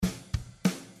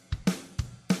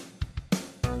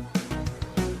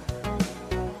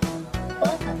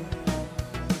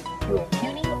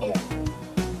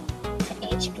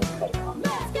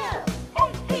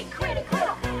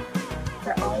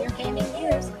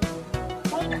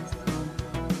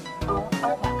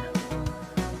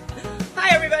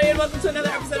welcome to another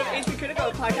episode of HP Critical,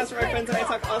 a podcast where my friends and I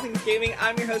talk all things gaming.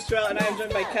 I'm your host, Joelle, and I am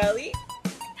joined by Kelly.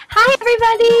 Hi,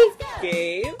 everybody!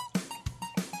 Gabe.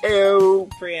 Ew.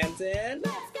 Brandon.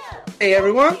 Hey,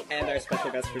 everyone. And our special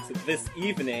guest for this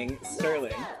evening,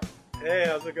 Sterling. Hey,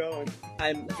 how's it going?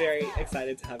 I'm very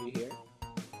excited to have you here.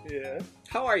 Yeah.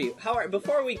 How are you?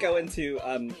 Before we go into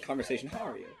conversation, how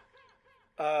are you?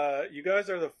 You guys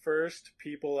are the first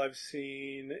people I've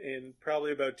seen in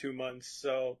probably about 2 months,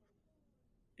 so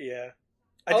yeah.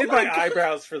 I did my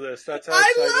eyebrows for this. That's how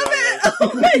excited I love it!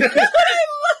 Oh my god, I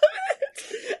love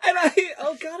it! And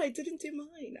I didn't do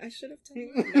mine. I should have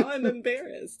done mine. Now I'm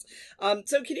embarrassed.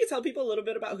 So can you tell people a little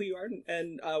bit about who you are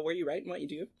and where you write and what you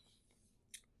do?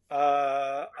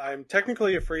 I'm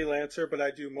technically a freelancer, but I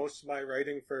do most of my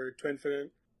writing for Twinfinite.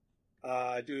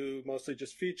 I do mostly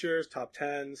just features, top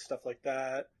 10s, stuff like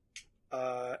that.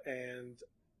 And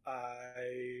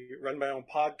I run my own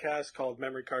podcast called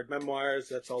Memory Card Memoirs.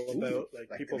 That's all about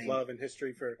people's love and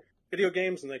history for video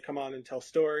games, and they come on and tell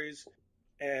stories.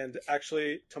 And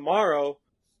actually, tomorrow,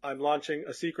 I'm launching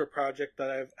a secret project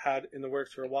that I've had in the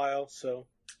works for a while, so...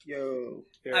 Yo.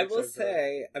 I will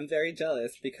say I'm very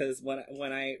jealous because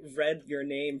when I read your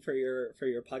name for your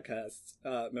podcast,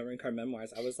 Memory Card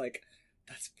Memoirs, I was like,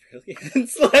 that's brilliant.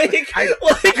 Whoa.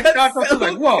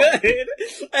 Good.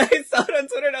 I saw it on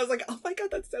Twitter and I was like, oh my god,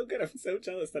 that's so good. I'm so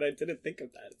jealous that I didn't think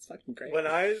of that. It's fucking great. When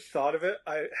I thought of it,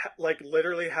 I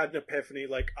literally had an epiphany.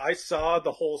 I saw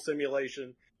the whole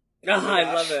simulation. I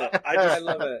love it. I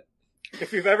love it.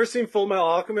 If you've ever seen Full Metal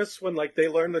Alchemist when they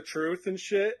learn the truth and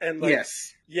shit, and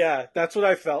yes, yeah, that's what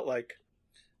I felt like.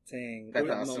 Dang, that's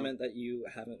the awesome. Moment that you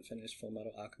haven't finished Full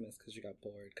Metal Alchemist because you got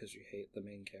bored because you hate the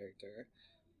main character.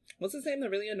 What's his name? The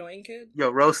really annoying kid? Yo,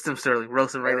 roast him, Sterling.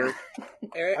 Roast him right now.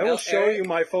 I will show you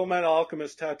my Full Metal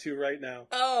Alchemist tattoo right now.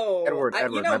 Oh, Edward,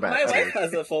 my bad. wife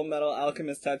has a Full Metal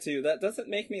Alchemist tattoo. That doesn't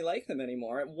make me like them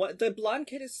anymore. The blonde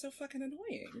kid is so fucking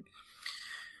annoying.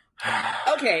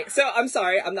 Okay, so I'm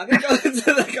sorry. I'm not going to go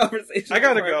into the conversation. I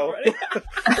gotta go.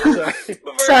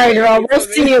 Sorry, girl. We'll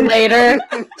see you later.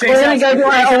 We're going to go to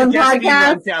our own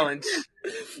podcast. Challenge.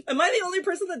 Am I the only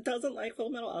person that doesn't like Full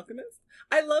Metal Alchemist?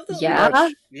 I love the Yes,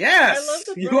 I love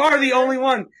the you are the only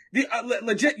one.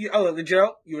 Legit. You are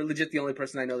legit the only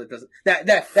person I know that doesn't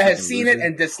that has seen it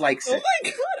and dislikes it. Oh my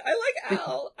god, I like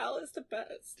Al. Al is the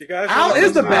best. You guys Al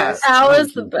is the best. Al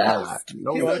is the best.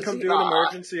 No, you want to come do an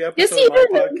emergency episode Yes, of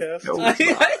my podcast? No, I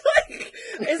like.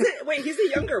 Is it? Wait, he's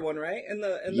the younger one, right?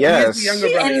 Yes, he's the younger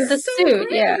brother. In the suit,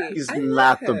 yeah. He's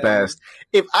not the best.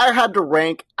 If I had to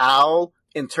rank Al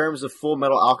in terms of Full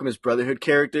Metal Alchemist Brotherhood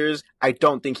characters, I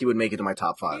don't think he would make it to my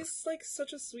top 5. He's like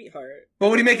such a sweetheart. But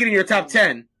would he make it in your top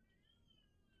 10?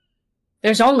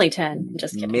 There's only 10.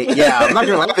 Just kidding. Yeah, I'm not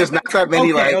gonna lie. There's not that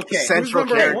many central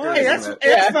Who's number one? characters. Hey,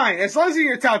 that's fine. As long as you're in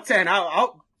your top 10,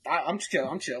 I'm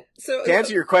chill. So To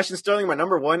answer your question, Sterling, my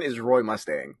number 1 is Roy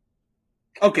Mustang.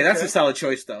 Okay, that's a solid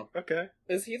choice, though. Okay.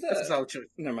 is he That's a the? solid choice.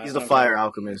 Never mind. He's I the don't fire care.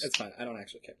 alchemist. It's fine. I don't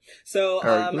actually care. So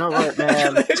You know what,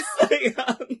 man?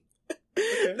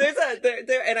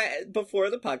 Before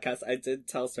the podcast, I did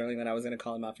tell Sterling that I was going to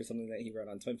call him after something that he wrote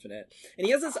on Twinfinite, and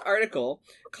he has this article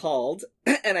called,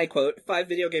 and I quote, 5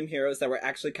 video game heroes that were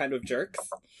actually kind of jerks.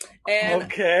 And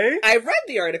Okay. I read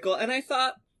the article and I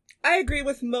thought, I agree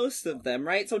with most of them,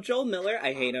 right? So Joel Miller,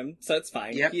 I hate him, so it's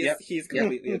fine. He's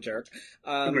completely a jerk.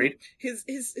 Agreed.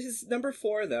 His number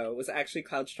 4 though was actually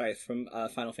Cloud Strife from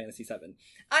Final Fantasy VII.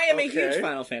 I am a huge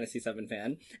Final Fantasy VII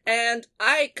fan, and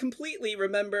I completely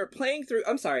remember playing through.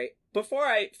 I'm sorry. Before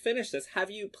I finish this,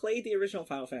 have you played the original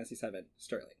Final Fantasy VII,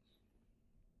 Sterling?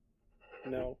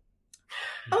 No.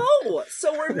 Oh,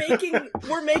 so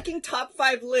we're making top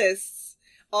 5 lists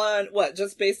on what?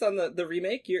 Just based on the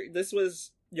remake? This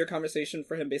was your conversation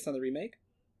for him based on the remake?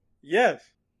 Yes.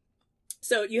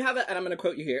 So you have it, and I'm going to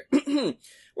quote you here.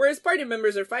 Whereas party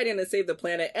members are fighting to save the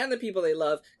planet and the people they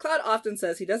love, Cloud often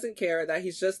says he doesn't care, that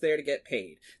he's just there to get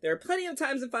paid. There are plenty of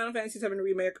times in Final Fantasy VII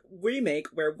remake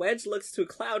where Wedge looks to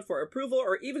Cloud for approval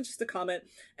or even just a comment,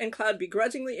 and Cloud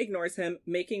begrudgingly ignores him,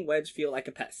 making Wedge feel like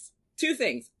a pest. 2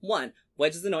 things. 1,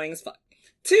 Wedge is annoying as fuck.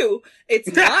 2,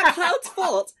 it's not Cloud's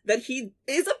fault that he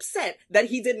is upset that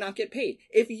he did not get paid.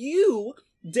 If you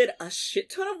did a shit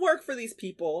ton of work for these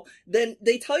people, then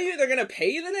they tell you they're gonna pay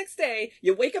you the next day,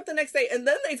 you wake up the next day, and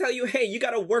then they tell you, hey, you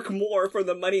gotta work more for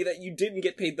the money that you didn't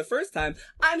get paid the first time,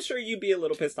 I'm sure you'd be a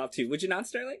little pissed off too. Would you not,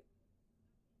 Sterling?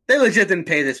 They legit didn't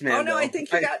pay this man. Oh no, though. I think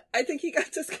he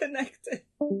got disconnected.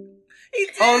 He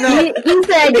did. Oh no. He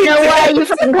said, you know what? You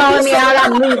fucking calling me out.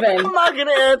 I'm leaving. I'm not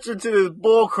gonna answer to this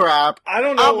bull crap. I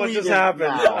don't know what just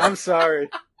happened. I'm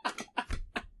sorry.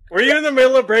 Were you in the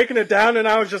middle of breaking it down and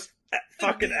I was just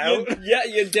fucking out.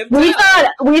 You dipped We out.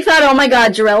 thought, oh my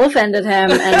god, Jarrell offended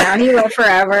him, and now he will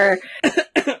forever.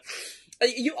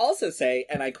 You also say,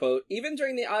 and I quote, even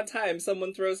during the odd time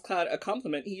someone throws Cloud a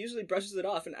compliment, he usually brushes it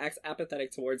off and acts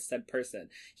apathetic towards said person.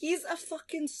 He's a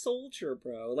fucking soldier,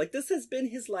 bro. Like, this has been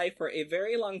his life for a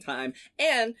very long time,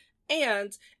 and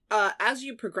as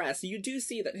you progress, you do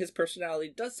see that his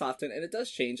personality does soften and it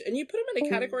does change, and you put him in a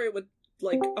category with,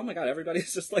 like, oh my god,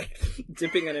 everybody's just, like,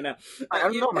 dipping in and out. I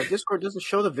don't know, my Discord doesn't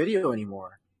show the video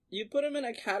anymore. You put him in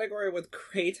a category with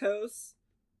Kratos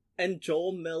and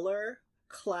Joel Miller,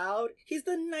 Cloud. He's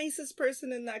the nicest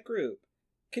person in that group.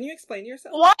 Can you explain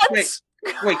yourself? What?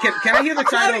 Wait, can I hear the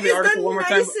title of the article one more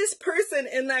time? He's the nicest person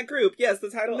in that group. Yes, the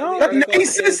title of the The article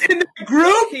nicest is... in the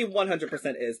group? He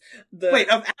 100% is. Wait,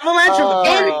 of Avalanche or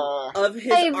the party? Of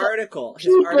his article. His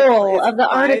People article of the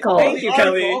article. Thank you,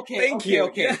 Kelly. Okay, Thank you.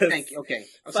 Okay, Yes. thank you. Okay.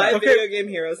 I'm 5 sorry. video game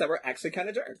heroes that were actually kind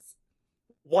of jerks.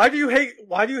 Why do you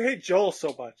hate Joel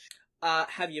so much?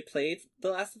 Have you played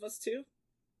The Last of Us 2?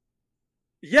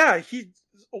 Yeah, he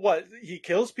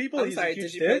kills people? I'm He's sorry, a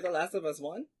huge did you play dick? The Last of Us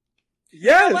 1?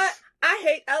 Yes! You know what? I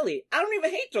hate Ellie. I don't even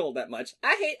hate Joel that much.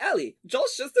 I hate Ellie.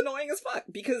 Joel's just annoying as fuck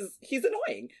because he's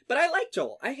annoying. But I like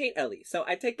Joel. I hate Ellie, so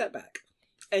I take that back.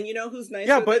 And you know who's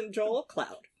nicer than Joel?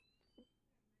 Cloud.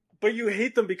 But you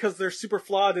hate them because they're super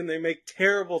flawed and they make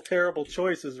terrible, terrible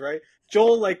choices, right?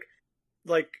 Joel, like,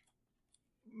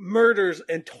 murders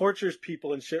and tortures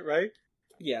people and shit, right?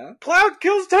 Yeah. Cloud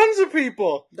kills tons of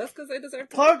people! That's because they deserve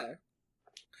to Cloud- die.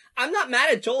 I'm not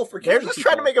mad at Joel for They're killing just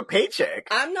people. trying to make a paycheck.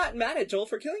 I'm not mad at Joel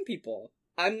for killing people.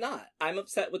 I'm not. I'm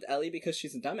upset with Ellie because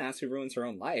she's a dumbass who ruins her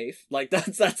own life. Like,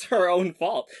 that's her own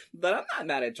fault. But I'm not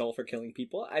mad at Joel for killing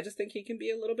people. I just think he can be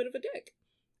a little bit of a dick.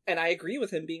 And I agree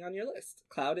with him being on your list.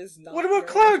 Cloud is not... What about very much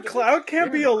Cloud? of a Cloud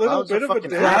can't be a little Cloud's a bit of a fucking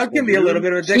dick. Cloud can be a little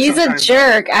bit of a dick He's sometimes. a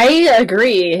jerk. I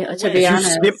agree, to When be is You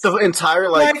honest. skipped the entire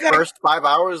first 5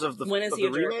 hours of the, When is of he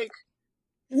the a jerk? remake.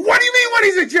 What do you mean when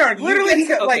he's a jerk? Literally, he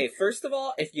got, Okay, like... first of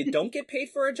all, if you don't get paid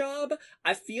for a job,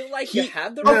 I feel like you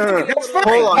have the No, right to be a that's little...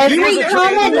 fine. Hold on. Every He was a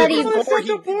comment jerk that even he- before, That's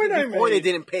the point I before they made.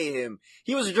 didn't pay him.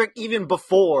 He was a jerk even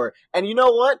before. And you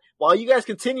know what? While you guys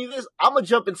continue this, I'm gonna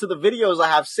jump into the videos I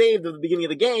have saved at the beginning of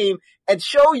the game and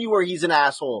show you where he's an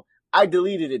asshole. I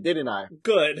deleted it, didn't I?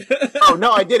 Good. Oh,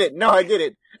 no, I did it. No, I did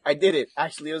it. I did it.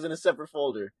 Actually, it was in a separate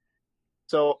folder.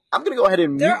 So, I'm gonna go ahead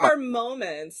and mute There my... are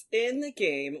moments in the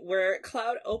game where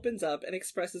Cloud opens up and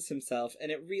expresses himself,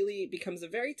 and it really becomes a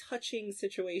very touching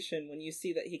situation when you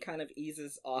see that he kind of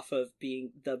eases off of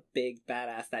being the big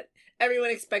badass that everyone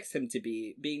expects him to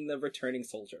be, being the returning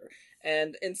soldier.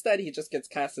 And instead, he just gets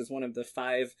cast as one of the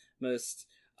 5 most...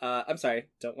 I'm sorry,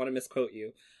 don't want to misquote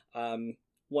you.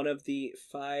 One of the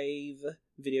 5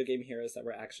 video game heroes that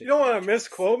were actually... You don't want to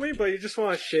misquote me, but you just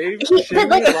want to shave But, me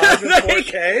like- live in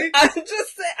 4K?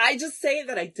 I just say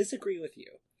that I disagree with you.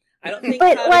 I don't think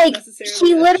But, Cloud is like, necessarily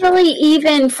he a jerk. literally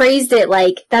even phrased it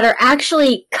like, that are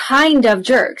actually kind of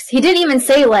jerks. He didn't even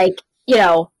say, like, you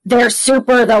know, they're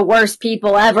super the worst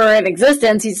people ever in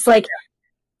existence. He's like,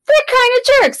 they're kind of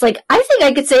jerks. Like, I think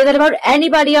I could say that about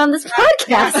anybody on this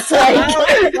podcast. Like,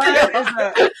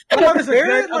 Cloud is a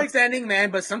Barrett, good, like- upstanding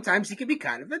man, but sometimes he can be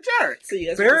kind of a jerk. So you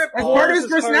guys Barrett That's Paul part of his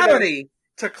is hard personality.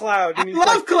 to Cloud. I And he's love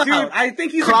like, Cloud. dude, I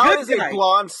think he's Cloud a is good a guy.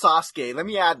 blonde Sasuke. Let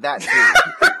me add that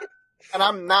too. And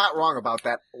I'm not wrong about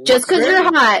that. just because whatsoever.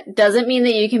 you're hot doesn't mean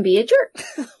that you can be a jerk.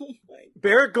 Oh my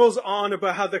Barrett goes on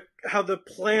about how the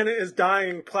planet is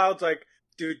dying. Cloud's like,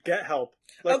 dude, get help.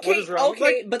 Like, what is wrong? Okay,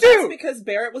 Like, but dude, that's because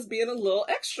Barrett was being a little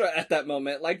extra at that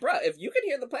moment. Like, bruh, if you can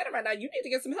hear the planet right now, you need to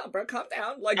get some help, bruh. Calm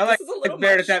down. Like, I like this is a little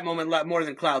Barrett much. at that moment a lot more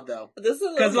than Cloud, though. This is a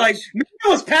little Because, like, much.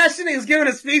 Miguel was passionate. He was giving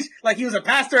a speech like he was a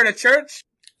pastor at a church.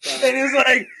 Bruh, And he was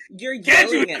like, you're Get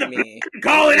you yelling in at the me.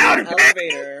 calling You're out in an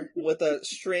elevator with a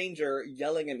stranger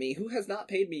yelling at me who has not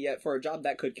paid me yet for a job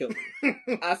that could kill me.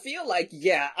 I feel like,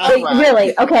 yeah, Wait, Alright.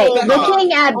 really? Okay, Hold on,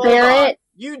 looking at hold Barrett, on.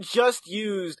 You just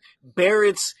used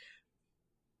Barrett's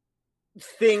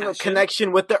thing of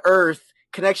connection with the earth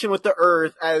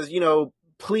as, you know,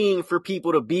 pleading for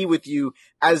people to be with you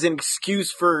as an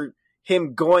excuse for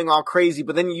him going all crazy,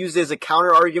 but then you used it as a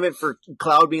counter argument for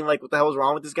Cloud being like, what the hell is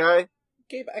wrong with this guy?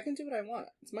 Gabe, I can do what I want.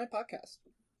 It's my podcast.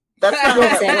 That's not how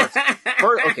Listen. that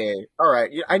works. Okay, alright,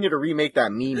 I need to remake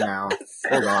that meme now.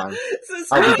 Hold on. So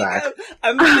I'll be speaking back. of,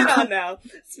 I'm moving on now.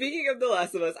 Speaking of The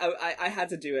Last of Us, I had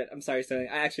to do it. I'm sorry, Sonny.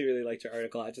 I actually really liked your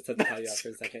article. I just had to tell you out for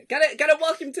a second. Gotta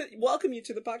welcome you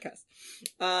to the podcast.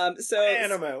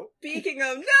 and I'm out. Speaking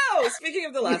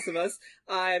of The Last of Us,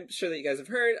 I'm sure that you guys have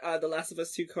heard, The Last of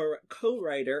Us 2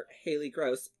 co-writer Haley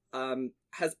Gross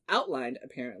has outlined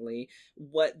apparently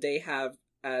what they have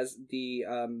as the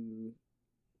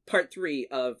part 3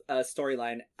 of a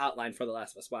storyline outline for The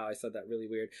Last of Us. Wow, I said that really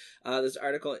weird. This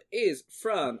article is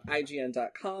from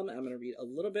IGN.com. I'm going to read a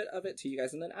little bit of it to you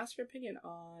guys and then ask your opinion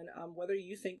on whether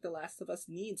you think The Last of Us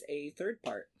needs a third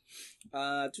part.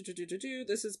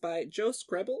 This is by Joe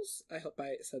Screbbles. I hope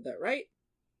I said that right.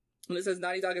 And it says,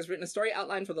 Naughty Dog has written a story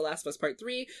outline for The Last of Us Part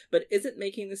 3, but isn't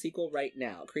making the sequel right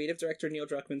now. Creative director Neil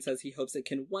Druckmann says he hopes it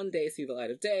can one day see the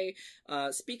light of day.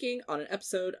 Speaking on an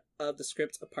episode of the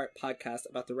Script Apart podcast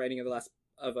about the writing of The Last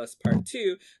of Us Part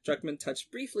 2, Druckmann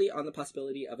touched briefly on the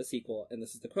possibility of a sequel, and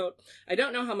this is the quote: "I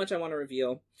don't know how much I want to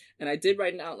reveal, and I did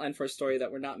write an outline for a story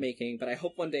that we're not making, but I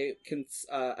hope one day can see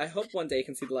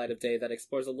the light of day that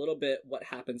explores a little bit what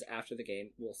happens after the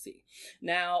game. We'll see."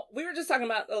 Now, we were just talking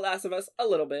about The Last of Us a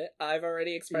little bit. I've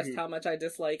already expressed how much I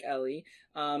dislike Ellie.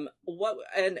 And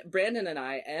Brandon and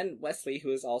I, and Wesley,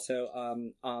 who is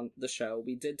also on the show,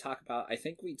 we talked about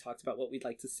what we'd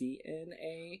like to see in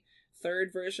a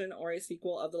third version or a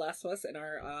sequel of The Last of Us in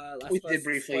our Last of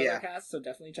Us spoiler cast, so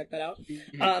definitely check that out.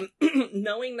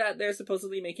 Knowing that they're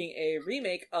supposedly making a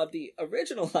remake of the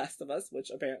original Last of Us,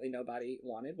 which apparently nobody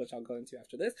wanted, which I'll go into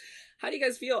after this, how do you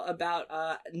guys feel about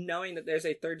knowing that there's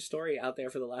a third story out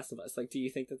there for The Last of Us? Like, do you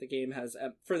think that the game has,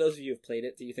 for those of you who've played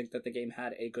it, do you think that the game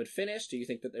had a good finish? Do you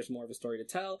think that there's more of a story to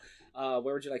tell?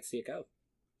 Where would you like to see it go?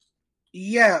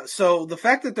 Yeah, so the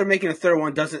fact that they're making a third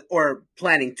one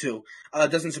planning to,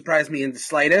 doesn't surprise me in the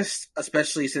slightest,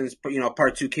 especially since,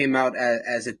 part 2 came out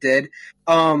as it did.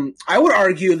 I would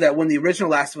argue that when the original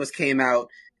Last of Us came out,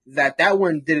 that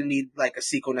one didn't need, like, a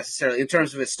sequel necessarily in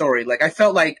terms of its story. Like, I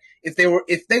felt like if they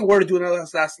were to do another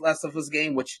Last of Us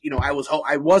game, which, I was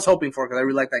hoping for because I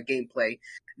really like that gameplay,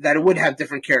 that it would have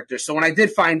different characters. So when I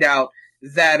did find out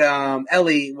that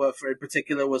Ellie, in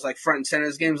particular, was like front and center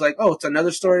of this game, it was like, oh, it's another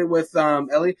story with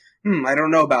Ellie. I don't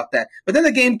know about that. But then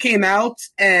the game came out,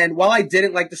 and while I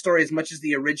didn't like the story as much as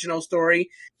the original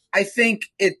story, I think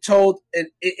it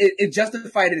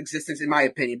justified its existence, in my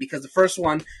opinion, because the first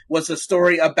one was a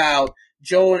story about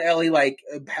Joel and Ellie, like,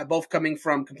 both coming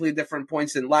from completely different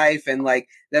points in life and, like,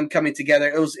 them coming together.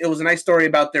 It was a nice story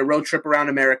about their road trip around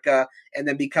America and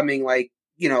then becoming, like,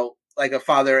 like a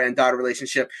father and daughter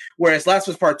relationship, whereas Last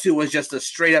of Us Part 2 was just a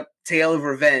straight up tale of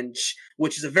revenge,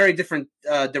 which is a very different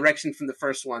direction from the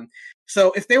first one.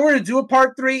 So if they were to do a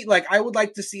Part 3, like, I would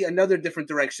like to see another different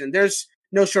direction. There's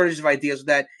no shortage of ideas with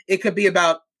that. It could be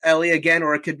about Ellie again,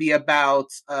 or it could be about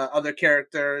other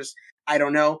characters. I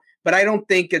don't know, but I don't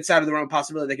think it's out of the realm of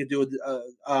possibility they could do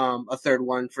a third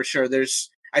one for sure.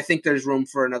 I think there's room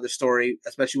for another story,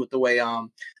 especially with the way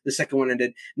the second one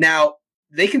ended. Now,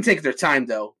 they can take their time,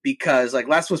 though, because, like,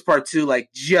 Last of Us Part 2,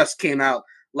 like, just came out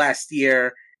last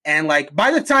year. And, like,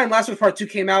 by the time Last of Us Part 2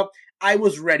 came out, I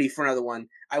was ready for another one.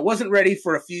 I wasn't ready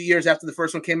for a few years after the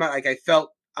first one came out. Like, I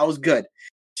felt I was good.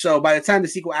 So by the time the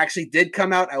sequel actually did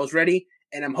come out, I was ready.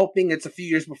 And I'm hoping it's a few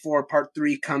years before Part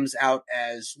 3 comes out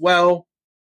as well.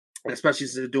 Especially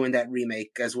since they're doing that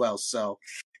remake as well. So,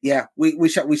 yeah, we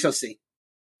shall see.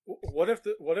 What if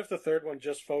the third one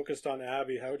just focused on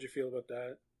Abby? How would you feel about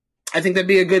that? I think that'd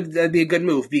be a good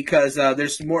move because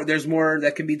there's more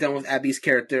that can be done with Abby's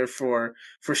character for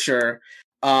sure.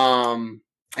 And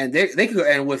they could go,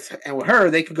 and with her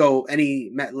they could go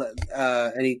any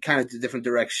kind of different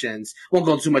directions. Won't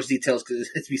go into too much details because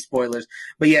it'd be spoilers.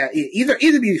 But yeah,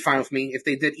 either be fine with me if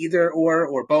they did either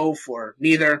or both or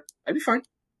neither. I'd be fine.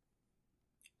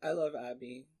 I love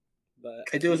Abby, but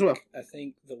I do as well. I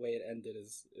think the way it ended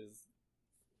is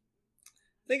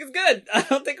I think it's good. I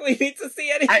don't think we need to see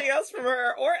anything else from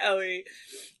her or Ellie.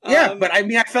 Yeah, but I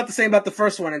mean, I felt the same about the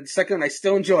first one, and the second one I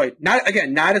still enjoyed. Not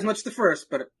as much the first,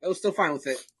 but I was still fine with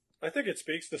it. I think it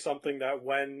speaks to something that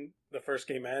when the first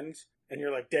game ends, and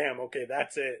you're like, damn, okay,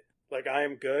 that's it. Like, I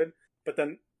am good. But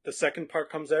then the second part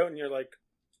comes out, and you're like,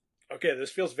 okay,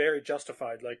 this feels very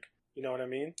justified. Like, you know what I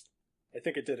mean? I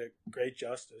think it did a great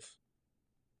justice.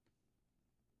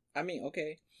 I mean,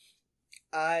 okay.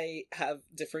 I have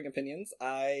differing opinions.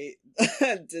 I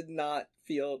did not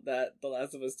feel that The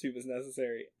Last of Us 2 was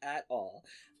necessary at all.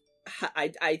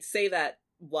 I'd say that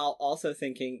while also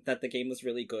thinking that the game was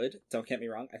really good. Don't get me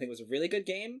wrong. I think it was a really good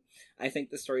game. I think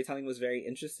the storytelling was very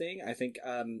interesting. I think,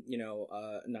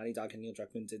 Naughty Dog and Neil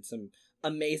Druckmann did some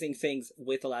amazing things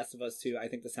with The Last of Us 2. I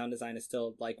think the sound design is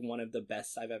still, like, one of the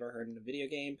best I've ever heard in a video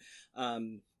game.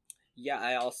 Yeah,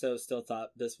 I also still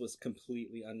thought this was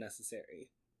completely unnecessary.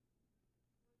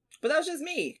 But that was just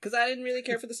me, because I didn't really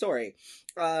care for the story.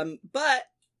 But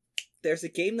there's a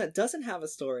game that doesn't have a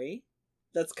story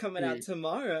that's coming out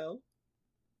tomorrow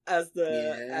as of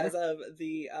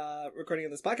the recording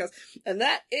of this podcast, and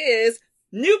that is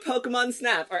new Pokemon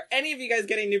Snap. Are any of you guys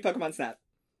getting new Pokemon Snap?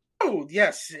 Oh,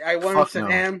 yes. I wanted Fuck some no.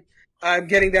 ham. I'm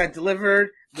getting that delivered.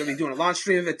 I'm going to be doing a launch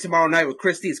stream of it tomorrow night with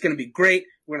Christy. It's going to be great.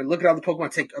 We're going to look at all the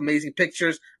Pokemon, take amazing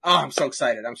pictures. Oh, I'm so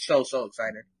excited. I'm so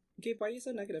excited. Gabe, why are you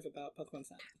so negative about Pokemon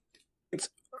Snap?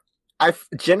 I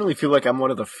genuinely feel like I'm one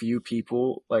of the few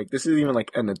people, like, this is even like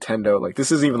a Nintendo, like,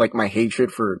 this is even like my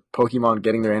hatred for Pokemon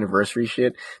getting their anniversary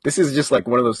shit. This is just like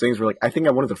one of those things where, like, I think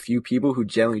I'm one of the few people who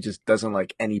generally just doesn't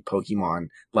like any Pokemon,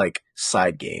 like,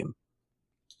 side game.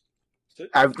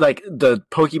 I've, like, the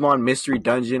Pokemon Mystery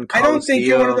Dungeon, I don't think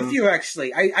you're one of the Coliseum. few,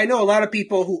 actually. I know a lot of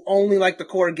people who only like the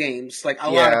core games, like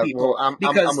a lot of people. Well,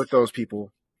 because I'm with those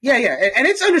people. Yeah, and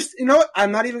it's you know what?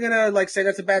 I'm not even gonna like say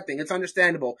that's a bad thing. It's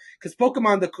understandable because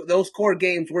Pokemon, those core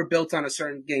games were built on a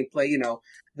certain gameplay. You know,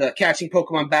 the catching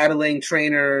Pokemon, battling,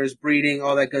 trainers, breeding,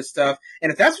 all that good stuff.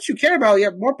 And if that's what you care about,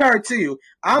 yeah, more power to you.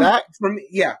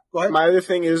 Yeah, go ahead. My other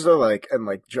thing is though, like, and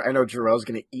like, I know Jarrell's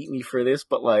gonna eat me for this,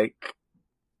 but like,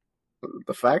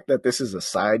 the fact that this is a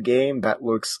side game that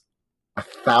looks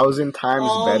 1,000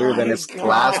 times better than its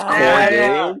last core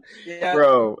game, Yeah.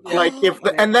 bro. Yeah. Like,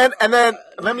 and then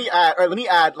let me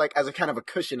add, like, as a kind of a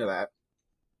cushion to that,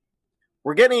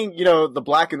 we're getting, you know, the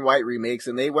black and white remakes,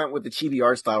 and they went with the chibi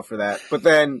art style for that. But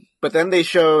then they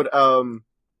showed Pokemon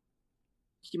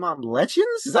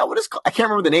Legends. Is that what it's called? I can't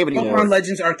remember the name anymore. Pokemon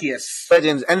Legends Arceus.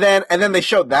 Legends, and then they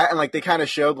showed that, and like they kind of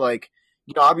showed, like,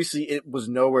 you know, obviously it was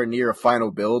nowhere near a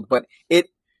final build, but it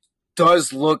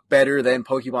does look better than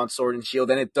Pokemon Sword and Shield,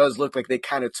 and it does look like they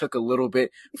kind of took a little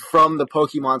bit from the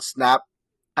Pokemon Snap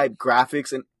type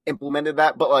graphics and implemented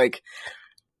that. But like,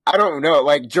 I don't know.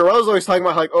 Like, Jarrell's always talking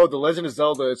about, like, oh, The Legend of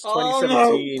Zelda, it's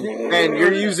 2017, and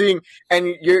you're using,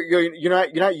 and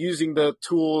you're not using the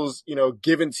tools, you know,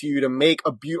 given to you to make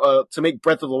to make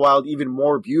Breath of the Wild even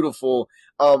more beautiful.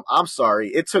 I'm sorry,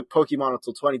 it took Pokemon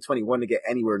until 2021 to get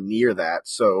anywhere near that.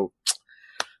 So,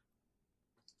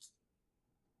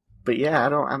 but yeah,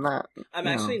 I'm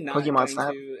actually not Pokemon going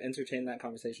Snap. to entertain that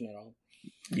conversation at all.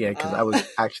 Yeah,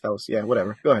 because yeah,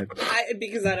 whatever. Go ahead.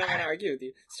 Because I don't want to argue with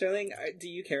you. Sterling, do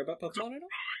you care about Pokemon at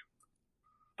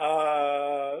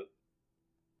all?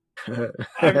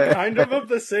 I'm kind of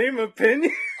the same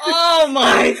opinion. Oh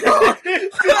my god!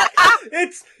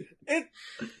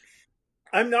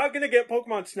 I'm not gonna get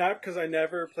Pokemon Snap because I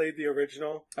never played the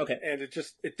original. Okay. And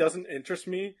it doesn't interest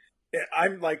me.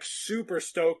 I'm like super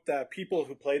stoked that people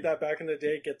who played that back in the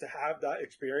day get to have that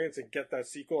experience and get that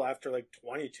sequel after like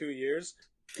 22 years.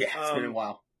 Yeah, it's been a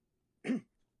while.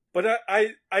 But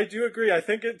I do agree. I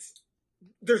think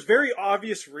there's very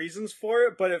obvious reasons for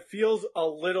it, but it feels a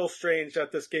little strange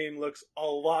that this game looks a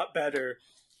lot better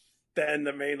than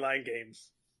the mainline games.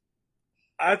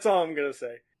 That's all I'm gonna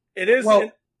say. It is.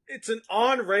 Well, it's an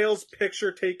on-rails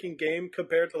picture-taking game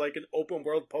compared to like an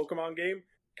open-world Pokemon game,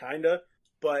 kinda.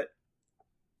 But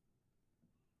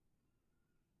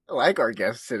I like our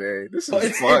guests today. This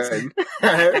is fun.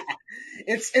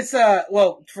 It's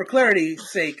well, for clarity's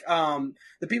sake,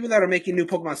 the people that are making new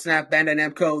Pokemon Snap, Bandai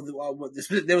Namco,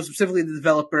 they were specifically the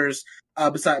developers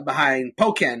behind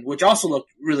Pokken, which also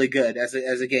looked really good as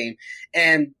a game.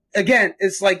 And again,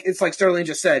 it's like Sterling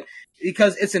just said,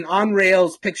 because it's an on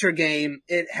rails picture game.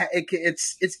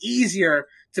 It's easier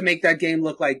to make that game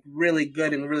look like really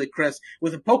good and really crisp.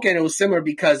 With a Pokken, it was similar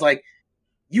because like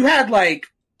you had like,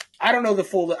 I don't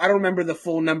remember the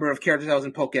full number of characters that was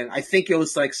in Pokken. I think it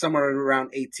was like somewhere around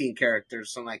 18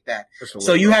 characters, something like that.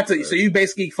 So you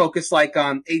basically focus like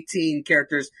on 18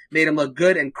 characters, made them look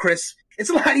good and crisp.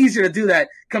 It's a lot easier to do that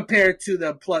compared to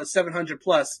the 700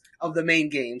 plus of the main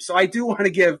game. So I do want to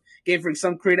give Game Freak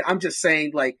some credit. I'm just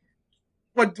saying like,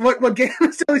 what Game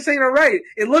is really saying are right.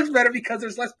 It looks better because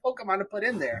there's less Pokemon to put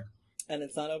in there. And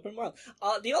it's not open world.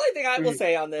 The only thing I will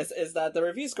say on this is that the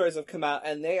review scores have come out,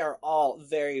 and they are all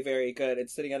very, very good.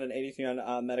 It's sitting at an 83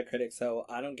 on Metacritic, so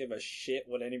I don't give a shit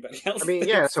what anybody else thinks.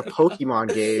 Yeah, it's a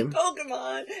Pokemon game.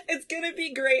 Pokemon! It's gonna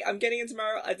be great! I'm getting it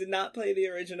tomorrow. I did not play the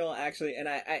original, actually, and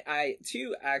I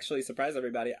too, actually surprised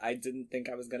everybody. I didn't think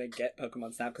I was gonna get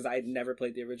Pokemon Snap, because I had never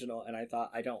played the original, and I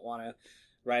thought, I don't want to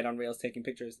ride on rails taking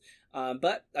pictures.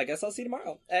 But I guess I'll see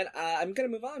tomorrow. And I'm going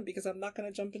to move on because I'm not going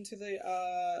to jump into the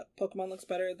Pokemon looks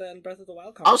better than Breath of the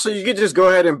Wild conversation. Also, you could just go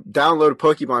ahead and download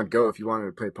Pokemon Go if you wanted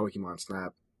to play Pokemon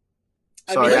Snap.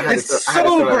 Sorry, I had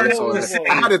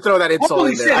to throw that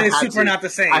insult in there. It's super not the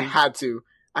same. I had to.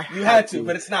 You had to,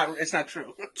 but it's not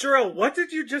true. Jarrell, what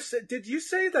did you just say? Did you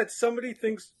say that somebody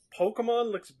thinks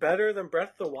Pokemon looks better than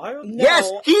Breath of the Wild? No, yes,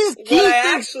 he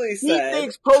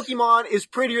thinks Pokemon is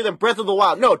prettier than Breath of the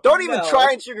Wild. No, don't even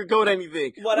try and sugarcoat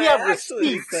anything. What I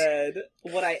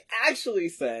actually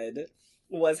said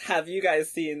was, have you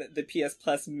guys seen the PS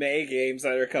Plus May games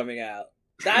that are coming out?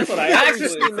 That's what I Yeah, we've actually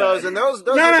seen said. those, and those.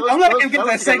 No, I'm letting him get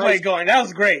that those are segue nice- going. That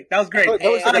was great. That was great.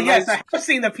 Those are Yes, nice- I have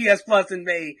seen the PS Plus in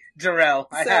May, Jarrell.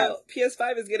 I have. So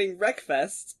PS5 is getting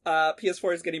Wreckfest.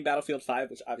 PS4 is getting Battlefield 5,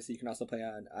 which obviously you can also play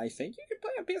on. I think you can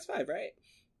play on PS5, right?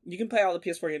 You can play all the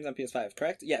PS4 games on PS5,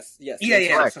 correct? Yes. Yeah, that's yeah.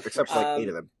 right. Correct, except for like 8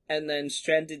 of them. And then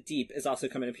Stranded Deep is also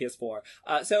coming to PS4.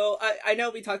 So I know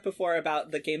we talked before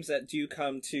about the games that do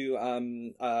come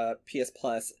to PS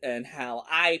Plus and how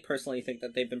I personally think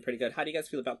that they've been pretty good. How do you guys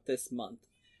feel about this month?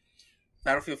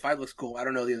 Battlefield 5 looks cool. I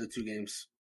don't know the other two games.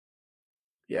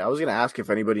 Yeah, I was gonna ask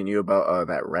if anybody knew about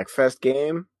that Wreckfest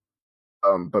game.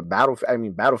 But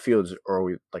Battlefields are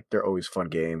always they're always fun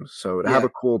games. So to have Yeah. a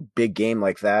cool big game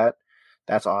like that,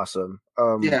 that's awesome.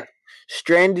 Yeah.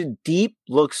 Stranded Deep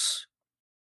looks.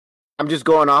 I'm just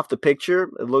going off the picture.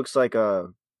 It looks like I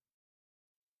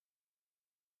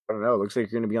don't know. It looks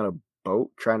like you're gonna be on a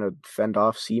boat trying to fend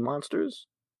off sea monsters.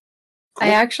 I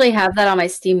actually have that on my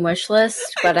Steam wish list,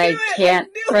 but I knew it! can't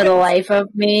I knew for the it! life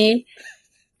of me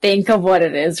think of what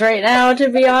it is right now, to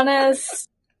be honest.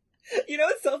 You know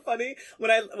what's so funny? When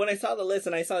I saw the list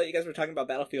and I saw that you guys were talking about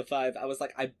Battlefield 5, I was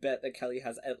like, I bet that Kelly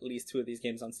has at least 2 of these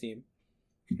games on Steam.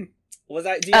 Was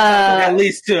that? Do you have At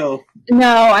least two.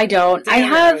 No, I don't. I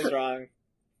I was have wrong.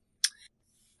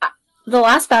 the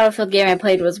last Battlefield game I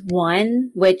played was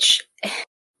 1, which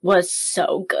was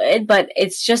so good, but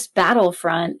it's just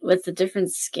Battlefront with a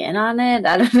different skin on it.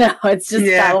 I don't know. It's just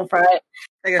Yeah. Battlefront.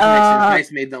 I guess it makes sense.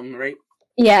 Nice made them, right?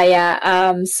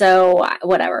 Yeah. So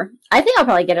whatever. I think I'll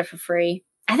probably get it for free.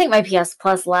 I think my PS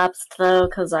Plus lapsed though,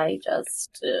 because I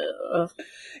just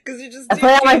Because you just I do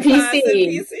play on my Game Pass and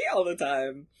PC. PC all the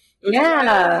time. Which is why I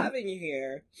Yeah. love having you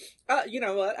here. You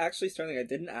know what? Actually, Sterling, I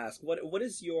didn't ask. What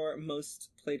is your most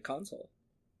played console?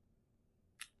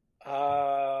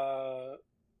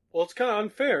 Well, it's kind of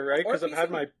unfair, right? Or Because I've had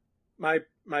PC.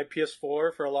 my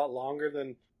PS4 for a lot longer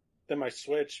than my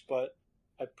Switch, but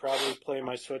I'd probably play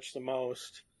my Switch the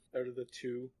most out of the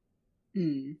two.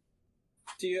 Hmm.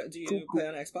 Do you Cool. play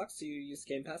on Xbox? Do you use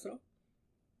Game Pass at all?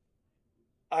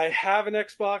 I have an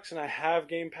Xbox and I have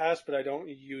Game Pass, but I don't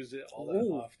use it all that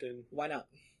Ooh. often. Why not?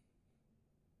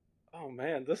 Oh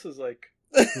man, this is like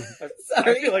I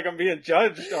Sorry. feel like I'm being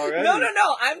judged already. No.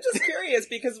 I'm just curious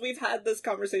because we've had this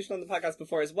conversation on the podcast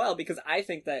before as well. Because I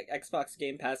think that Xbox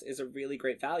Game Pass is a really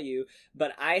great value,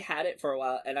 but I had it for a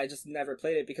while and I just never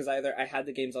played it because either I had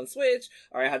the games on Switch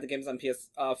or I had the games on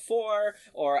PS4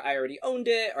 or I already owned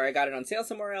it or I got it on sale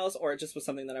somewhere else or it just was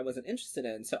something that I wasn't interested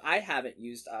in. So I haven't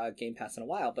used Game Pass in a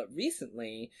while. But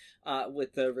recently,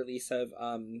 with the release of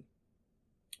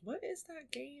what is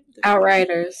that game?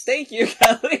 Outriders. Thank you,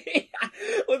 Kelly.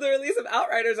 With the release of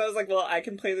Outriders, I was like, well, I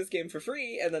can play this game for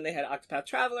free. And then they had Octopath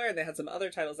Traveler, and they had some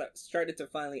other titles that started to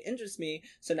finally interest me.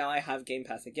 So now I have Game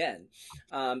Pass again.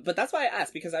 But that's why I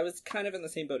asked, because I was kind of in the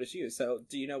same boat as you. So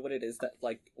do you know what it is that,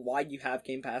 like, why you have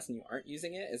Game Pass and you aren't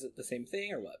using it? Is it the same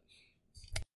thing or what?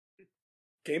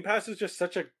 Game Pass is just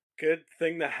such a good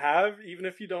thing to have, even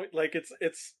if you don't like.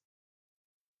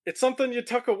 It's something you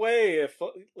tuck away if,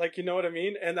 like, you know what I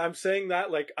mean? And I'm saying that,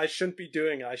 like, I shouldn't be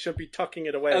doing it. I shouldn't be tucking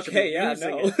it away. I should be Okay, yeah, using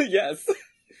no. it. Yes.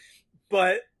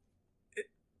 But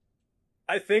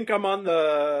I think I'm on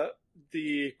the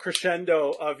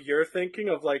crescendo of your thinking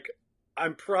of, like,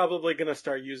 I'm probably going to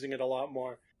start using it a lot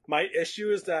more. My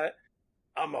issue is that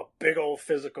I'm a big old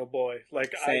physical boy.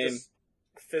 Like, Same.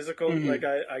 physical, Mhm. like,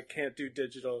 I can't do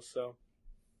digital, so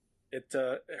it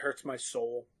hurts my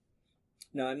soul.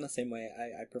 No, I'm the same way.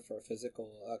 I prefer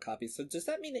physical copies. So does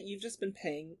that mean that you've just been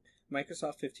paying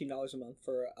Microsoft $15 a month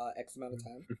for X amount of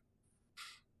time?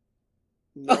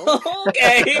 No.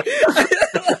 Okay.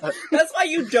 That's why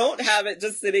you don't have it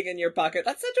just sitting in your pocket.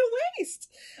 That's such a waste.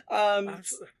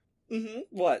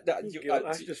 What? I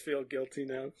I just feel guilty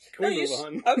now. Can No, we you move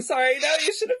on? I'm sorry. No,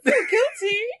 you shouldn't feel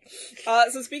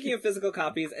guilty. So speaking of physical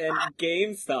copies and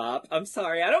GameStop, I'm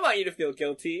sorry. I don't want you to feel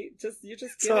guilty. You're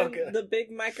just It's all giving good. the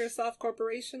big Microsoft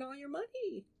corporation all your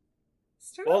money.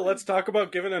 Well, let's talk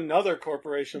about giving another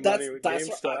corporation money with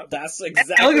GameStop. That's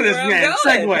exactly Look at this where man.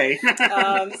 I'm going.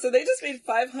 Segue. So they just made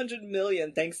 $500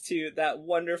 million thanks to that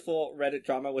wonderful Reddit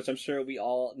drama, which I'm sure we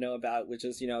all know about, which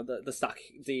is, you know,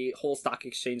 the whole stock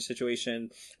exchange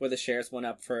situation where the shares went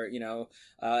up for, you know,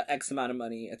 X amount of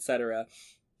money, etc.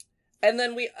 And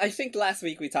then I think last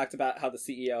week we talked about how the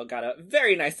CEO got a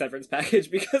very nice severance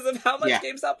package because of how much Yeah.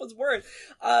 GameStop was worth.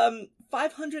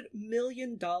 $500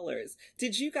 million.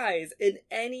 Did you guys in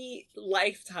any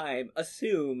lifetime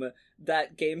assume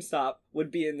that GameStop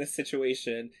would be in this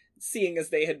situation, seeing as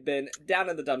they had been down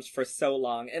in the dumps for so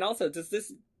long? And also, does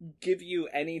this give you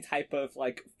any type of,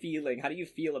 like, feeling? How do you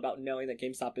feel about knowing that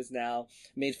GameStop is now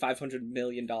made $500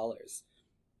 million?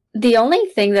 The only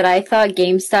thing that I thought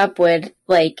GameStop would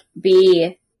like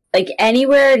be like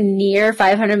anywhere near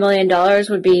 $500 million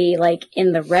would be like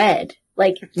in the red,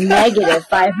 like negative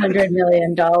 $500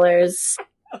 million. Oh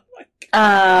my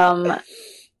god. Um,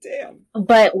 Damn.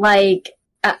 but like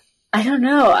I don't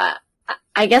know.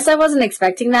 I guess I wasn't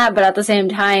expecting that, but at the same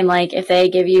time, like if they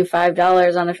give you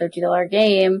 $5 on a $50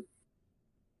 game,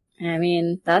 I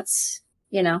mean that's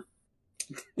Yeah.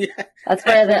 that's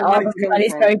where That's where all money's the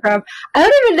money's coming coming from. I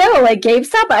don't even know. Like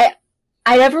GameStop,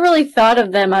 I never really thought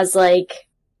of them as like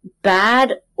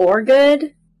bad or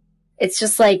good. It's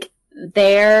just like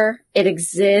there, it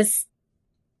exists.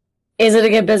 Is it a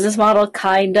good business model?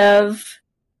 Kind of.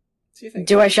 Do you think?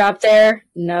 Do I shop there?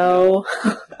 No.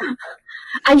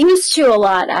 I used to a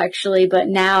lot actually, but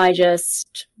now I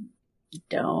just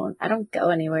don't. I don't go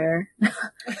anywhere.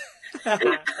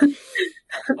 A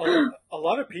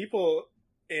lot of people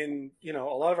a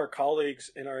lot of our colleagues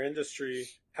in our industry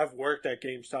have worked at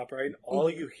GameStop, right? And all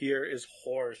you hear is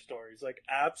horror stories, like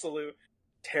absolute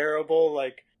terrible,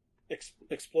 like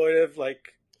exploitive,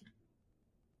 like.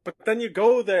 But then you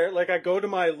go there, like I go to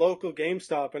my local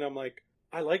GameStop, and I'm like,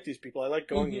 I like these people. I like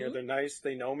going here. They're nice.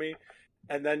 They know me.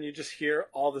 And then you just hear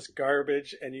all this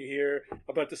garbage, and you hear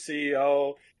about the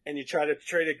CEO, and you try to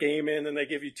trade a game in, and they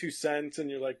give you 2 cents, and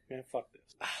you're like, man, fuck this.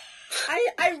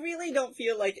 I really don't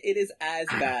feel like it is as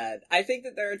bad. I think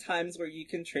that there are times where you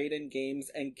can trade in games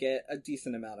and get a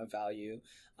decent amount of value.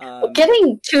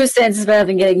 Getting 2 cents is better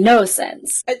than getting no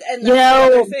cents. And You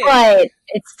know, but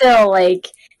it's still like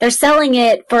they're selling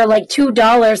it for like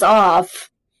 $2 off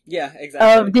yeah,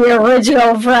 exactly. of the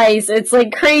original price. It's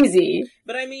like crazy.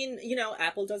 But I mean,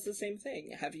 Apple does the same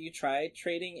thing. Have you tried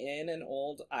trading in an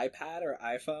old iPad or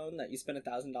iPhone that you spent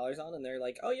 $1,000 on, and they're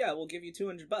like, "Oh yeah, we'll give you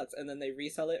 $200," and then they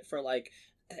resell it for like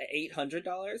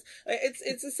 $800?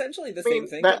 It's essentially the same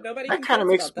thing, but nobody that kind of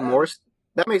makes more.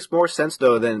 That makes more sense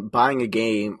though than buying a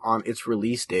game on its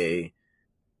release day,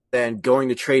 than going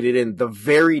to trade it in the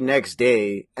very next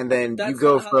day, and then That's you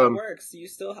go not how from. it works. You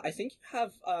still, I think you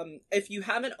have. If you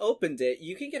haven't opened it,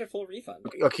 you can get a full refund.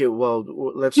 Okay, well,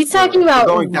 let's. He's talking about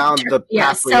going down the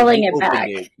pathway of selling it opening back.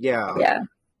 it. Yeah. Yeah.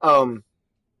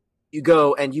 You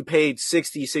go and you paid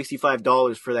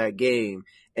 $65 for that game,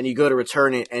 and you go to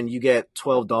return it, and you get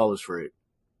 $12 for it.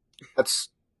 That's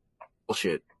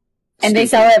bullshit. And they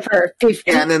sell it for $58.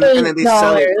 Yeah, and then they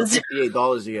sell it for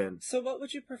 $58 again. So what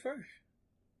would you prefer?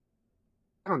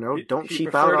 I don't know. Don't He'd cheap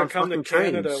prefer out to on come fucking to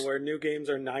Canada trains. where new games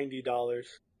are $90.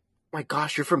 My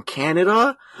gosh, you're from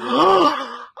Canada?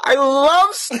 I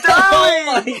love Sterling!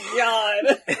 Oh my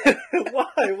god!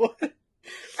 Why? What?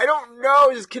 I don't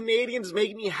know. Just Canadians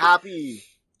make me happy.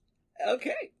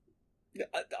 Okay.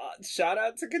 Shout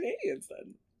out to Canadians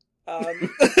then. You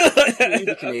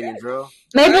the Canadian, bro.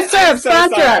 Maple syrup,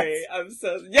 sponsor us. sorry. I'm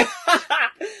so yeah.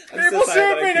 Maple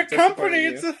syrup ain't a keep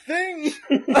company, disappointing it's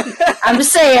a thing. I'm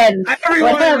just saying.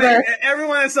 Whatever.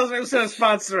 Everyone that sells maple syrup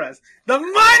sponsor us. The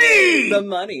money. the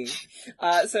money.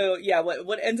 So yeah,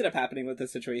 what ended up happening with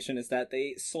this situation is that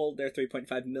they sold their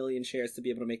 3.5 million shares to be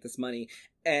able to make this money,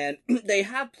 and they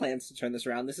have plans to turn this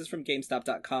around. This is from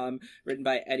GameStop.com, written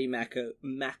by Eddie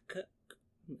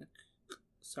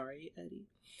Sorry, Eddie.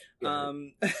 So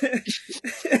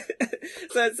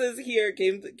it says here,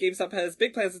 GameStop has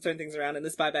big plans to turn things around, and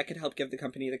this buyback could help give the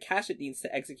company the cash it needs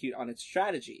to execute on its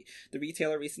strategy. The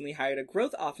retailer recently hired a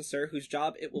growth officer whose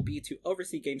job it will be to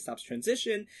oversee GameStop's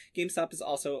transition. GameStop has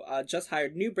also just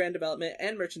hired new brand development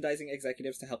and merchandising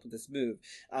executives to help with this move.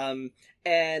 And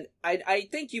I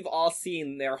think you've all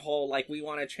seen their whole, like, we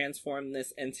want to transform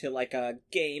this into like a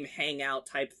game hangout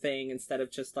type thing instead of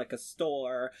just like a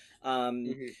store.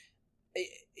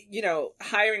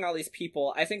 Hiring all these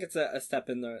people, I think it's a step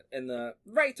in the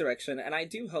right direction, and I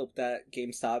do hope that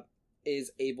GameStop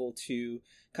is able to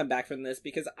come back from this,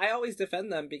 because I always defend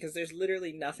them, because there's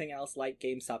literally nothing else like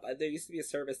GameStop. There used to be a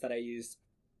service that I used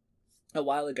a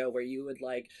while ago where you would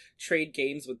like trade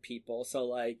games with people, so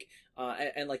like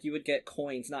and like you would get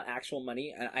coins, not actual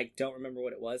money. I don't remember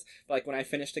what it was, but like when I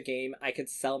finished a game, I could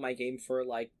sell my game for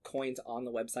like coins on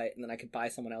the website, and then I could buy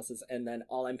someone else's, and then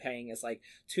all I'm paying is like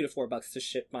 $2 to $4 to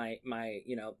ship my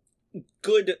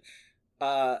good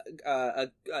a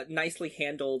nicely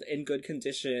handled, in good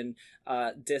condition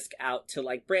disc out to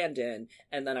like Brandon,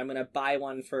 and then I'm gonna buy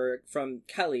one from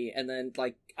Kelly, and then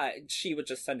like she would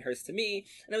just send hers to me,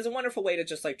 and it was a wonderful way to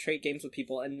just like trade games with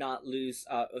people and not lose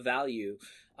value.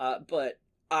 But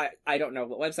I don't know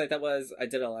what website that was. I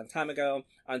did it a long time ago.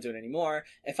 I don't do it anymore.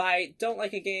 If I don't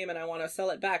like a game and I want to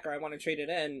sell it back or I want to trade it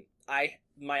in,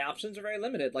 my options are very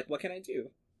limited. Like, what can I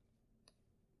do?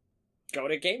 go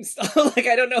to GameStop. Like,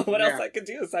 I don't know what else Yeah. I could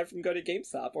do aside from go to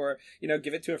GameStop or,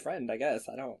 give it to a friend, I guess.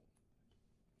 I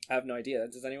have no idea.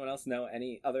 Does anyone else know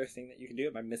any other thing that you can do?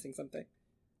 Am I missing something?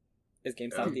 Is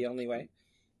GameStop the only way?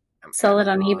 Sell it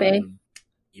on eBay.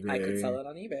 I could sell it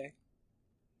on eBay.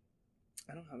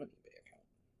 I don't have an eBay account.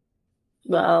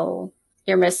 Well,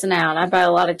 you're missing out. I buy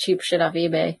a lot of cheap shit off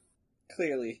eBay.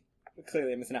 Clearly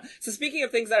I'm missing out. So speaking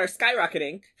of things that are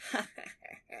skyrocketing,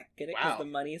 get it? Because Wow. the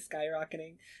money is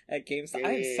skyrocketing at GameStop. Yeah.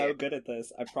 I am so good at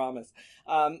this, I promise.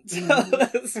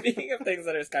 So speaking of things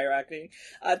that are skyrocketing,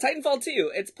 Titanfall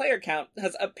 2, its player count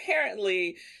has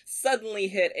apparently suddenly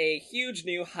hit a huge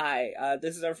new high.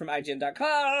 This is over from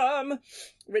IGN.com,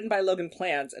 written by Logan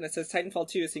Plant, and it says Titanfall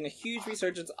 2 is seeing a huge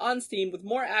resurgence on Steam with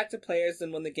more active players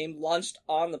than when the game launched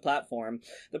on the platform.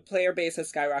 The player base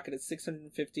has skyrocketed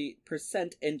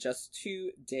 650% in just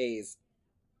 2 days.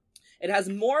 It has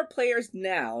more players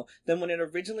now than when it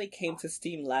originally came to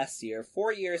Steam last year,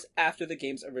 4 years after the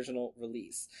game's original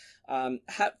release.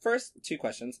 First, 2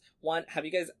 questions. One, have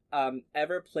you guys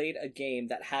ever played a game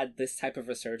that had this type of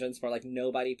resurgence where, like,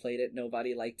 nobody played it,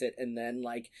 nobody liked it, and then,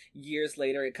 like, years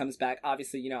later it comes back?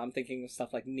 Obviously, I'm thinking of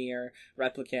stuff like Nier,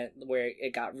 Replicant, where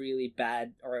it got really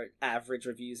bad or average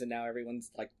reviews, and now everyone's,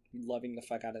 like, loving the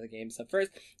fuck out of the game. So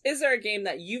first, is there a game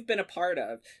that you've been a part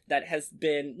of that has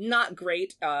been not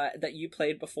great, that you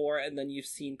played before, and then you've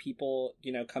seen people,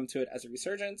 come to it as a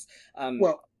resurgence?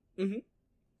 Well, Mhm.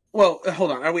 well,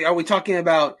 hold on. Are we talking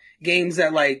about games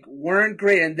that like weren't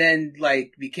great and then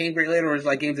like became great later, or is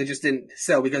like games that just didn't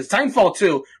sell? Because Titanfall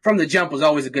 2 from the jump was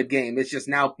always a good game. It's just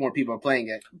now more people are playing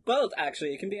it. Both,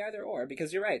 actually. It can be either or,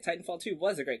 because you're right. Titanfall 2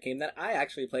 was a great game that I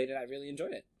actually played, and I really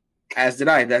enjoyed it. As did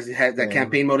I. That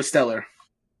campaign mode is stellar.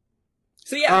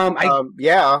 So yeah,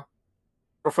 Yeah.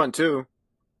 Battlefront 2.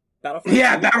 Battlefront.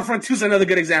 Yeah, Battlefront 2 is another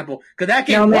good example. Because that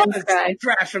No game Man's was Sky.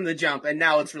 trash from the jump, and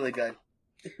now it's really good.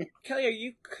 Kelly, are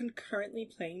you concurrently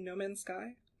playing No Man's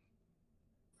Sky?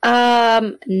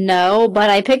 No, but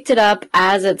I picked it up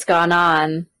as it's gone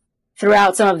on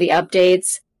throughout some of the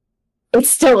updates. It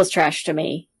still was trash to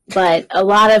me, but a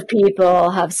lot of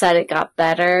people have said it got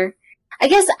better. I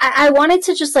guess I wanted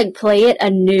to just like play it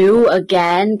anew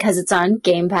again because it's on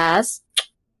Game Pass.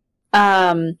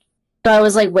 So I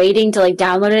was like waiting to like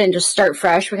download it and just start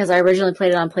fresh because I originally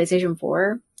played it on PlayStation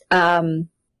 4.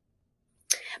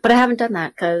 But I haven't done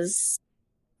that because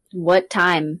what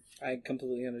time? I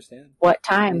completely understand. What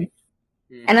time?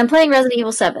 Mm. And I'm playing Resident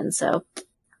Evil 7, so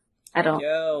I don't,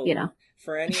 Yo,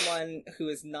 for anyone who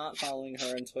is not following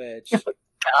her on Twitch,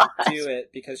 do it,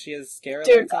 because she has Scare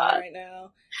Dear Alerts on God. right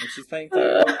now, and she's playing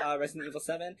through Resident Evil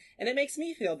 7, and it makes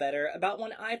me feel better about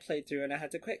when I played through and I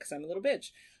had to quit because I'm a little bitch.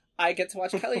 I get to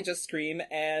watch Kelly just scream,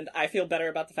 and I feel better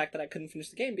about the fact that I couldn't finish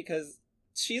the game because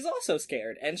she's also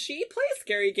scared, and she plays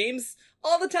scary games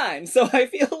all the time, so I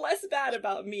feel less bad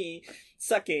about me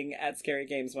sucking at scary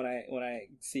games when I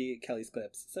see Kelly's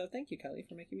clips. So thank you, Kelly,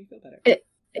 for making me feel better.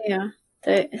 Yeah.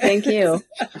 Thank you.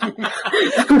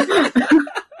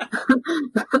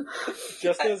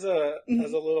 Just as a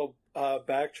little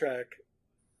backtrack,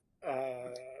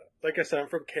 like I said, I'm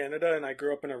from Canada and I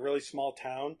grew up in a really small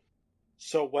town.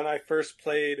 So when I first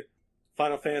played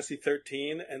Final Fantasy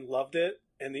 13 and loved it,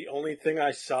 and the only thing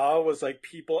I saw was like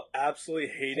people absolutely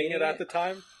hating it at the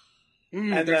time.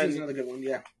 And And there's then- another good one,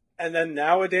 yeah. And then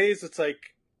nowadays it's like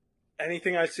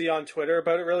anything I see on Twitter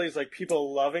about it really is like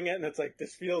people loving it, and it's like,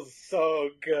 this feels so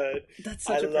good. That's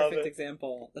such I a love perfect it.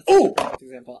 example. That's Ooh! such a perfect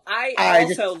example. I I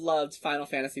also loved Final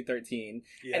Fantasy 13.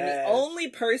 And the Yes. only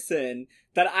person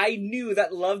that I knew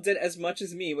that loved it as much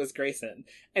as me was Grayson.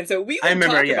 And so we I would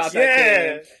remember, talk yes. about that Yeah.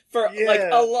 game for Yeah. like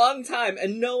a long time,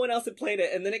 and no one else had played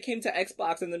it. And then it came to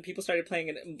Xbox, and then people started playing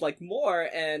it like more,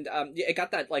 and it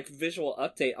got that like visual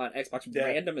update on Xbox, Yeah.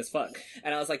 random as fuck.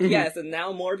 And I was like, Mhm. yes. And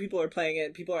now more people are playing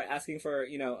it. People are asking for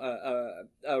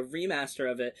a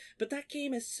remaster of it. But that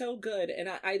game is so good, and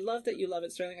I love that you love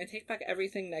it, Sterling. I take back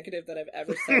everything negative that I've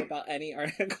ever said about any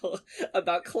article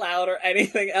about Cloud or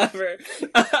anything ever,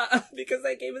 because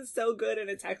that game is so good and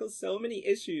it tackles so many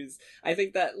issues. I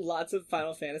think that lots of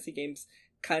Final Fantasy games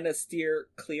kind of steer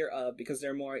clear of because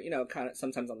they're more, kind of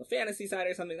sometimes on the fantasy side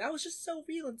or something. That was just so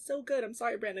real and so good. I'm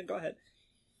sorry, Brandon, go ahead.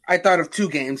 I thought of 2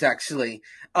 games actually.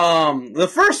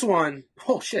 The first one,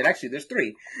 oh shit, actually there's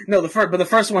 3. No, the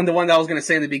first one, the one that I was gonna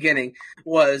say in the beginning,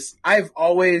 was I've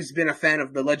always been a fan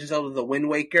of the Legend of Zelda: The Wind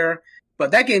Waker, but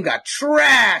that game got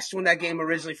trashed when that game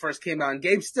originally first came out, and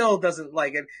Gabe still doesn't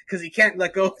like it because he can't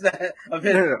let go of that of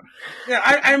his. Yeah,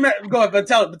 I remember. Go ahead, but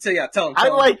tell him. I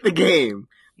like the game,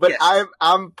 but Yes.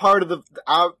 I'm part of the.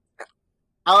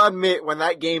 I'll admit, when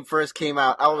that game first came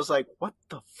out, I was like, "What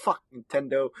the fuck,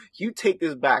 Nintendo? You take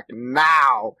this back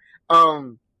now!"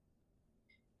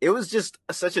 it was just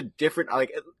such a different,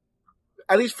 like,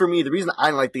 at least for me, the reason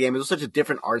I liked the game, it was such a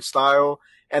different art style.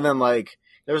 And then, like,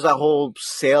 there was that whole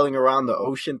sailing around the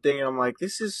ocean thing. And I'm like,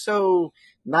 this is so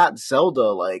not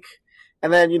Zelda, like.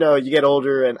 And then, you know, you get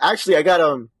older. And actually, I got,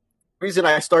 the reason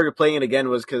I started playing it again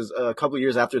was because a couple of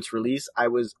years after its release, I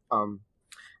was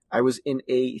in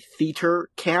a theater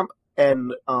camp.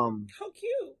 And, How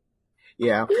cute.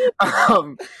 yeah.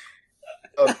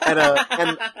 And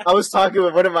I was talking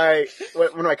with one of my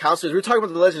counselors. We were talking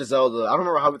about the Legend of Zelda. I don't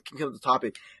remember how we came up with the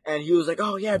topic, and he was like,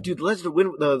 "Oh yeah, dude, the Legend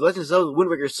of Zelda Wind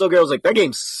Waker is so good." I was like, "That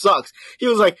game sucks." He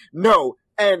was like, "No."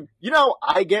 And you know,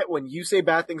 I get when you say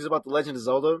bad things about the Legend of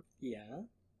Zelda. Yeah.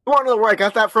 You want to know where I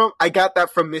got that from? I got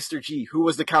that from Mr. G, who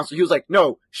was the counselor. He was like,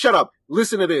 "No, shut up,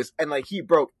 listen to this," and like he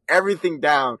broke everything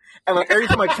down. And like every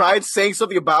time I tried saying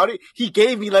something about it, he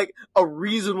gave me like a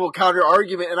reasonable counter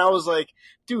argument, and I was like,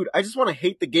 dude, I just want to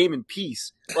hate the game in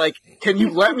peace. Like, can you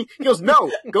let me? He goes,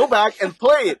 no, go back and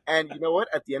play it. And you know what?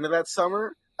 At the end of that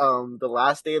summer, the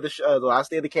last day of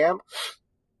the camp,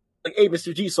 like, hey,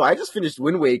 Mr. G, so I just finished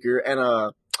Wind Waker,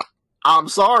 and I'm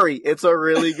sorry, it's a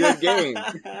really good game.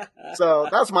 So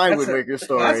that's my Wind Waker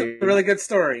story. That's a really good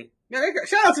story. Yeah,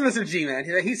 shout out to Mr. G, man.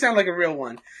 He sounded like a real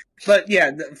one. But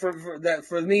yeah,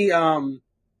 for me,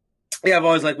 yeah, I've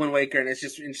always liked Wind Waker, and it's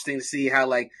just interesting to see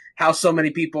how so many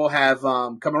people have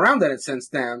come around on it since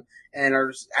then and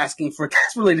are asking for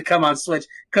desperately to come on Switch,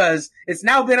 because it's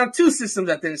now been on two systems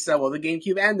that didn't sell well, the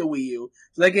GameCube and the Wii U.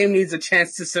 So that game needs a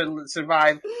chance to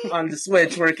survive on the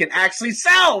Switch where it can actually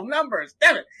sell numbers.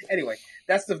 Damn it! Anyway,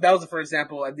 that was the first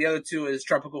example. The other two is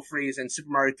Tropical Freeze and Super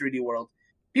Mario 3D World.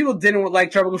 People didn't like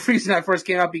Tropical Freeze when that first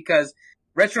came out because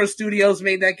Retro Studios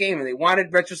made that game, and they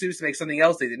wanted Retro Studios to make something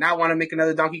else. They did not want to make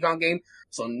another Donkey Kong game,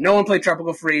 so no one played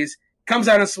Tropical Freeze. Comes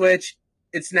out on Switch.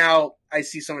 It's now, I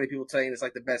see so many people saying it's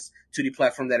like the best 2D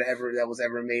platform that was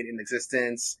ever made in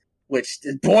existence. Which,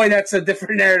 boy, that's a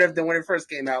different narrative than when it first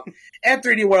came out. And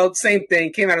 3D World, same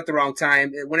thing, came out at the wrong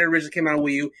time. When it originally came out on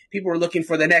Wii U, people were looking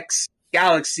for the next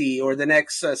Galaxy or the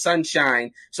next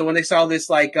Sunshine. So when they saw this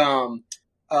like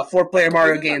 4-player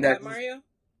Mario game that Mario?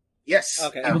 Yes.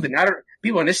 Okay.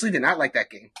 People initially did not like that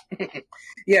game.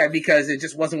 Yeah, because it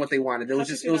just wasn't what they wanted. It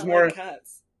was more. Like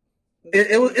cats?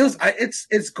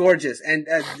 It's gorgeous, and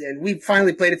we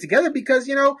finally played it together because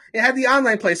it had the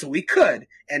online play, so we could,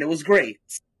 and it was great.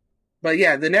 But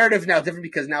yeah, the narrative now different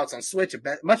because now it's on Switch, a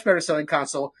much better selling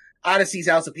console. Odyssey's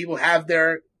out, so people have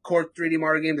their core 3D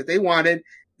Mario game that they wanted.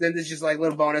 Then there's just like a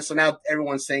little bonus, so now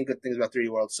everyone's saying good things about 3D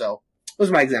World. So those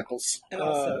are my examples. And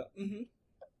also,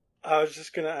 I was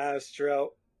just gonna ask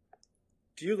Jarrell,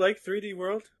 do you like 3D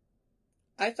World?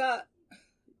 I thought,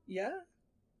 yeah.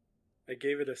 I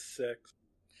gave it a 6.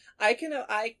 I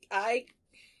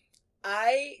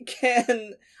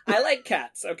like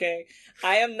cats, okay?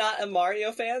 I am not a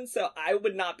Mario fan, so I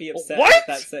would not be upset with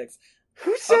that 6.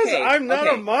 Who says I'm not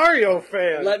a Mario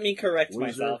fan? Let me correct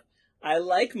myself. I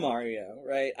like Mario,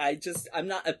 right? I'm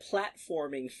not a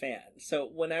platforming fan. So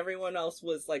when everyone else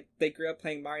was like, they grew up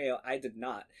playing Mario, I did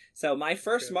not. So my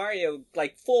first Mario,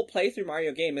 like full playthrough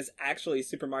Mario game is actually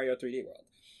Super Mario 3D World.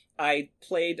 I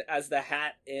played as the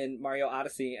hat in Mario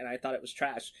Odyssey, and I thought it was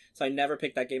trash, so I never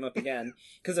picked that game up again,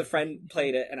 because a friend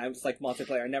played it, and I was like,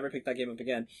 multiplayer, I never picked that game up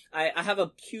again. I have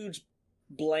a huge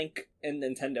blank in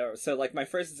Nintendo, so like, my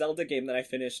first Zelda game that I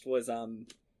finished was,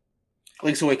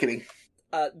 Link's Awakening.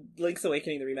 Link's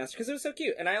Awakening, the remaster, because it was so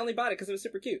cute, and I only bought it because it was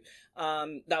super cute.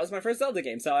 That was my first Zelda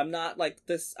game, so I'm not like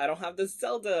this, I don't have this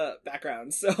Zelda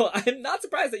background, so I'm not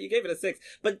surprised that you gave it a 6,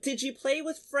 but did you play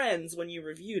with friends when you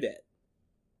reviewed it?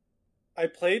 I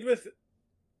played with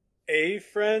a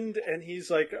friend, and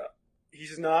he's like,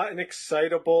 he's not an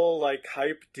excitable, like,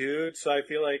 hype dude, so I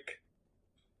feel like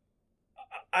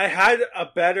I had a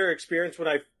better experience when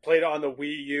I played on the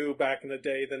Wii U back in the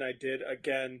day than I did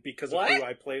again because of who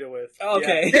I played it with.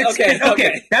 Okay, yeah.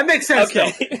 okay. That makes sense,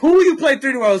 though. Who you played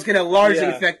 3D World is going to largely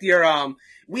affect your,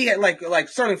 we had, like,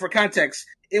 starting for context,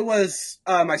 it was,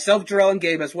 myself, Jarrell, and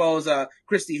Gabe, as well as,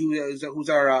 Christy, who's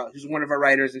one of our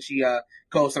writers, and she,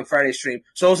 co-hosts on Friday stream.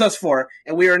 So it was us 4,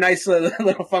 and we were a nice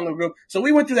little fun little group. So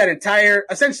we went through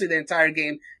essentially the entire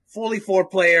game, fully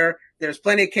 4-player. There's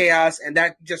plenty of chaos, and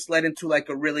that just led into like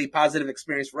a really positive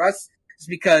experience for us. It's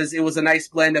because it was a nice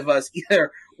blend of us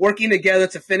either working together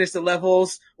to finish the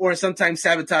levels or sometimes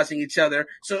sabotaging each other.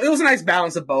 So it was a nice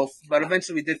balance of both, but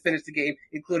eventually we did finish the game,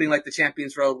 including like the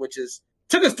Champions Road, which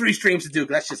took us 3 streams to do,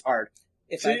 because that's just hard.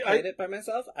 If I played it by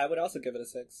myself, I would also give it a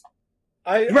 6.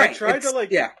 I tried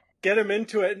to get him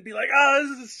into it and be like,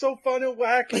 this is so fun and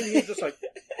wacky. And he's just like,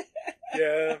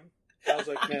 yeah. I was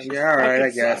like, man, yeah, all right, I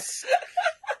guess.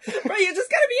 Bro, you just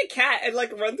gotta be a cat and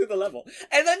like run through the level,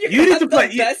 and then you're You gonna need have to the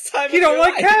play- best time. He of don't your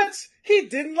like life. cats. He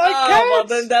didn't like Oh, cats. well,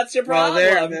 then that's your Well,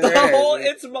 problem. there the it is. whole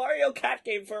it's Mario Cat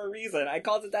game for a reason. I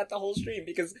called it that the whole stream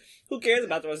because who cares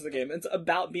about the rest of the game? It's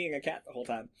about being a cat the whole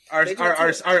time. Our They do our,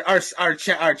 it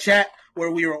our chat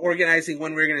where we were organizing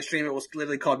when we were going to stream it was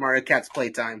literally called Mario Cat's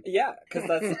Playtime. Yeah, because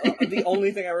that's the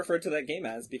only thing I referred to that game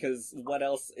as. Because what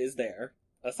else is there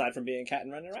aside from being a cat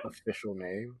and running around? Official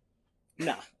name.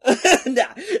 Nah.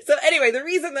 Nah. So anyway, the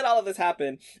reason that all of this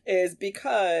happened is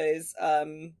because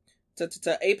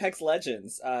to Apex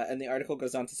Legends, and the article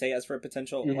goes on to say, as for a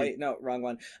potential wait, no, wrong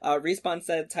one. Respawn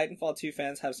said Titanfall 2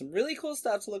 fans have some really cool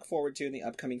stuff to look forward to in the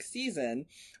upcoming season,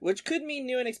 which could mean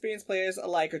new and experienced players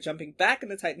alike are jumping back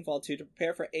into Titanfall 2 to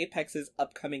prepare for Apex's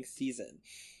upcoming season.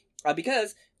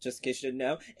 Because, just in case you didn't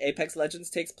know, Apex Legends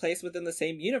takes place within the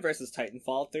same universe as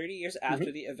Titanfall, 30 years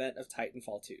after the event of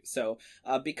Titanfall 2. So,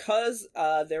 because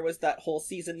there was that whole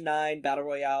Season 9 Battle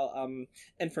Royale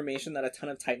information that a ton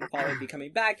of Titanfall would be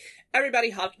coming back, everybody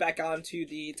hopped back onto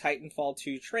the Titanfall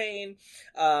 2 train,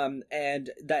 and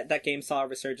that game saw a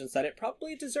resurgence that it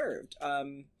probably deserved.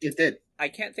 It did. I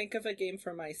can't think of a game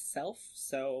for myself,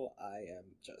 so I am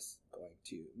just going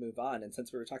to move on. And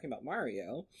since we were talking about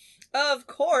Mario, of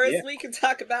course, we can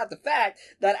talk about the fact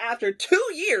that after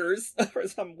 2 years, for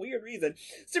some weird reason,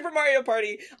 Super Mario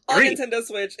Party on 3. Nintendo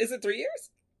Switch, is it 3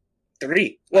 years?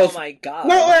 3. Well, Oh my god.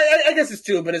 no, I guess it's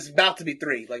 2, but it's about to be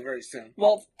 3, like very soon.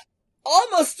 Well,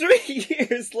 almost 3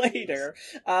 years later,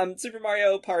 Super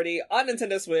Mario Party on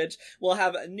Nintendo Switch will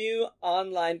have new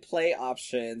online play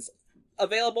options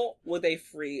available with a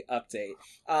free update.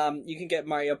 You can get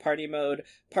Mario Party mode,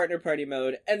 Partner Party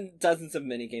mode, and dozens of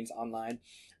mini games online.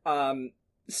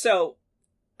 So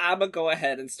I'm gonna go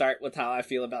ahead and start with how I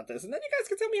feel about this, and then you guys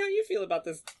can tell me how you feel about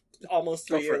this almost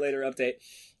 3 year later update.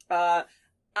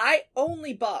 I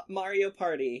only bought Mario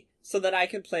Party so that I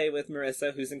could play with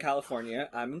Marissa, who's in California.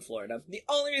 I'm in Florida. The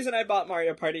only reason I bought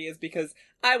Mario Party is because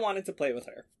I wanted to play with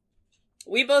her.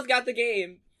 We both got the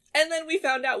game, and then we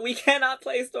found out we cannot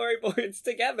play storyboards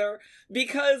together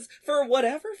because, for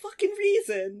whatever fucking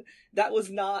reason, that was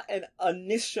not an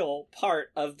initial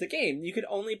part of the game. You could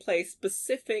only play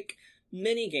specific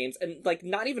mini games, and like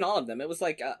not even all of them. It was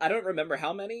like I don't remember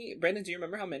how many. Brandon, do you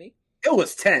remember how many? It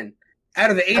was 10. Out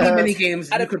of the 80 mini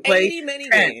games, Out you of could play 80 mini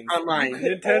 10 games online. you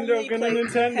could Nintendo only gonna play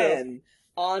Nintendo. 10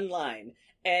 online.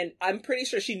 And I'm pretty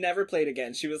sure she never played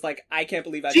again. She was like, I can't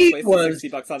believe I She just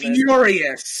wasted was $60 on this.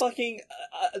 furious. Fucking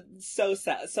so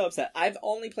sad, so upset. I've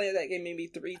only played that game maybe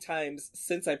 3 times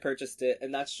since I purchased it,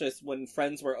 and that's just when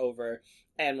friends were over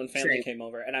and when family Same. came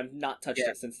over, and I've not touched Yeah.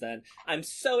 it since then. I'm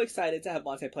so excited to have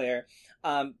multiplayer.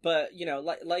 But you know,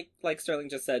 like Sterling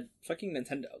just said, fucking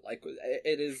Nintendo. Like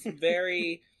it is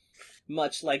very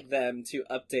much like them to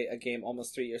update a game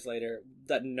almost 3 years later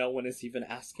that no one is even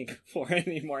asking for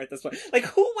anymore at this point. Like,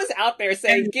 who was out there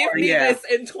saying, give me this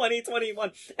in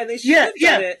 2021? And they should have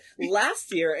done it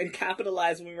last year and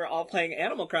capitalized when we were all playing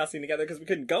Animal Crossing together because we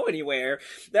couldn't go anywhere.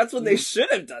 That's when they should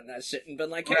have done that shit and been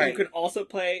like, hey, you could also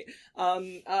play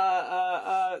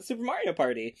Super Mario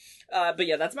Party. But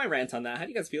yeah, that's my rant on that. How do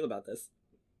you guys feel about this?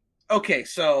 Okay,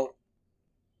 so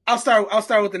I'll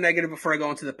start with the negative before I go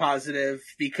into the positive,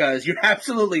 because you're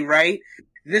absolutely right.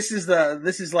 This is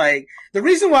like the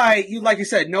reason why like you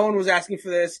said, no one was asking for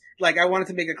this. Like, I wanted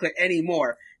to make it clear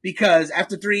anymore, because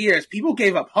after 3 years, people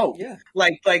gave up hope. Yeah.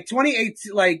 Like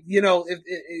 2018, like, you know,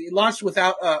 it launched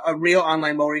without a real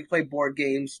online mode where you can play board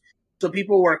games. So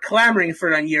people were clamoring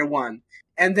for it on year 1.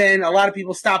 And then a lot of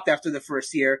people stopped after the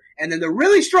first year. And then the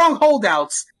really strong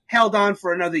holdouts held on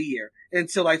for another year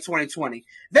until like 2020.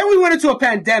 Then we went into a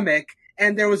pandemic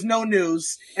and there was no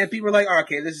news, and people were like, oh,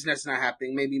 okay, this is just not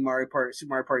happening. Maybe Super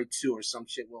Mario Party 2 or some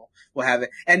shit will have it.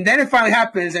 And then it finally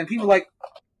happens and people are like,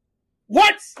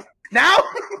 what? Now?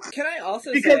 Can I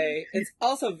also say, it's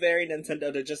also very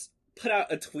Nintendo to just put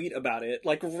out a tweet about it,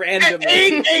 like, randomly. At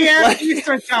 8 a.m. Like,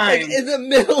 Eastern time. Like, in the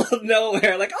middle of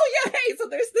nowhere. Like, oh yeah, hey, so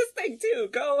there's this thing too.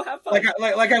 Go have fun.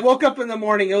 Like I woke up in the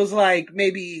morning, it was like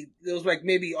maybe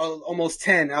almost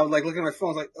 10. I was like looking at my phone,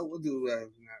 I was like, oh, we'll do,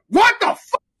 what the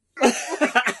fuck?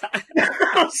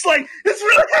 I was like, it's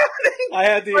really happening? I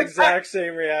had the Like, exact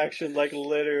same reaction, like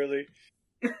literally.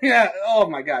 Yeah, oh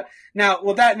my god. Now,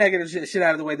 well, that negative shit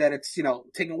out of the way, that it's, you know,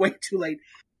 taking way too late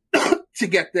to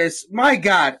get this. My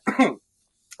god.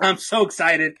 I'm so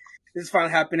excited. This is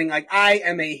finally happening. Like, I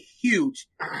am a huge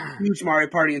Mario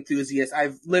Party enthusiast.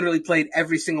 I've literally played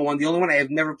every single one. The only one I have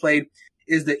never played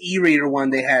is the e-reader one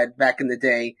they had back in the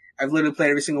day. I've literally played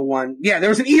every single one. Yeah, there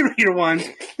was an e-reader one,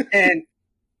 and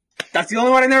that's the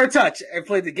only one I never touched. I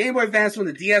played the Game Boy Advance one,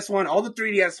 the DS one, all the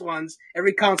 3DS ones,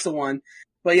 every console one.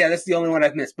 But yeah, that's the only one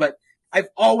I've missed. But I've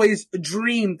always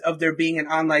dreamed of there being an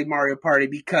online Mario Party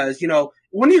because,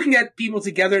 when you can get people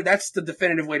together, that's the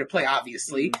definitive way to play,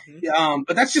 obviously. Mhm.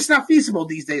 But that's just not feasible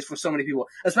these days for so many people,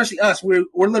 especially us. We're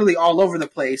literally all over the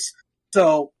place.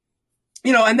 So,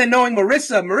 and then knowing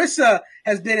Marissa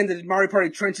has been in the Mario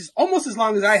Party trenches almost as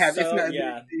long as I have, if So, not.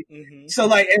 yeah. Mhm. So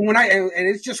like, and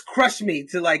it's just crushed me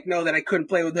to like know that I couldn't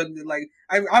play with them. Like,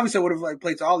 I obviously would have like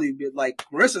played to all of you, but like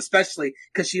Marissa especially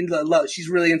because she's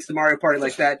really into the Mario Party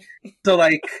like that. So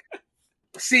like,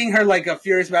 seeing her like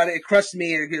furious about it, it crushed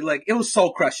me. It was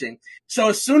soul crushing. So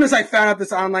as soon as I found out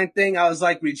this online thing, I was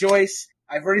like, rejoice.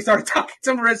 I've already started talking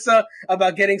to Marissa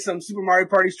about getting some Super Mario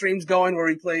Party streams going where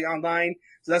we play online.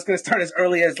 So that's going to start as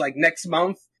early as like next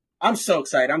month. I'm so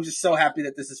excited. I'm just so happy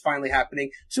that this is finally happening.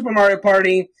 Super Mario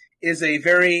Party is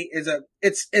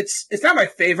it's not my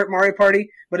favorite Mario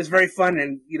Party, but it's very fun.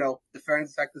 And, the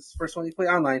fact this is the first one you play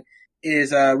online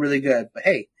is, really good. But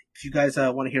hey, if you guys,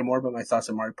 want to hear more about my thoughts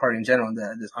on Mario Party in general and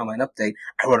this online update,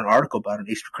 I wrote an article about it on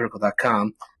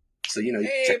hprcritical.com. So, you can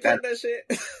check that. Plug that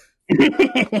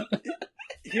shit.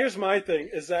 Here's my thing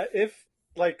is that if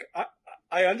like,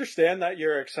 I understand that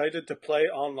you're excited to play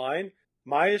online.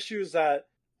 My issue is that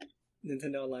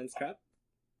Nintendo Online's crap.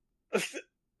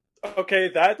 Okay,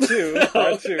 that too.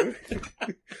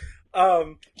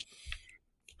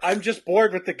 I'm just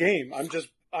bored with the game.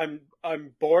 I'm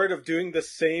bored of doing the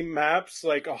same maps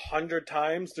like 100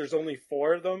 times. There's only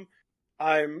 4 of them.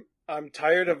 I'm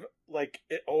tired of like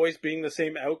it always being the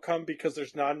same outcome because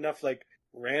there's not enough like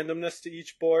randomness to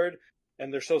each board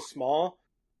and they're so small.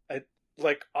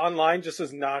 Like online just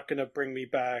is not going to bring me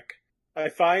back. I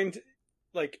find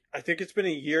like I think it's been a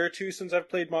year or 2 since I've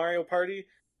played Mario Party.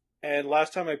 And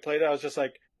last time I played it, I was just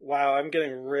like, wow, I'm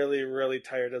getting really, really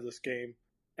tired of this game.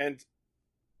 And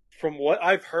from what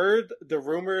I've heard, the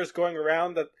rumor is going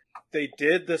around that they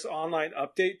did this online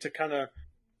update to kind of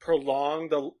prolong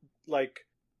the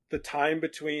time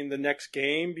between the next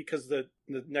game because the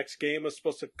next game was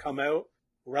supposed to come out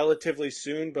relatively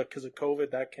soon, but because of COVID,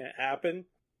 that can't happen.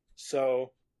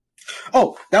 So.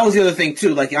 Oh, that was the other thing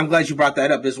too. Like, I'm glad you brought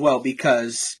that up as well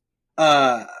because,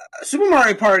 Super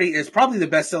Mario Party is probably the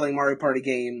best-selling Mario Party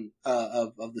game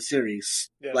of the series.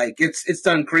 Yeah. Like it's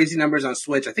done crazy numbers on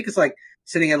Switch. I think it's like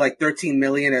sitting at like 13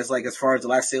 million as far as the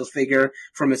last sales figure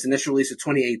from its initial release of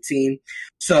 2018.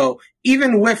 So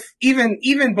even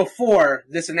before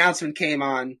this announcement came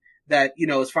on that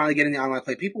it's finally getting the online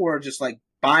play, people were just like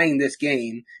buying this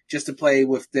game just to play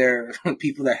with their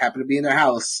people that happen to be in their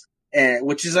house. And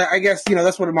which is, I guess,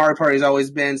 that's what a Mario Party has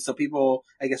always been. So people,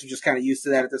 I guess, are just kind of used to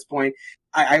that at this point.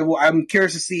 I'm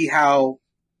curious to see how,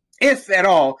 if at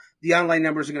all, the online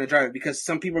numbers are going to drive it because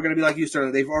some people are going to be like you,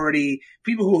 Sterling.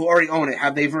 People who already own it,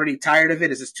 they've already tired of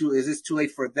it? Is this too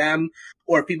late for them?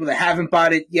 Or people that haven't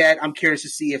bought it yet? I'm curious to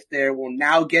see if they will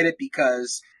now get it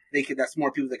because that's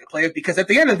more people that can play it. Because at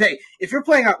the end of the day, if you're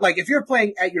playing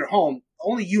at your home,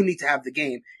 only you need to have the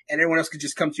game and everyone else could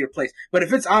just come to your place. But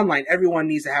if it's online, everyone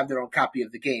needs to have their own copy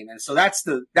of the game. And so that's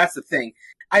the thing.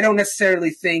 I don't necessarily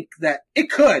think that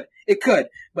it could,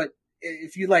 but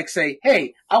if you say,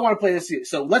 hey, I want to play this,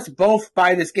 so let's both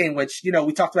buy this game, which,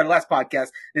 we talked about it last podcast.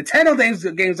 Nintendo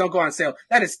games don't go on sale.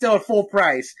 That is still at full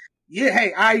price. Yeah,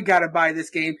 hey, I gotta buy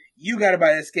this game. You gotta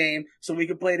buy this game so we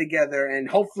can play together. And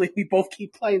hopefully we both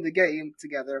keep playing the game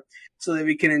together so that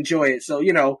we can enjoy it. So,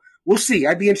 we'll see.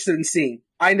 I'd be interested in seeing.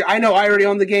 I know I already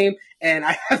own the game and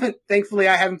thankfully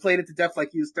I haven't played it to death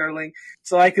like you, Sterling.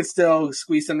 So I could still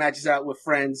squeeze some matches out with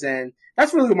friends. And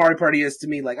that's really what Mario Party is to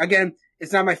me. Like, again,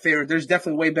 it's not my favorite. There's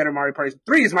definitely way better Mario Parties.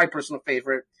 3 is my personal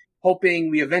favorite.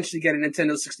 Hoping we eventually get a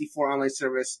Nintendo 64 online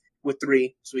service with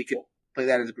 3 so we could play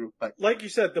that as a group. But like you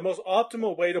said, the most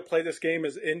optimal way to play this game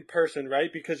is in person,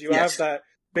 right? Because you have that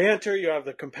banter, you have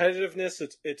the competitiveness.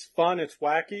 It's fun, it's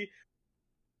wacky.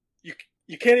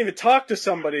 You can't even talk to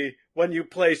somebody when you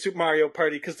play Super Mario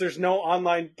Party because there's no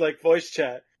online voice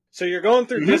chat. So you're going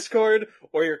through Discord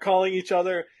or you're calling each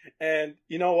other, and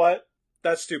you know what?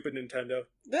 That's stupid, Nintendo.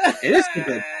 It is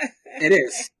stupid. It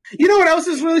is. You know what else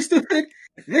is really stupid?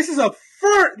 This is a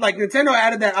first, Nintendo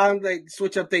added that on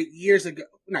Switch update years ago.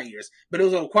 Not years, but it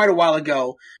was quite a while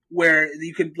ago where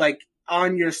you could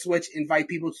on your Switch invite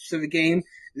people to a specific game.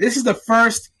 This is the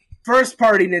first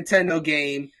party Nintendo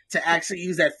game to actually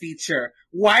use that feature.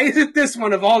 Why is it this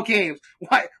one of all games?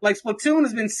 Why? Splatoon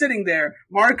has been sitting there,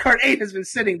 Mario Kart 8 has been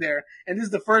sitting there, and this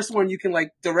is the first one you can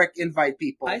direct invite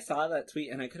people. I saw that tweet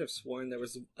and I could have sworn there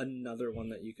was another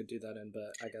one that you could do that in,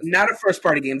 but I guess not a first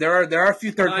party game. There are a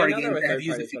few third party games that have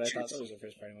used the features. I thought that was a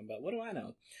first party one, but what do I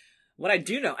know? What I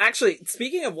do know, actually,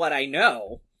 speaking of what I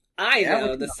know, I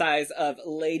know the size of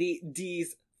Lady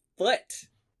D's foot.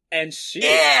 and she.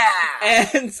 Yeah!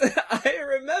 And I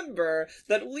remember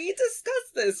that we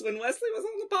discussed this when Wesley was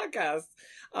on the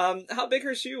podcast, how big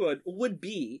her shoe would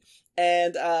be.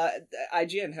 And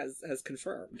IGN has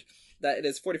confirmed that it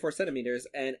is 44 centimeters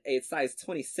and a size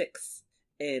 26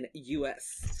 in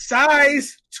US.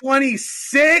 Size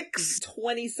 26?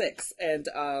 26. And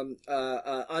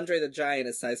Andre the Giant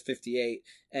is size 58.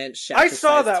 And Shaq I is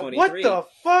saw size that. 23. What the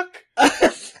fuck?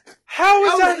 How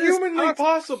is that is humanly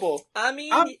possible? I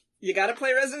mean, you gotta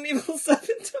play Resident Evil 7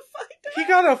 to find out. He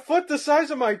got a foot the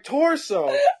size of my torso.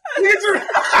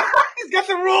 He's got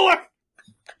the ruler!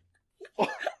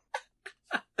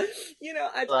 You know,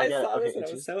 I Oh, saw this and I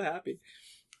okay. was so happy.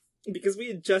 Because we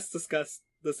had just discussed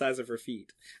the size of her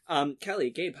feet. Kelly,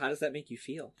 Gabe, how does that make you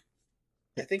feel?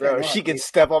 I think Bro, she can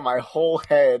step on my whole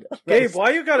head. Gabe,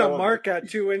 why you got a Oh. mark at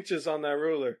 2 inches on that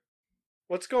ruler?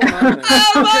 What's going on there?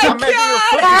 Oh my I'm measuring her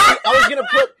foot. god!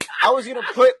 I was gonna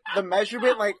put the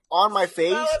measurement like on my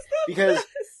face That was the because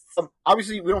best.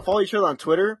 obviously we don't follow each other on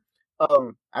Twitter.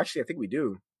 Actually, I think we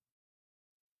do.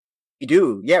 We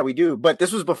do, yeah, we do. But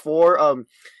this was before.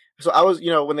 So I was,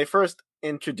 when they first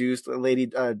introduced Lady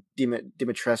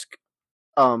Dimitrescu,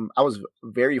 I was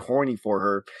very horny for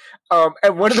her.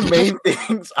 And one of the main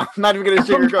things, I'm not even gonna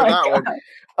sugarcoat my that one.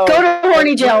 God. Go to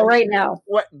horny jail right now.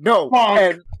 What? No.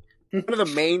 Bonk. And one of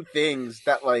the main things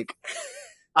that like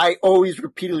I always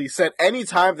repeatedly said,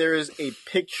 anytime there is a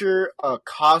picture, a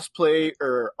cosplay,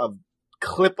 or a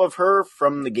clip of her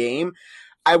from the game,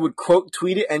 I would quote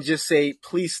tweet it and just say,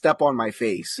 please step on my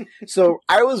face. So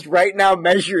I was right now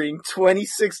measuring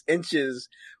 26 inches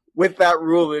with that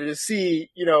ruler to see,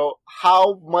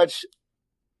 how much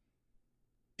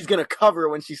she's gonna cover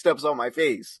when she steps on my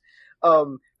face.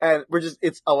 And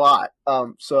it's a lot.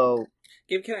 So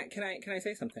Gabe, can I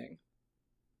say something?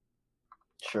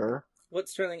 sure. What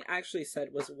Sterling actually said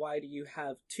was, why do you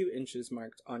have 2 inches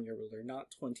marked on your ruler, not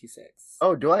 26?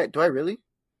 Oh, do I really?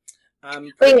 I'm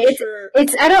Wait, pretty sure...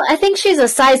 I think she's a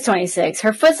size 26.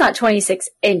 Her foot's not 26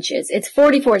 inches. It's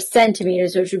 44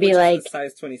 centimeters, which would be which is like a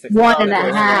size 26. one and a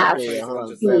a half Okay, hold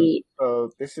on. feet.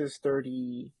 This is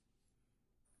 30.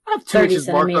 I have 2 30 inches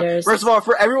marked on. centimeters. First of all,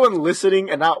 for everyone listening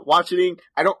and not watching,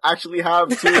 I don't actually have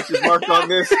 2 inches marked on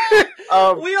this. We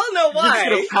all know I'm just why.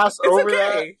 gonna pass It's over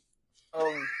okay.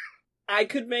 that. I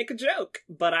could make a joke,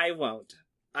 but I won't.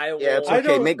 I will. Yeah, it's I okay.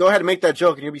 don't- Go ahead and make that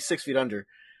joke, and you'll be 6 feet under.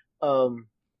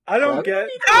 I don't What? get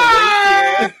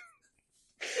Ah!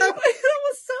 That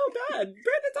was so bad.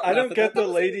 Brandon, don't I laugh don't at get that. the That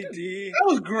was Lady good. D That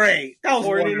was great. That was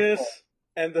horniness wonderful.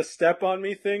 and the step on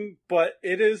me thing, but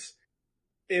it is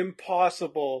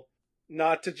impossible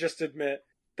not to just admit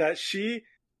that she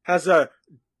has a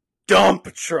dump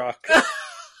truck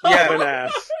Yeah. of an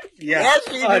ass. Yeah, Yes,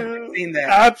 you I've do. seen that.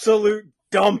 Absolute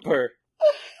dumper.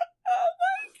 Oh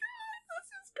my god, this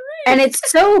is great. And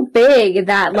it's so big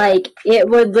that, like, it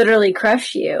would literally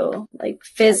crush you, like,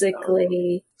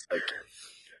 physically.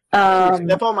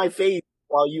 Step on my face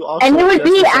while you also. And it would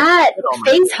be just- at spit on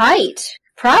my face height,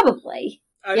 probably,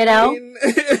 I you know? mean,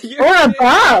 you're or kidding.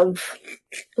 above.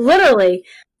 Literally.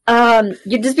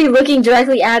 You'd just be looking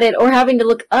directly at it or having to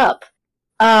look up.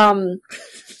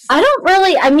 I don't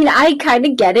really, I kind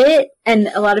of get it, and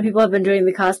a lot of people have been doing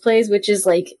the cosplays, which is,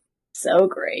 like, so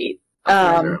great.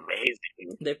 They're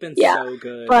amazing. They've been Yeah, so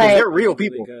good. but- They're real Really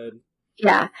people. good.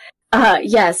 Yeah.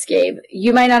 Yes, Gabe.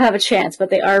 You might not have a chance, but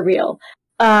they are real.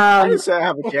 I didn't say I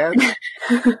have a chance.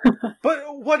 But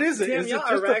what is it? Damn, Is it y'all are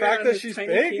just the ragging fact on that his she's tiny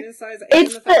big? penis size and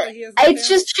It's the fact that he has no It's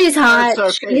just she's hot. It's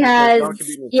okay, She because has, John can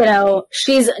be with you me. know,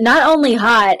 she's not only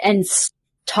hot and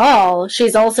tall,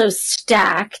 she's also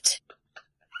stacked.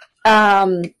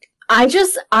 I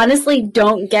just honestly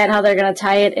don't get how they're gonna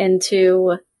tie it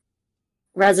into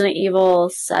Resident Evil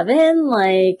 7.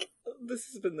 Like, This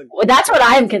has been the. that's what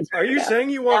I'm concerned Are you about. saying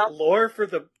you want lore for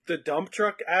the dump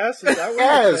truck ass? Is that what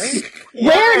you're Yes. saying?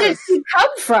 Where did Yes. she come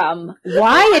from?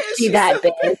 Why is she that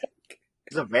big?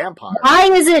 He's a vampire. Why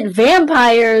is it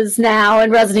vampires now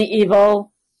in Resident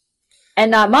Evil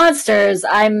and not monsters? So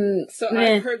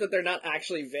meh. I've heard that they're not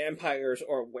actually vampires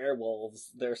or werewolves.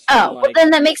 They're Oh, some, well, like, then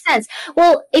that makes sense.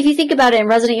 Well, if you think about it, in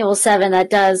Resident Evil 7, that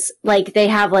does, like, they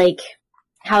have, like,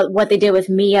 what they did with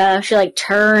Mia. She, like,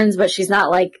 turns, but she's not,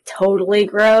 like, totally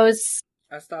gross.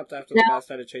 I stopped after No. the guy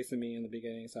started chasing me in the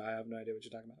beginning, so I have no idea what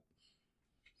you're talking about.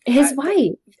 His I-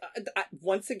 wife.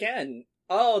 Once again,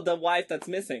 the wife that's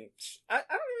missing. I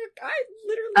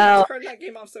literally Oh. turned that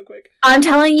game off so quick. I'm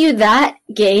telling you, that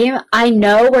game, I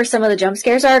know where some of the jump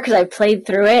scares are because I played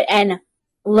through it, and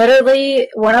literally,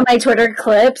 one of my Twitter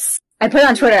clips I put it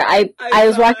on Twitter. I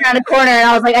was saw walking around a corner and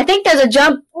I was like, I think there's a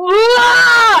jump.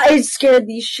 It scared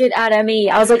the shit out of me.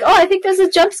 I was like, oh, I think there's a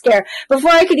jump scare.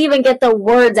 Before I could even get the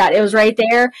words out, it was right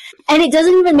there. And it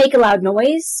doesn't even make a loud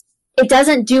noise. It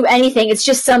doesn't do anything. It's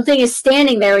just something is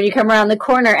standing there when you come around the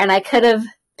corner, and I could have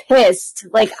pissed.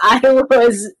 Like, I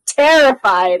was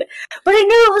terrified. But I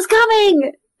knew it was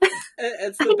coming!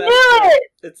 It's the best clip.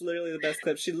 It's literally the best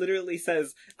clip. She literally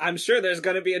says, I'm sure there's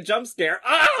gonna be a jump scare.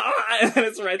 Ah! And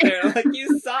it's right there. I'm like,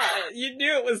 you saw it. You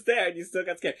knew it was there, and you still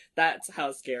got scared. That's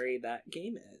how scary that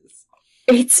game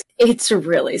is. It's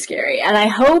really scary. And I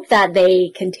hope that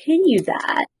they continue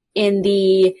that in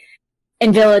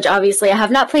Village, obviously. I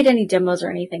have not played any demos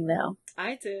or anything, though.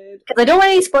 I did. Because I don't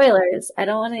want any spoilers. I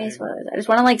just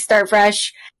want to, like, start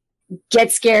fresh,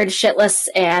 get scared shitless,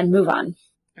 and move on.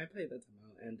 I played the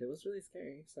demo, and it was really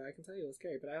scary, so I can tell you it was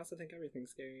scary, but I also think everything's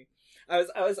scary. I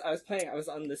was playing, I was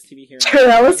on this TV here.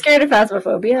 I was scared of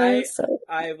Phasmophobia.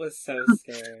 I was so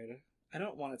scared. I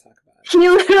don't want to talk about it.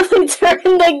 You literally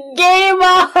turned the game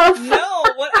off! No,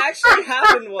 what actually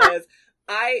happened was,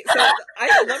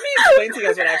 let me explain to you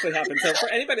guys what actually happened. So for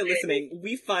anybody listening,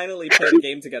 we finally played a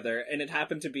game together, and it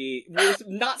happened to be, we were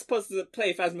not supposed to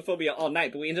play Phasmophobia all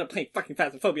night, but we ended up playing fucking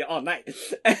Phasmophobia all night.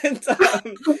 And,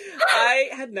 I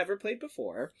had never played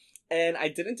before, and I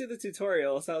didn't do the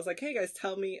tutorial, so I was like, hey guys,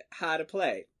 tell me how to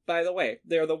play. By the way,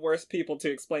 they're the worst people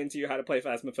to explain to you how to play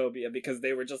Phasmophobia, because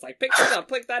they were just like, pick this up,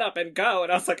 click that up, and go.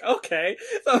 And I was like, okay.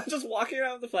 So I'm just walking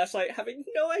around with the flashlight, having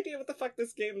no idea what the fuck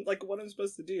this game, like, what I'm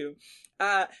supposed to do.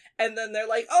 And then they're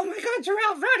like, oh my god,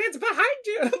 Jarrell, run, it's behind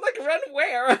you! And I'm like, run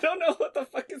where? I don't know what the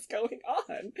fuck is going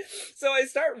on. So I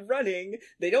start running.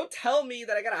 They don't tell me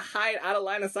that I gotta hide out of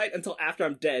line of sight until after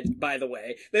I'm dead, by the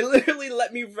way. They literally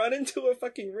let me run into a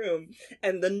fucking room,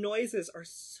 and the noises are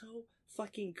so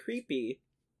fucking creepy.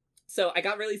 So I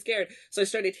got really scared, so I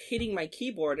started hitting my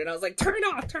keyboard, and I was like, turn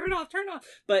off, turn off, turn off!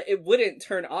 But it wouldn't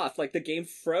turn off, like, the game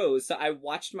froze, so I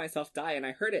watched myself die, and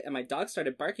I heard it, and my dog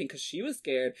started barking because she was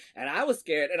scared, and I was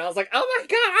scared, and I was like, oh my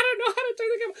god, I don't know how to turn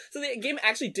the game off! So the game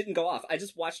actually didn't go off, I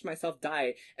just watched myself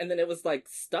die, and then it was, like,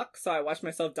 stuck, so I watched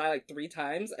myself die, like, 3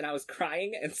 times, and I was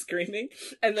crying and screaming,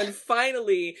 and then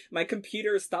finally, my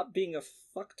computer stopped being a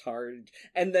fucktard,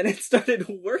 and then it started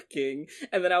working,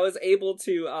 and then I was able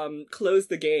to close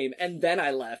the game, and then I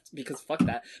left, because fuck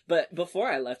that. But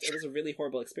before I left, it was a really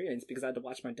horrible experience, because I had to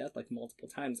watch my death like multiple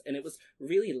times, and it was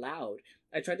really loud.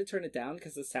 I tried to turn it down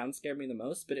because the sound scared me the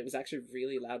most, but it was actually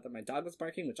really loud that my dog was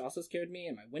barking, which also scared me,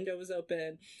 and my window was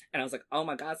open, and I was like, oh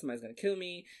my god, somebody's gonna kill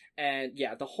me, and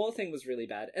yeah, the whole thing was really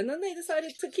bad. And then they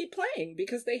decided to keep playing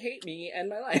because they hate me and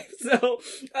my life. So,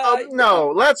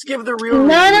 no, let's give the real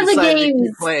none of the reason games to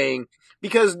keep playing.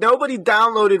 Because nobody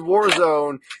downloaded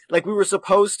Warzone like we were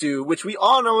supposed to, which we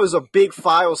all know is a big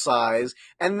file size.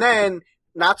 And then,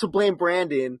 not to blame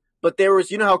Brandon, but there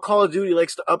was, you know how Call of Duty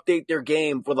likes to update their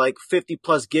game for like 50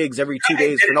 plus gigs every 2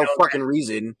 days for no fucking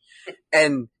reason.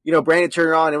 And, you know, Brandon turned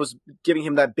it on, it was giving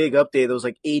him that big update that was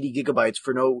like 80 gigabytes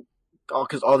for no,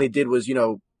 because all they did was, you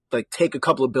know, like take a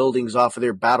couple of buildings off of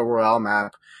their Battle Royale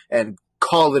map and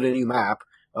call it a new map.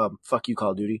 Fuck you,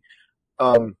 Call of Duty.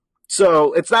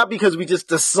 So it's not because we just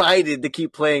decided to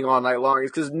keep playing all night long.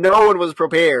 It's because no one was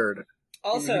prepared.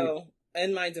 Also,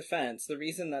 in my defense, the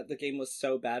reason that the game was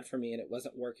so bad for me and it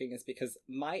wasn't working is because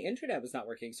my internet was not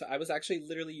working. So I was actually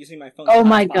literally using my phone. Oh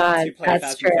my god, to play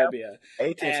that's true.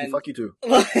 AT&T, fuck you too.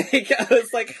 Like, I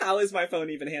was like, how is my phone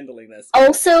even handling this?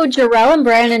 Also, Jarrell and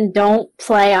Brandon don't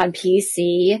play on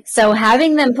PC, so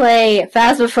having them play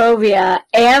Phasmophobia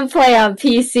and play on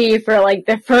PC for like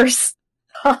the first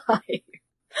time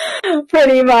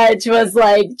pretty much was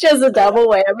like just a double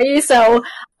whammy. So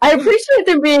I appreciate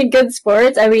them being good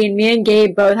sports. I mean, me and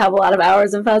Gabe both have a lot of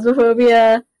hours in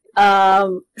Phasmophobia.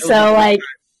 So like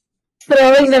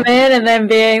throwing them in and then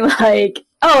being like,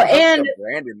 oh, and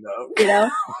Brandon though, you know,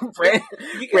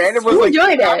 Brandon was like,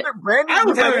 enjoyed it. Brandon, I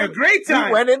was having a great time.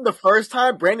 He went in the first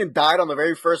time. Brandon died on the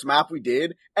very first map we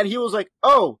did, and he was like,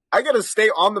 "Oh, I gotta stay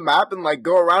on the map and like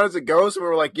go around as it goes." And we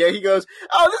were like, "Yeah." He goes,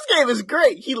 "Oh, this game is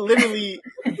great." He literally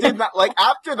did not like.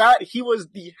 After that, he was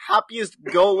the happiest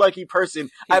go-lucky person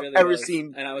I've really ever was.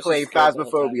 seen And I was play just scared the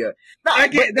whole time. Phasmophobia.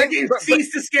 That game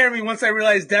ceased to scare me once I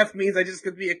realized death means I just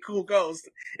could be a cool ghost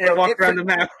and walk around the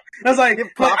map. I was like,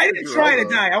 but I didn't try to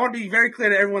die. I want to be very clear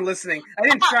to everyone listening. I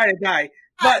didn't try to die.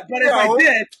 But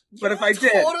if I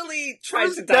did, totally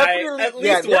tried to die at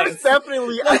least there once. was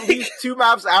definitely at least 2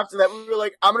 maps after that. We were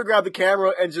like, I'm gonna grab the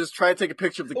camera and just try to take a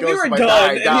picture of the We ghost. were If I done,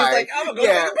 die, and die. he's like, I'm gonna go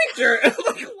take a picture.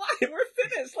 I'm like, why? We're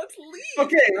finished. Let's leave.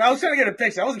 okay, I was trying to get a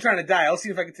picture. I wasn't trying to die. I'll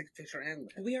see if I can take a picture and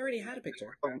We already had a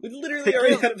picture. We literally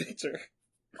already had a picture.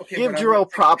 Okay, Give but Jarrell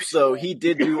props though. He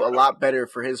did do a lot better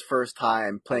for his first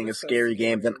time playing a was so scary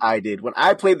game than scary. I did. When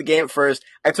I played the game first,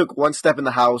 I took one step in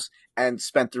the house and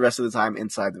spent the rest of the time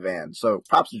inside the van. So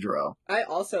props to Jarrell. I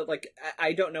also, like,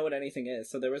 I don't know what anything is,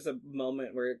 so there was a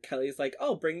moment where Kelly's like,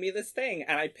 oh, bring me this thing,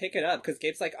 and I pick it up, because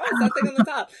Gabe's like, oh, it's that thing on the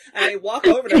top, and I walk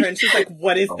over to her, and she's like,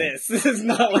 what is this? This is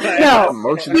not what I No. asked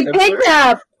Motion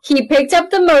for. He picked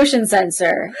up the motion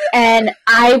sensor, and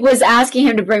I was asking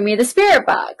him to bring me the spirit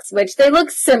box, which they look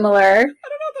similar. I don't know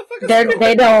what the fuck is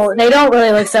They don't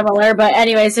really look similar, but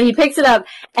anyway, so he picks it up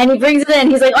and he brings it in.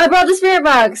 He's like, oh, I brought the spirit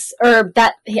box, or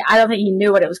that, I don't think he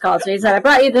knew what it was called. So he said, I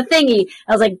brought you the thingy.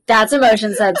 I was like, that's a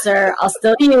motion sensor. I'll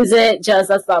still use it. Just,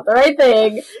 that's not the right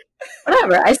thing.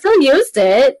 Whatever. I still used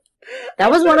it. That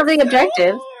was one of the objectives.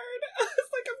 Hard. I was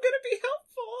like, I'm gonna be helpful.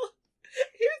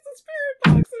 Here's the spirit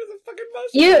box. There's a fucking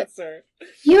motion sensor.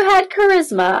 You had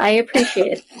charisma. I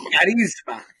appreciate it.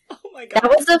 Charisma. Oh my god.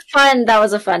 That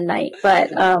was a fun night,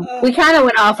 but we kind of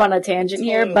went off on a tangent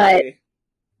here, but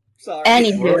Sorry.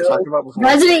 anywho, What were we talking about before?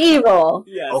 Resident Evil,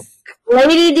 Yes. Oh.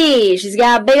 Lady D, she's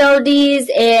got big old D's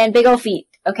and big old feet.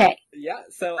 Okay, Yeah,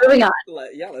 so moving on.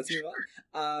 Let's move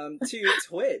on. To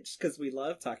Twitch, because we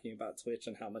love talking about Twitch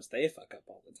and how much they fuck up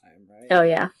all the time, right? Oh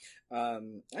yeah.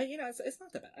 It's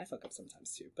not that bad. I fuck up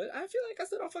sometimes too, but I feel like I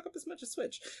still don't fuck up as much as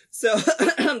Twitch. So,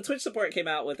 Twitch support came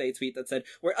out with a tweet that said,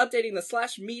 "We're updating the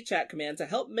 /me chat command to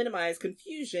help minimize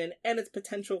confusion and its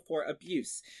potential for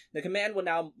abuse. The command will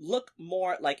now look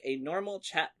more like a normal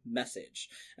chat message."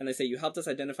 And they say, "You helped us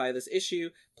identify this issue.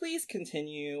 Please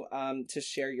continue to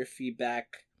share your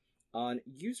feedback on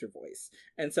user voice."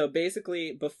 And so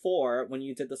basically, before, when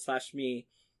you did the /me,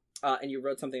 and you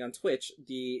wrote something on Twitch,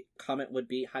 the comment would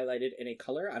be highlighted in a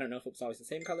color. I don't know if it was always the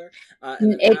same color.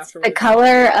 And then It's the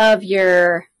color of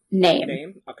your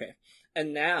name. Okay.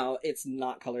 And now it's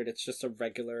not colored. It's just a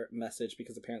regular message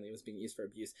because apparently it was being used for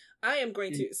abuse. I am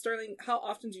going to... Sterling, how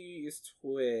often do you use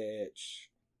Twitch?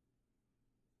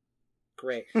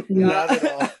 Great. Not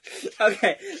at all.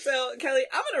 Okay, so Kelly,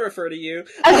 I'm going to refer to you.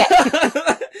 Okay.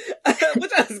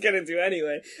 Which I was going to do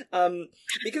anyway.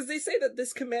 Because they say that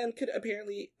this command could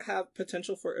apparently have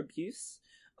potential for abuse.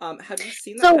 Have you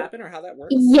seen that happen or how that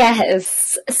works?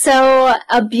 Yes. So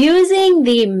abusing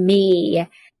the me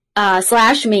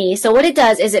 /me. So what it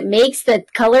does is it makes the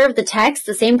color of the text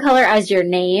the same color as your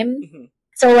name. Mm-hmm.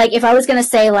 So like if I was going to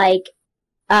say like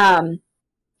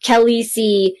Kelly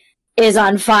C is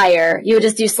on fire, you would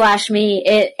just do /me,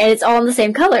 and it's all in the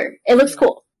same color. It looks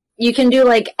cool. You can do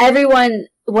like everyone,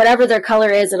 whatever their color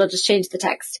is, it'll just change the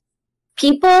text.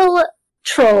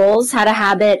 Trolls had a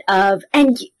habit of,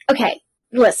 and okay,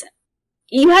 listen,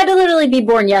 you had to literally be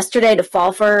born yesterday to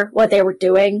fall for what they were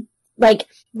doing. Like,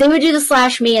 they would do the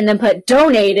 /me and then put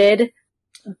donated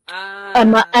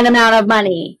an amount of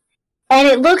money. And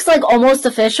it looks like almost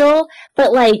official,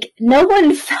 but like, no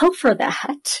one fell for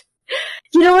that.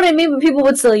 You know what I mean? But people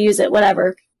would still use it,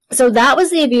 whatever. So that was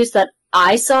the abuse that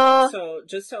I saw. So,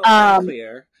 just so I'm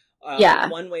clear, yeah.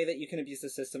 One way that you can abuse the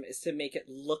system is to make it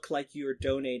look like you're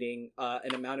donating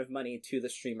an amount of money to the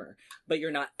streamer, but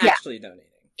you're not actually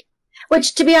donating.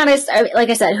 Which, to be honest, like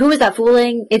I said, who is that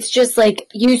fooling? It's just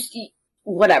like,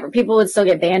 whatever. People would still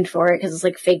get banned for it because it's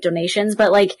like fake donations,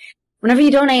 but like, whenever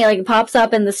you donate, like, it pops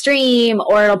up in the stream,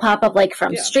 or it'll pop up like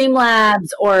from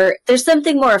Streamlabs, or there's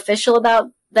something more official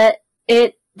about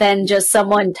than just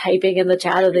someone typing in the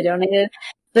chat that they donated.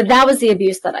 But that was the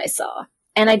abuse that I saw.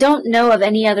 And I don't know of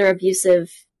any other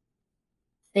abusive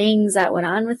things that went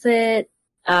on with it.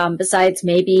 Besides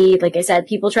maybe, like I said,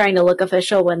 people trying to look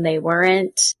official when they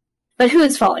weren't. But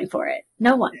who's falling for it?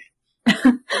 No one.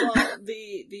 Well,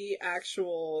 the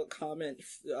actual comment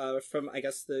from, I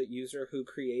guess, the user who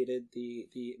created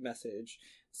the message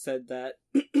said that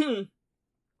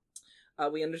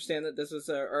we understand that this was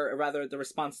or rather the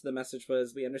response to the message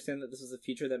was, we understand that this is a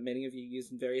feature that many of you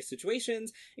use in various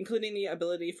situations, including the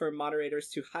ability for moderators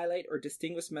to highlight or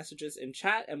distinguish messages in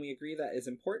chat, and we agree that is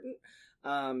important.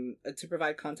 To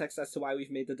provide context as to why we've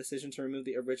made the decision to remove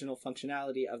the original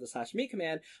functionality of the /me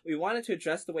command, we wanted to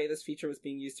address the way this feature was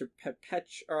being used to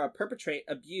perpetrate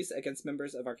abuse against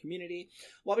members of our community.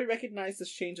 While we recognize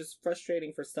this change is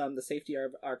frustrating for some, the safety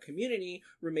of our community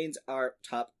remains our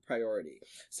top priority.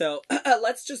 So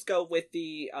let's just go with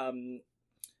the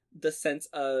sense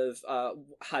of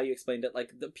how you explained it,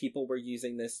 like the people were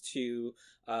using this to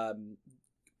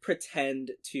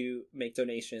pretend to make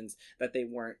donations that they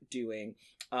weren't doing,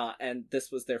 and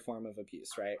this was their form of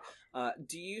abuse, right?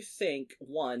 Do you think,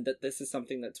 one, that this is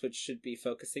something that Twitch should be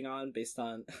focusing on based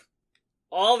on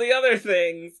all the other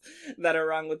things that are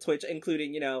wrong with Twitch,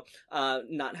 including,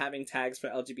 not having tags for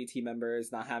LGBT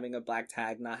members, not having a black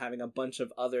tag, not having a bunch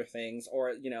of other things,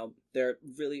 or, they're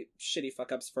really shitty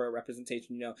fuck-ups for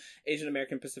representation. Asian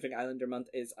American Pacific Islander Month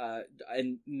is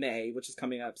in May, which is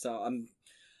coming up, so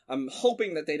I'm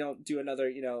hoping that they don't do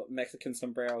another, Mexican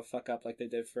sombrero fuck up like they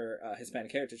did for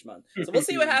Hispanic Heritage Month. So we'll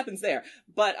see what happens there.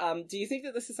 But do you think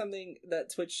that this is something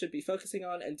that Twitch should be focusing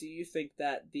on? And do you think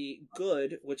that the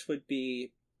good, which would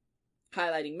be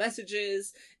highlighting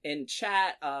messages in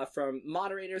chat from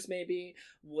moderators maybe,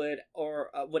 would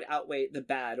outweigh the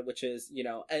bad, which is,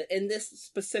 in this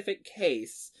specific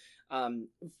case,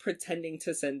 pretending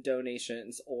to send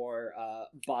donations or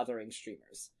bothering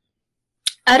streamers?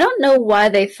 I don't know why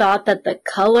they thought that the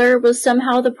color was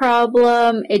somehow the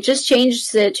problem. It just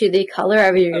changed it to the color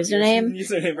of your username.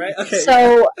 Username, right? Okay.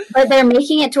 So, but they're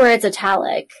making it to where it's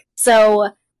italic. So,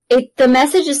 the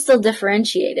message is still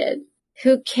differentiated.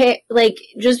 Who cares? Like,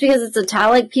 just because it's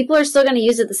italic, people are still going to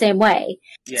use it the same way.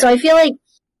 Yeah. So I feel like,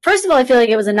 first of all,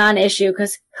 it was a non-issue,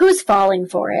 because who's falling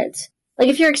for it? Like,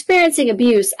 if you're experiencing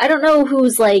abuse, I don't know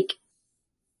who's like,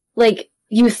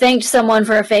 you thanked someone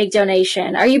for a fake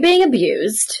donation. Are you being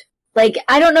abused? Like,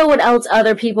 I don't know what else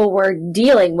other people were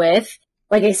dealing with.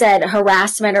 Like I said,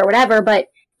 harassment or whatever, but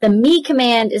the me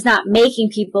command is not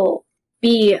making people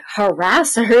be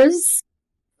harassers.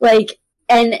 Like,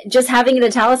 and just having it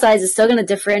italicized is still going to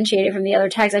differentiate it from the other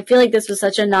tags. I feel like this was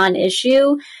such a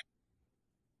non-issue.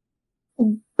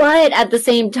 But at the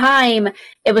same time,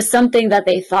 it was something that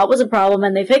they thought was a problem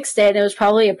and they fixed it. And it was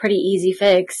probably a pretty easy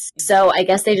fix. So I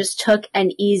guess they just took an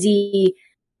easy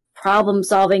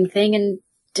problem-solving thing and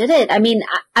did it. I mean,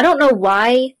 I don't know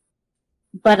why,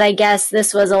 but I guess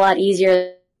this was a lot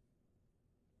easier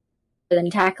than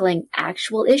tackling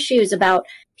actual issues about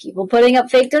people putting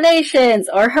up fake donations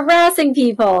or harassing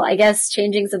people. I guess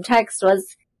changing some text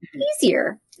was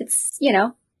easier. It's,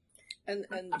 And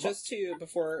just to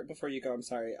before you go, I'm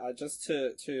sorry. Just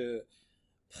to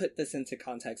put this into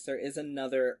context, there is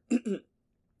another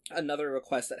another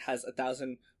request that has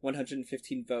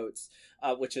 1,115 votes,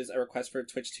 which is a request for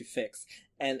Twitch to fix,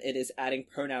 and it is adding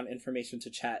pronoun information to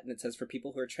chat. And it says, for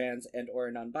people who are trans and or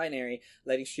non-binary,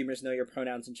 letting streamers know your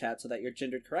pronouns in chat so that you're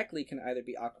gendered correctly can either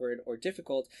be awkward or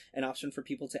difficult. An option for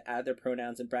people to add their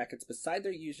pronouns in brackets beside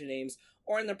their usernames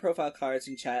or in their profile cards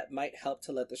in chat might help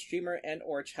to let the streamer and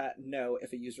or chat know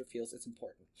if a user feels it's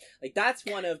important. Like, that's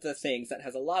one of the things that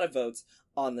has a lot of votes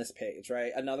on this page,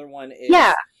 right? Another one is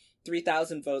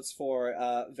 3,000 votes for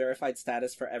verified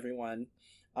status for everyone,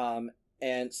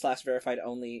 and / verified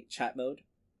only chat mode.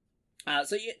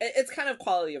 So it's kind of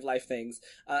quality of life things.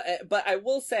 But I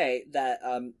will say that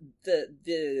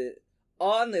the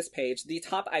on this page, the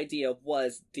top idea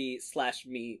was the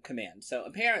 /me command. So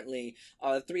apparently,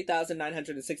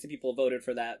 3,960 people voted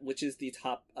for that, which is the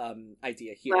top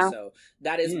idea here. Wow. So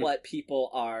that is what people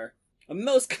are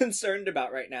most concerned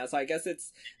about right now. So I guess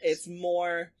it's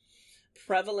more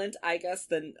prevalent, I guess,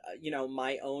 than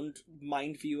my own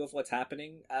mind view of what's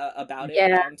happening about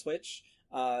it on Twitch.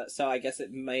 So I guess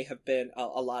it may have been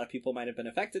a lot of people might have been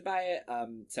affected by it.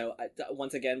 So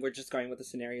once again, we're just going with the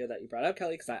scenario that you brought up,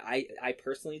 Kelly, because I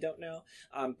personally don't know.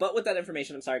 But with that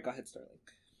information, I'm sorry. Go ahead, Sterling.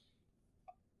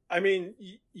 I mean,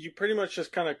 you pretty much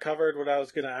just kind of covered what I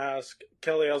was going to ask,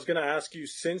 Kelly. I was going to ask you,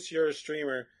 since you're a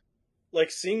streamer, like,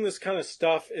 seeing this kind of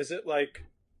stuff, is it like,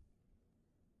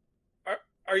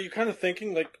 are you kind of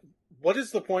thinking, like, what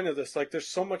is the point of this? Like, there's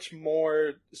so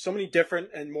many different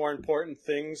and more important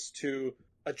things to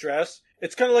address.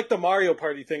 It's kind of like the Mario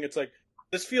Party thing. It's like,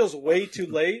 this feels way too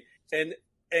late, and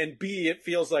B, it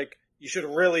feels like you should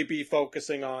really be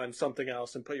focusing on something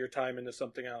else and put your time into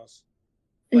something else.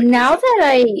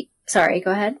 Like, sorry,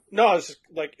 go ahead. No, I was just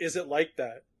like, is it like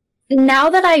that? Now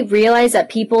that I realize that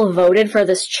people voted for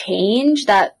this change,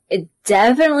 that it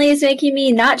definitely is making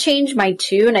me not change my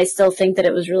tune. I still think that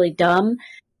it was really dumb,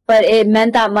 but it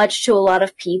meant that much to a lot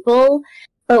of people.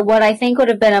 But what I think would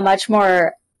have been a much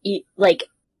more, like,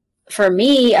 for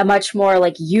me, a much more,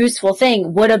 like, useful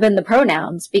thing would have been the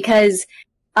pronouns, because,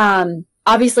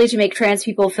 obviously to make trans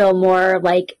people feel more,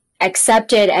 like,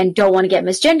 accepted and don't want to get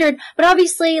misgendered, but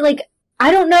obviously, like,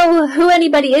 I don't know who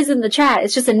anybody is in the chat.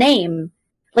 It's just a name.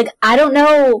 Like, I don't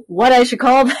know what I should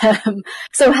call them.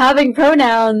 So having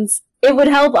pronouns, it would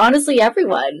help, honestly,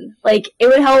 everyone. Like, it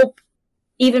would help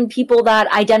even people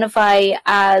that identify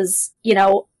as,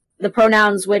 the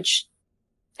pronouns, which,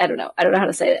 I don't know how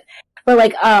to say it. But,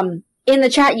 like, in the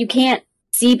chat, you can't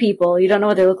see people. You don't know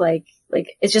what they look like.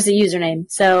 Like, it's just a username.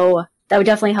 So that would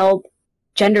definitely help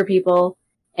gender people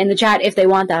in the chat if they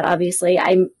want that, obviously.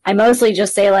 I mostly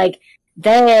just say, like,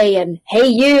 they and hey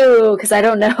you, because I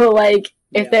don't know, like,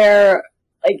 if they're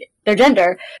like their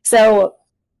gender. So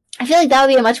I feel like that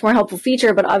would be a much more helpful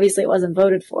feature, but obviously it wasn't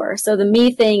voted for. So the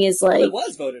me thing is like, it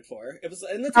was voted for. It was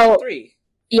in the top 3.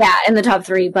 Yeah, in the top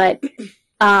 3, but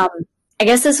I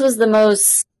guess this was the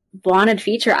most wanted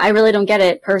feature. I really don't get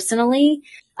it personally.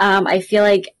 I feel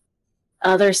like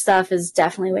other stuff is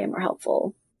definitely way more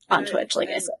helpful on Twitch, like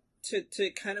I said. To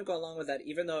kind of go along with that,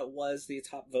 even though it was the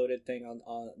top voted thing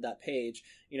on that page,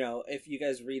 you know, if you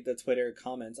guys read the Twitter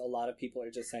comments, a lot of people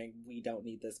are just saying, we don't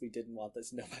need this, we didn't want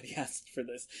this, nobody asked for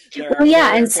this. There are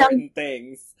and some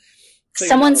things. So,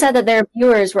 someone said that their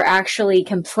viewers were actually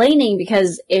complaining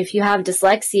because if you have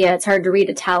dyslexia, it's hard to read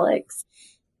italics.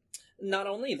 Not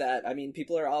only that, I mean,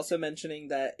 people are also mentioning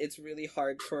that it's really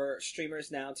hard for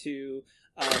streamers now to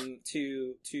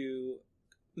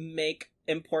make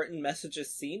important messages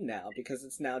seen now, because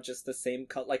it's now just the same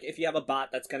color. Like, if you have a bot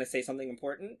that's going to say something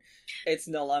important, it's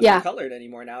no longer colored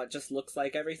anymore. Now it just looks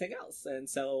like everything else. And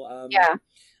so,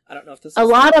 I don't know if this a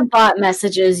lot of bot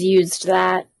messages used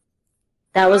that.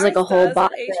 That was like a whole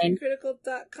bot thing.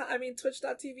 HPCritical.com, I mean,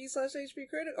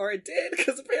 twitch.tv/HPCritical, or it did,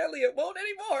 because apparently it won't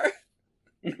anymore.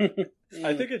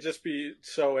 I think it'd just be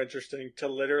so interesting to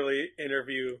literally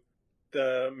interview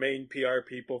the main PR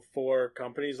people for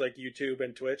companies like YouTube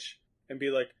and Twitch and be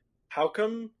like, how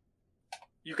come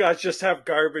you guys just have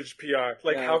garbage PR?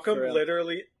 Like, how come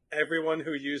literally everyone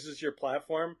who uses your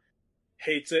platform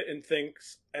hates it and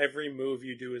thinks every move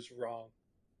you do is wrong?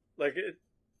 Like,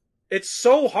 it's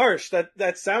so harsh.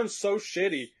 That sounds so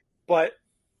shitty, but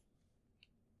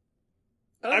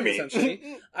I mean,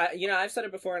 essentially, I've said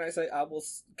it before, and I will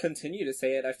continue to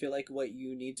say it. I feel like what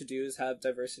you need to do is have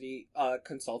diversity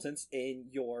consultants in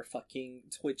your fucking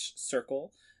Twitch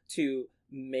circle to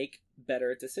make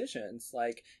better decisions.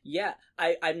 Like,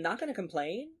 I'm not going to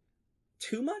complain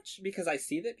too much because I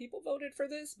see that people voted for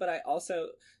this, but I also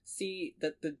see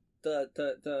that the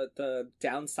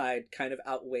downside kind of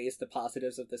outweighs the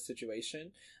positives of this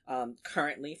situation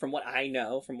currently, from what I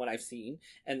know, from what I've seen,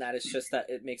 and that is just that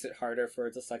it makes it harder for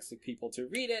dyslexic people to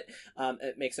read it.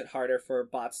 It makes it harder for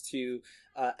bots to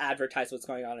advertise what's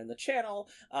going on in the channel.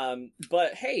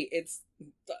 But hey, it's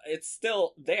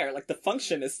still there. Like, the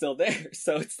function is still there.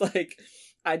 So it's like,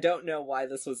 I don't know why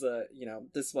this was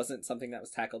this wasn't something that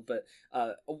was tackled, but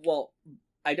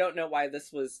I don't know why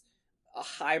this was a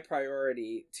high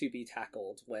priority to be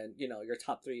tackled when, your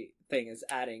top 3 thing is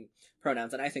adding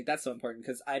pronouns. And I think that's so important,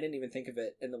 because I didn't even think of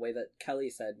it in the way that Kelly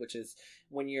said, which is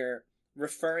when you're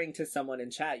referring to someone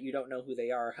in chat, you don't know who they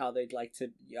are, how they'd like to,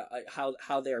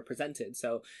 how they are presented.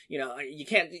 So, you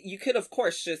could of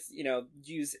course just,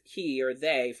 use he or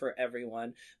they for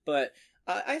everyone, but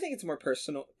I think it's more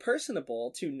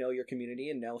personable to know your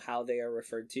community and know how they are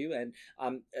referred to, and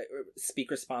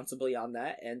speak responsibly on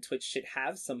that. And Twitch should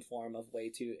have some form of way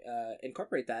to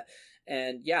incorporate that.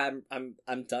 And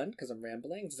I'm done because I'm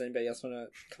rambling. Does anybody else want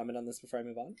to comment on this before I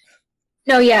move on?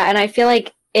 No, and I feel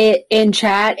like in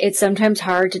chat, it's sometimes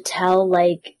hard to tell,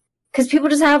 like, because people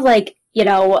just have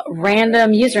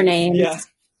random usernames. Yeah.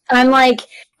 I'm like,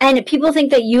 and people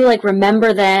think that you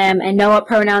remember them and know what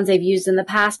pronouns they've used in the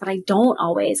past, but I don't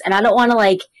always. And I don't want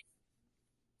to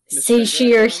say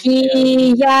she or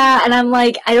he. Yeah. And I'm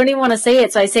like, I don't even want to say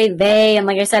it. So I say they. And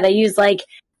like I said, I use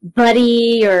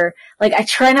buddy, or I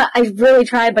really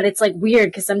try, but it's weird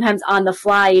because sometimes on the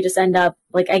fly you just end up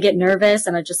I get nervous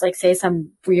and I just say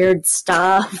some weird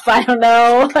stuff. I don't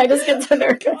know. I just get so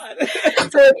nervous.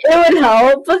 So it would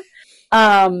help.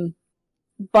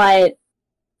 But,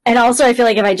 and also I feel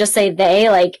like if I just say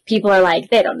they, people are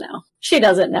they don't know. She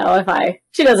doesn't know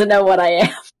she doesn't know what I am.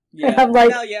 Yeah. I'm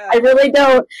I really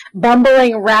don't.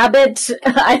 Bumbling rabbit.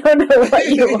 I don't know what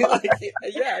you are.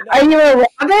 Are you a rabbit?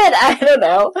 I don't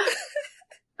know.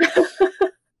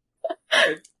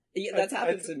 That's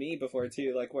happened to me before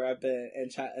too, where I've been in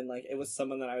chat and it was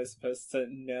someone that I was supposed to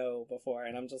know before,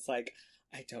 and I'm just I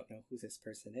don't know who this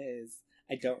person is.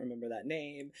 I don't remember that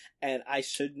name, and I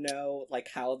should know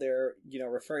how they're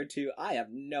referred to. I have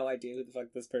no idea who the fuck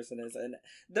this person is, and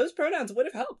those pronouns would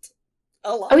have helped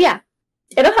a lot. Oh yeah,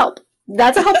 it'll help.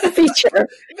 That's a helpful feature.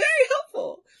 Very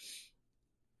helpful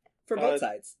for both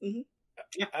sides.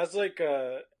 Mm-hmm. As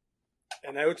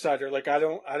an outsider,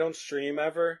 I don't stream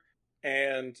ever,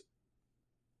 and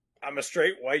I'm a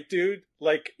straight white dude.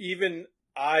 Even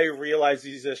I realize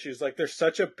these issues. There's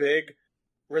such a big,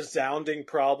 resounding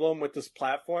problem with this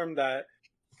platform that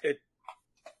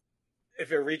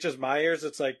if it reaches my ears,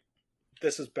 it's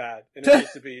this is bad, and it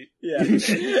needs to be. Yeah.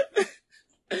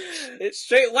 It's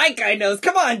straight white guy knows.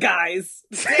 Come on, guys.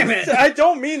 Damn it. I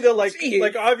don't mean to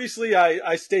obviously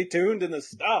I stay tuned in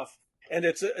this stuff, and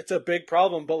it's a big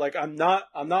problem, but I'm not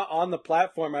on the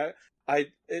platform.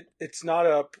 it's not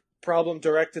a problem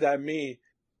directed at me,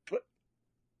 but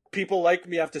people like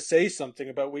me have to say something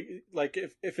about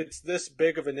if it's this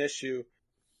big of an issue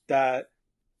that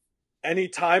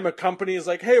anytime a company is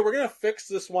like, hey, we're gonna fix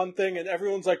this one thing, and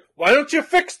everyone's like, why don't you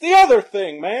fix the other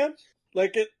thing, man?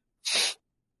 Like it.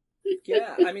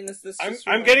 Yeah, I mean, this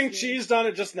I'm getting cheesed on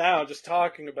it just now, just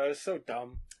talking about it. It's so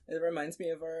dumb. It reminds me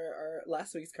of our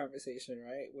last week's conversation,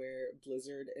 right? Where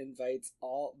Blizzard invites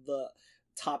all the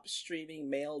top streaming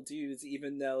male dudes,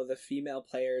 even though the female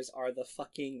players are the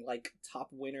fucking, like, top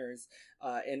winners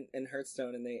in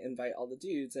Hearthstone, and they invite all the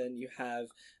dudes, and you have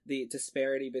the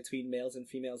disparity between males and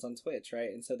females on Twitch, right?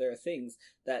 And so there are things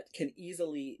that can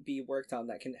easily be worked on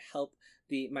that can help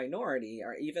the minority,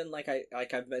 or even like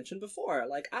I've mentioned before,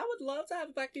 like I would love to have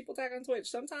a black people tag on Twitch.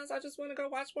 Sometimes I just want to go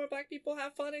watch more black people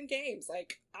have fun in games.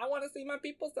 Like I want to see my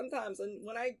people sometimes, and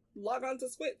when I log on to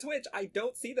Twitch, I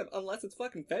don't see them unless it's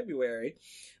fucking February,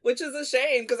 which is a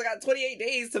shame because I got 28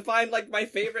 days to find like my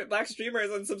favorite black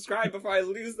streamers and subscribe before I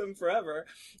lose them forever.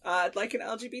 I'd like an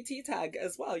LGBT tag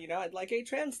as well, you know. I'd like a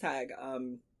trans tag.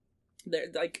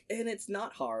 They're like, and it's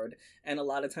not hard, and a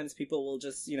lot of times people will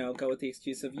just, you know, go with the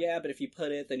excuse of, yeah, but if you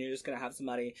put it, then you're just gonna have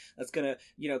somebody that's gonna,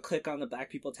 you know, click on the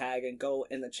black people tag and go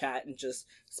in the chat and just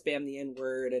spam the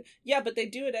N-word, and yeah, but they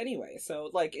do it anyway, so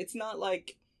like it's not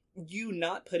like you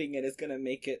not putting it is gonna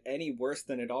make it any worse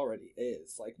than it already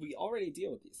is. Like we already deal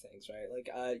with these things, right?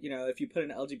 Like you know, if you put an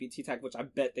LGBT tag, which I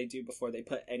bet they do before they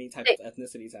put any type of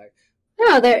ethnicity tag.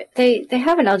 No, they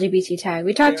have an LGBT tag.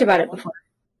 We talked about it before.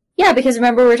 Yeah, because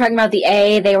remember we were talking about the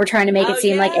A. They were trying to make it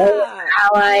seem like A is an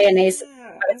ally, and it's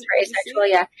very sexual.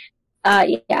 Yeah,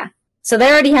 yeah. So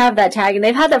they already have that tag, and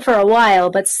they've had that for a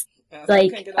while. But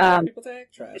like, people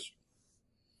tag trash.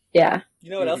 Yeah.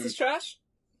 You know what else is trash?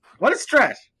 What is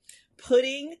trash?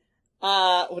 Putting,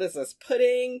 what is this?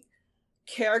 Putting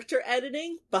character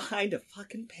editing behind a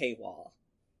fucking paywall.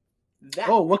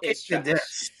 What is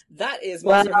this? That is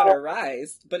Monster Hunter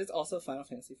Rise, but it's also Final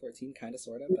Fantasy XIV, kind of,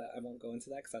 sort of, but I won't go into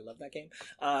that because I love that game.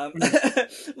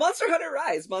 Monster Hunter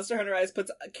Rise. Monster Hunter Rise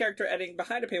puts character editing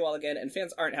behind a paywall again, and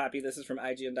fans aren't happy. This is from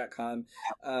IGN.com,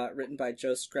 written by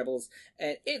Joe Screbbles,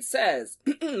 and it says,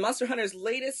 Monster Hunter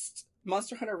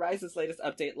Rise's latest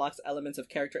update locks elements of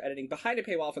character editing behind a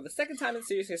paywall for the second time in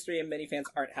series history, and many fans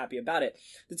aren't happy about it.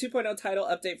 The 2.0 title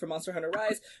update for Monster Hunter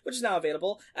Rise, which is now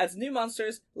available, adds new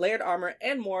monsters, layered armor,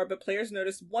 and more, but players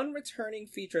noticed one returning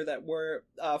feature that we're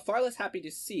far less happy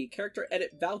to see. Character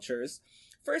edit vouchers,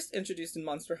 first introduced in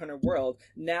Monster Hunter World,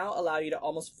 now allow you to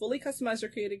almost fully customize your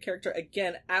created character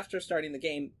again after starting the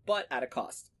game, but at a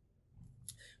cost.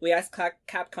 We asked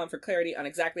Capcom for clarity on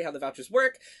exactly how the vouchers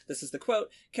work. This is the quote.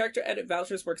 Character edit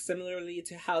vouchers work similarly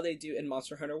to how they do in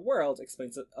Monster Hunter World,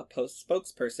 explains a post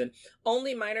spokesperson.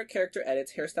 Only minor character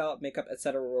edits, hairstyle, makeup,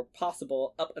 etc. were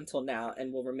possible up until now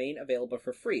and will remain available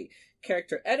for free.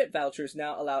 Character edit vouchers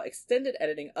now allow extended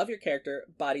editing of your character,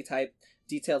 body type,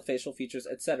 detailed facial features,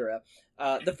 etc.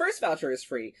 The first voucher is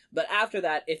free, but after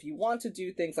that, if you want to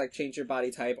do things like change your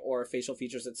body type or facial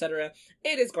features, etc.,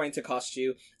 it is going to cost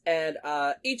you, and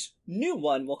each new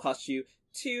one will cost you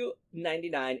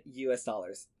 $2.99 US,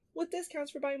 with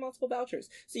discounts for buying multiple vouchers.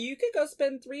 So you could go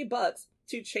spend $3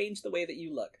 to change the way that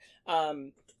you look.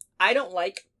 I don't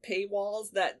like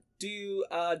paywalls that do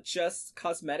just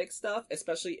cosmetic stuff,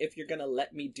 especially if you're gonna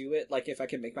let me do it. Like if I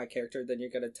can make my character, then you're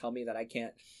gonna tell me that I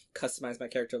can't customize my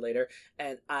character later.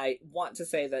 And I want to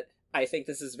say that I think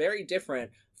this is very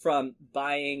different from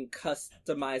buying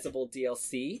customizable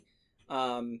DLC.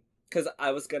 Because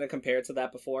I was gonna compare it to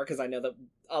that before, because I know that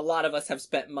a lot of us have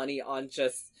spent money on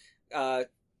just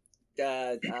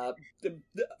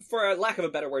for a lack of a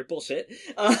better word, bullshit.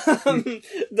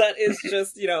 That is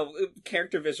just, you know,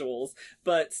 character visuals.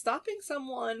 But stopping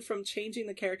someone from changing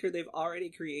the character they've already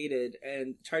created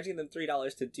and charging them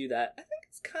 $3 to do that, I think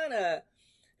it's kind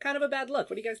of a bad look.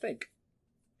 What do you guys think?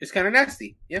 It's kind of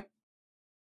nasty. Yeah.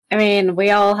 I mean, we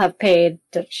all have paid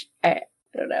to. I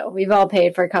don't know. We've all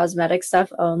paid for cosmetic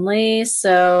stuff only,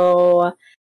 so.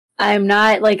 I'm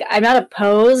not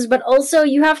opposed, but also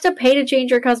you have to pay to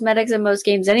change your cosmetics in most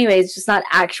games anyway. It's just not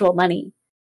actual money.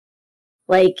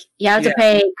 Like, you have to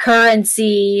pay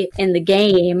currency in the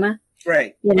game.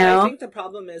 Right. You know? I think the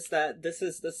problem is that this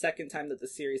is the second time that the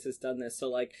series has done this. So,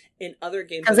 like, in other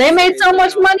games... Because they made so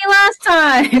much money last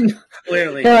time!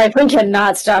 Clearly. They're like, we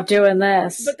cannot stop doing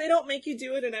this. But they don't make you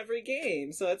do it in every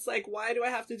game. So it's like, why do I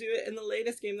have to do it in the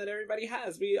latest game that everybody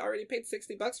has? We already paid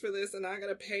 $60 for this, and now I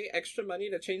gotta pay extra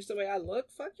money to change the way I look?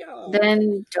 Fuck y'all.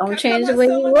 Then don't change the way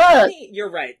you look.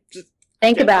 You're right. Just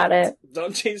Think Get about that. it.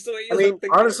 Don't change the way you I mean, look.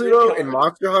 Think about honestly your though, color. in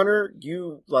Monster Hunter,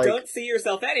 you like don't see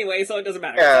yourself anyway, so it doesn't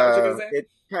matter. Is that what you're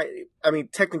gonna say? I mean,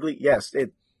 technically, yes,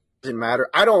 it doesn't matter.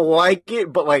 I don't like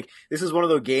it, but like, this is one of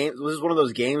those games. This is one of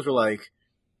those games where like,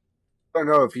 I don't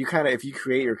know, if you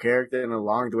create your character and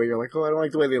along the way you're like, oh, I don't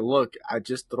like the way they look. I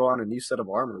just throw on a new set of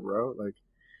armor, bro. Like,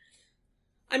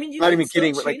 I mean, you Not can even still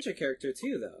kidding, change but, like- your character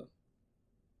too, though.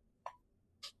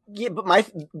 yeah, but my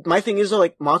thing is though,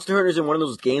 like, Monster Hunter is in one of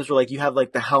those games where like you have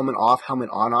like the helmet off, helmet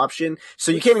on option,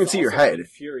 so you Which can't even is see your also head.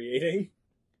 Infuriating.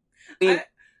 I mean,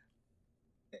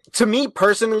 to me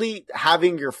personally,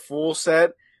 having your full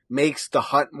set makes the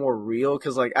hunt more real.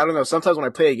 Cause like, I don't know, sometimes when I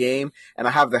play a game and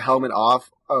I have the helmet off,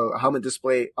 helmet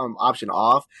display, option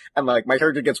off, and like my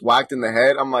character gets whacked in the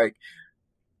head, I'm like,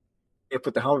 yeah,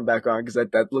 put the helmet back on. Cause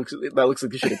that looks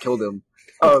like you should have killed him.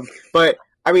 But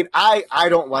I mean, I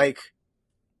don't like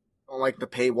the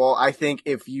paywall. I think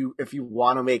if you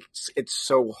want to make it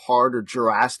so hard or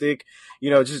drastic,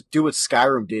 just do what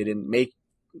Skyrim did and make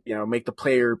the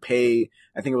player pay.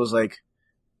 I think it was like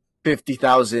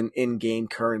 50,000 in-game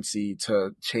currency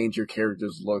to change your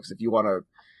character's looks. If you want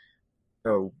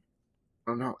to, I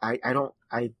don't know.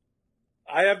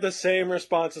 I have the same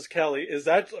response as Kelly. Is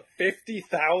that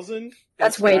 50,000?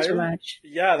 That's way too much.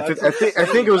 Yeah, I that's.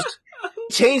 think it was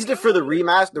changed it for the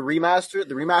remaster. The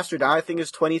remaster now I think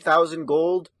is 20,000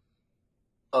 gold.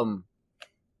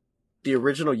 The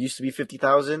original used to be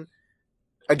 50,000.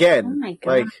 Again, Oh my god.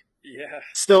 like Yeah.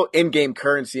 still in-game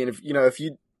currency, and if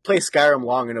you play Skyrim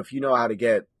long enough, you know how to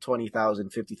get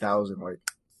 20,000, 50,000. Like,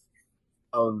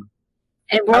 In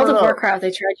I World don't of know. Warcraft, they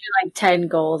charge you like 10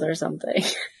 gold or something.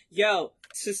 Yo,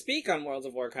 to speak on World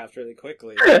of Warcraft really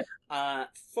quickly,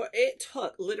 for it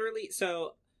took literally.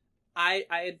 So, I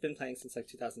had been playing since like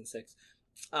 2006.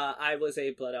 I was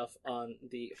a blood elf on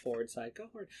the Horde side, go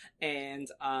Horde, and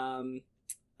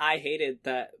I hated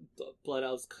that blood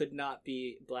elves could not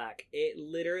be black. It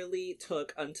literally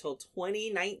took until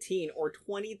 2019 or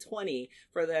 2020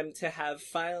 for them to have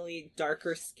finally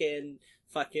darker skin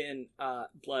fucking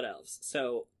blood elves.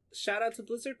 So shout out to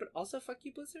Blizzard, but also fuck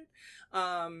you, Blizzard.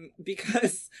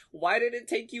 Because why did it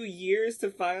take you years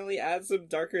to finally add some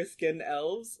darker skinned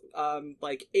elves?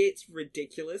 Like, it's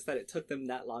ridiculous that it took them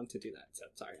that long to do that. So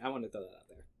sorry, I want to throw that out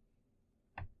there.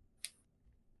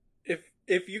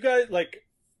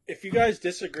 If you guys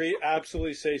disagree,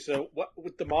 absolutely say so. What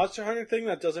with the Monster Hunter thing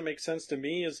that doesn't make sense to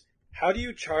me is, how do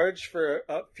you charge for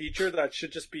a feature that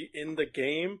should just be in the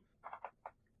game?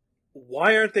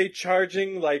 Why aren't they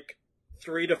charging like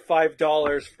 $3 to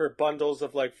 $5 for bundles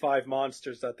of like 5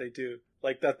 monsters that they do,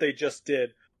 like that they just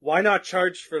did? Why not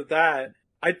charge for that?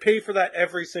 I'd pay for that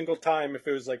every single time if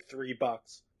it was like $3.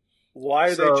 Why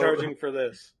are So- they charging for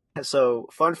this? So,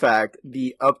 fun fact,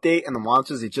 the update and the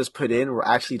monsters they just put in were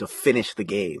actually to finish the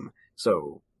game.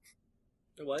 So,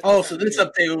 What? Oh, so this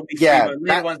update will be yeah, free, but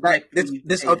later ones might be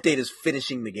this paid. update is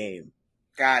finishing the game.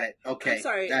 Got it. Okay. I'm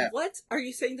sorry, That- what? Are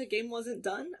you saying the game wasn't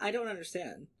done? I don't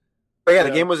understand. But yeah, the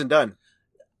Yeah. game wasn't done.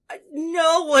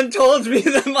 No one told me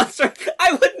that Monster...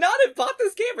 I would not have bought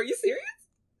this game. Are you serious?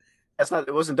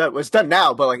 It wasn't done. It's done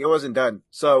now, but like, it wasn't done.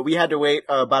 So we had to wait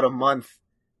about a month.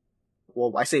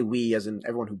 Well, I say we as in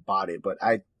everyone who bought it, but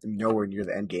I am nowhere near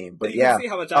the end game. But you yeah, can see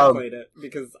how much I um, played it,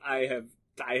 because I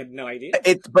had no idea.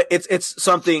 it's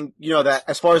something, that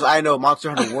as far as I know,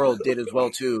 Monster Hunter World did as well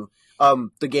too.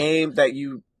 The game that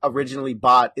you originally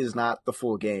bought is not the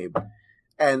full game.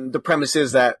 And the premise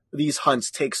is that these hunts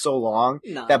take so long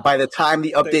Nah, that by the time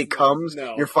the update There's comes,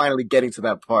 no- you're finally getting to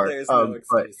that part. there's no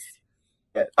But excuse.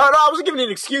 yeah. Oh no, I wasn't giving you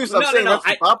an excuse. I'm No, saying no, that's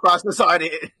the thought process on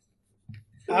it.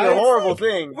 It's a I- horrible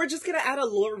thing. We're just gonna add a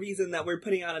lore reason that we're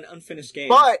putting out an unfinished game.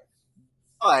 But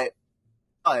I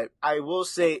will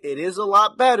say it is a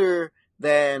lot better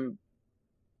than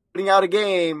putting out a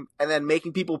game and then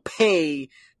making people pay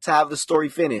to have the story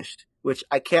finished, which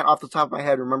I can't off the top of my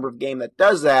head remember a game that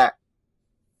does that.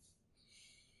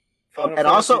 Final and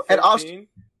also- Fantasy and also- 13,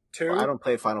 2? Well, I don't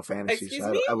play Final Fantasy, Excuse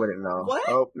so me? I wouldn't know. What?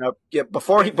 Oh, no. Yeah,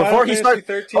 before he Final starts, Fantasy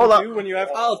 13 hold up. too, when you have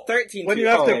Oh, 13. when too. you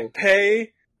have Oh. to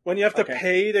pay Okay.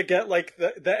 pay to get like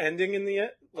the ending in the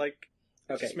end, like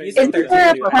Okay, just you make said Isn't 13.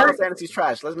 there a too. part- Final Fantasy's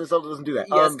trash. Legend of Zelda doesn't do that.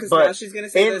 Yes, because but now she's gonna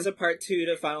say in- there's a part 2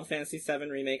 to Final Fantasy VII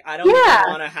Remake. I don't Yeah.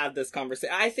 even want to have this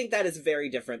conversation. I think that is very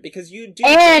different, because you do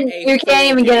And get a you can't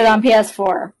even get it full on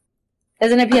PS4.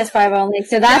 Isn't it PS5 only?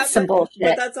 So that's some But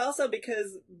bullshit. that's also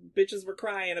because bitches were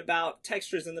crying about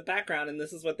textures in the background, and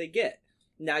this is what they get.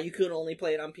 Now you can only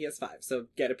play it on PS5, so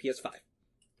get a PS5.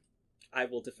 I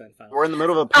will defend Final We're in the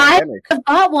middle of a I pandemic. would have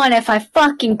bought one if I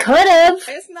fucking could have.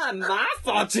 It's not my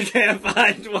fault you can't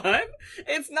find one.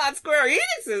 It's not Square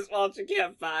Enix's fault you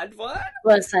can't find one.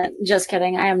 Listen, just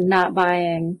kidding. I am not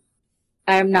buying.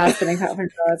 I am not spending $500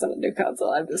 on a new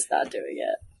console. I'm just not doing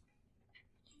it.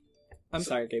 I'm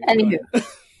sorry, Gabe. Anywho.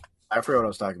 I forgot what I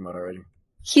was talking about already.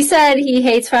 He said he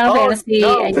hates Final Fantasy,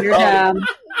 no. and you're dumb.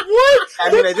 What?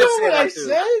 I mean, I That's did not say what that I too.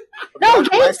 said. No,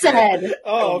 That's what I Gabe said.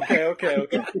 Oh, okay.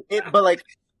 But like,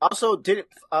 also didn't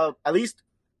at least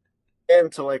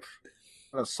and to like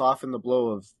kind of soften the blow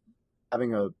of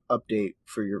having a update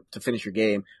for to finish your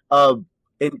game.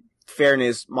 In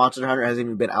fairness, Monster Hunter hasn't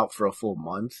even been out for a full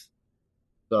month,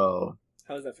 so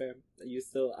How is that fair? You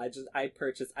still? I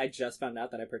just found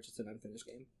out that I purchased an unfinished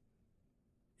game.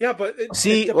 Yeah, but it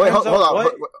wait, depends hold on.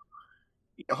 what-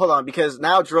 Hold on, because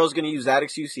now Jarrell's going to use that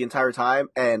excuse the entire time,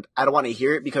 and I don't want to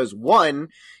hear it because, one,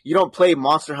 you don't play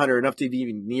Monster Hunter enough to be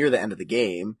even near the end of the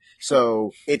game, so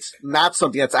it's not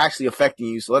something that's actually affecting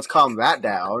you, so let's calm that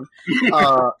down.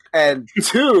 And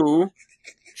two,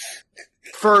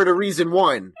 for the reason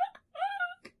one.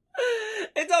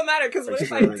 It don't matter, because what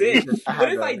if I did?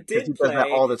 What if I did play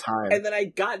that all the time? and then I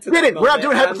got to Did that it? We're not moment,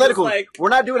 doing and I'm just hypotheticals. like, We're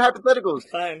not doing hypotheticals.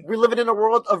 fine, We're living in a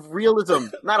world of realism,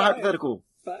 not a Fine. hypothetical.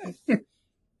 fine.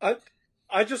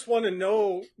 I just want to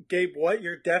know, Gabe, what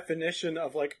your definition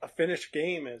of like a finished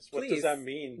game is. What Please. does that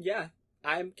mean? Yeah,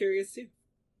 I'm curious too.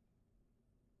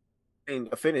 In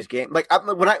a finished game, like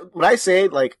when I say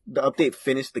like the update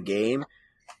finished the game,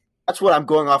 that's what I'm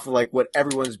going off of, like what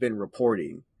everyone's been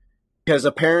reporting. Because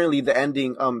apparently the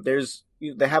ending,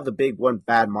 they have the big one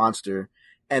bad monster,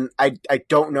 and I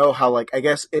don't know how, like, I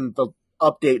guess in the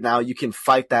update now you can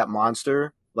fight that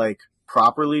monster like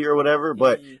properly or whatever,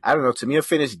 but I don't know. To me, a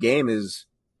finished game is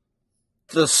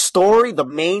the story, the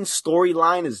main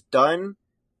storyline is done.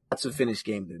 That's a finished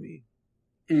game to me.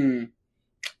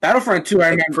 Battlefront 2, I Like,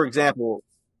 remember. for example,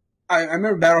 I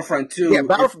remember Battlefront 2. yeah,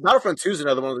 Battlefront 2 is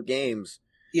another one of the games.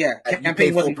 Yeah, that you pay campaign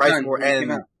full wasn't price done for, when it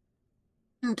came and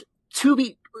out. to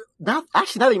be now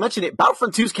that you mention it,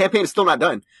 Battlefront 2's campaign is still not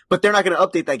done, but they're not going to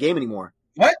update that game anymore.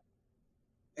 It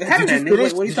hadn't Did you ended.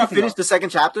 finish, What are you did you talking finish about? the second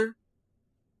chapter?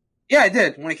 Yeah, I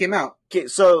did when it came out. Okay,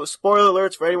 so spoiler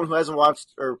alerts for anyone who hasn't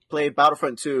watched or played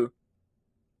Battlefront 2.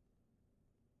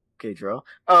 Okay, Drew.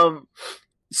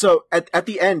 So at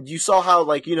the end, you saw how,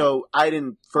 like, you know,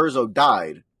 Iden Furzo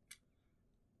died.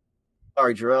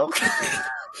 Sorry, Drew.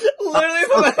 Literally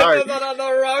so put sorry. that on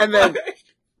the wrong And then- part.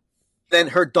 Then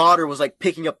her daughter was like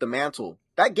picking up the mantle.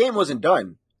 That game wasn't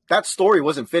done. That story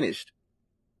wasn't finished.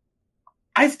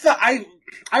 I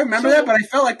remember So- that, but I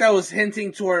felt like that was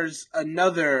hinting towards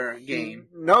another game.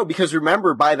 No, because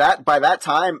remember, by that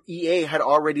time, EA had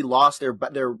already lost their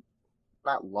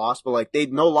not lost, but like they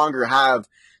no longer have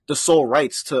the sole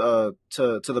rights to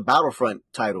the Battlefront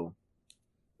title.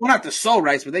 Well, not the sole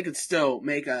rights, but they could still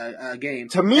make a game.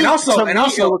 To me, and also, it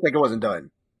looked like it wasn't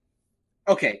done.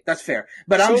 okay, that's fair.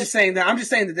 But I'm So- just saying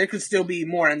that there could still be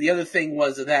more. And the other thing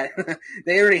was that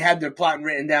they already had their plot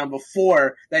written down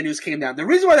before that news came down. The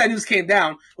reason why that news came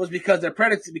down was because they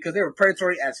were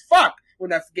predatory as fuck when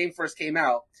that game first came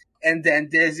out. And then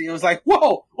Disney was like,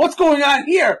 "Whoa, what's going on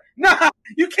here? Nah,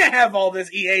 you can't have all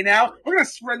this EA now. We're gonna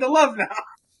spread the love now."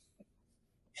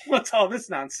 What's all this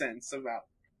nonsense about?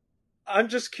 I'm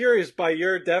just curious. By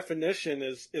your definition,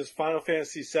 is Final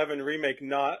Fantasy VII Remake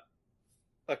not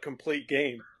a complete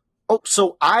game? Oh,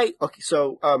 so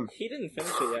He didn't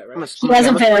finish it yet, I'm right? gonna He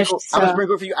hasn't sprinkle- finished, I'm gonna so-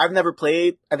 sprinkle for you. I've never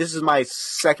played. This is my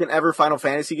second ever Final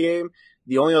Fantasy game.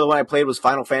 The only other one I played was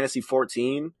Final Fantasy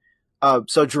 14.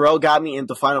 So Jarrell got me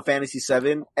into Final Fantasy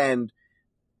 7, and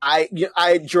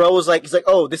Jarrell was like, he's like,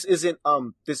 oh, this isn't,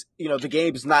 the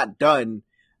game's not done.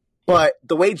 But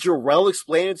the way Jarrell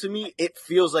explained it to me, it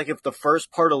feels like if the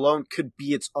first part alone could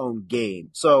be its own game.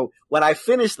 So when I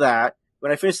finish the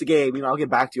game, I'll get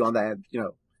back to you on that,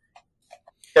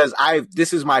 because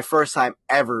this is my first time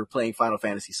ever playing Final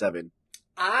Fantasy 7.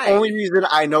 Only reason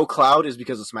I know Cloud is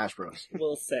because of Smash Bros.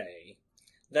 Will say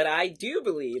that I do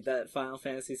believe that Final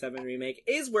Fantasy VII Remake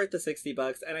is worth the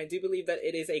 $60, and I do believe that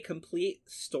it is a complete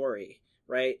story,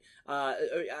 right?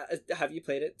 Have you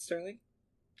played it, Sterling?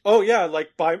 Oh yeah,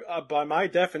 like by my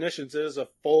definitions, it is a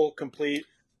full, complete,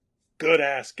 good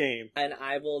ass game. And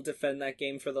I will defend that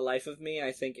game for the life of me.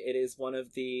 I think it is one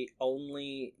of the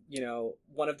only,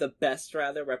 one of the best,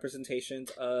 rather,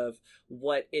 representations of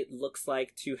what it looks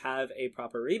like to have a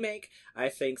proper remake. I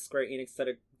think Square Enix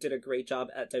did a great job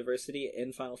at diversity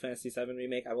in Final Fantasy VII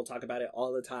Remake. I will talk about it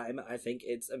all the time. I think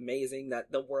it's amazing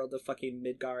that the world of fucking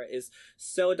Midgar is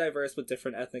so diverse with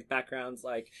different ethnic backgrounds.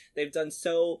 Like, they've done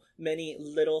so many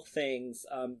little things,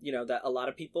 that a lot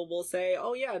of people will say,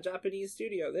 oh yeah, Japanese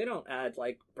studio, they don't add,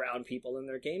 like, brown people in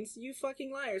their games. You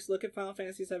fucking liars. Look at Final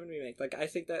Fantasy VII Remake. Like, I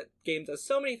think that game does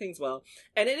so many things well.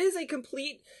 And it is a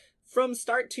complete from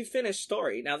start to finish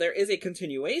story. Now, there is a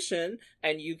continuation,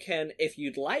 and you can, if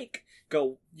you'd like,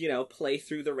 go, play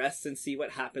through the rest and see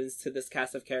what happens to this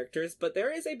cast of characters, but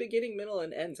there is a beginning, middle,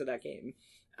 and end to that game,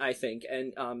 I think,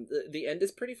 and the end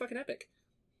is pretty fucking epic.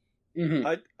 Mm-hmm.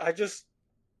 I just,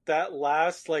 that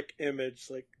last, like, image,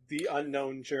 like, the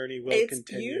unknown journey will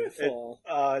continue. It's beautiful.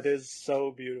 It is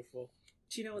so beautiful.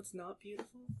 Do you know what's not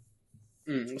beautiful?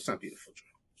 It's not beautiful, Joe.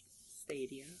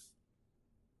 Stadia.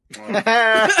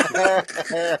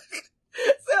 Stadia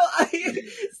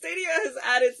Stadia has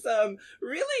added some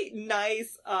really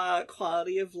nice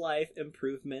quality of life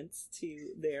improvements to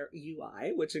their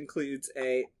UI, which includes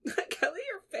Kelly,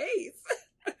 your face.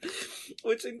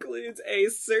 Which includes a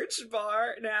search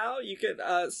bar now. You can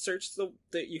search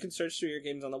through your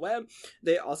games on the web.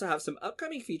 They also have some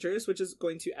upcoming features, which is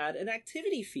going to add an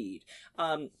activity feed.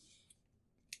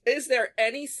 Is there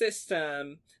any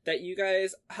system that you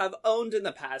guys have owned in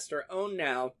the past or own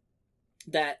now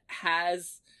that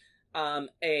has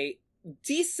a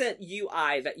decent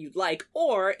UI that you'd like,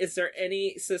 or is there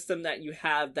any system that you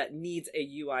have that needs a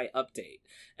UI update?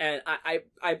 And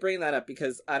I bring that up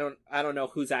because I don't know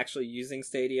who's actually using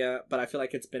Stadia, but I feel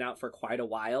like it's been out for quite a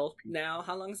while now.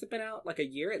 How long has it been out? Like a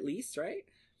year at least, right?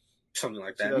 Something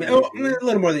like that. A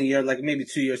little more than a year, like maybe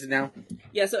 2 years now.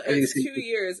 Yeah, so it's 2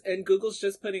 years, and Google's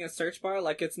just putting a search bar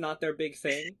like it's not their big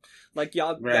thing. Like,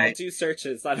 y'all do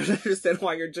searches. I don't understand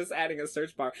why you're just adding a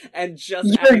search bar and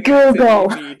just adding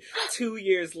Google. a feed 2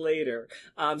 years later.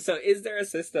 So is there a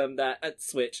system at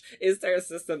Switch, is there a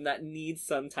system that needs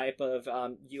some type of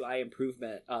UI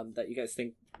improvement that you guys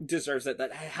think deserves it,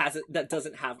 that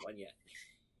doesn't have one yet?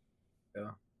 Yeah.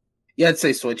 Yeah, I'd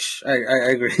say Switch. I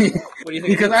agree. What do you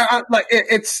think? Because I like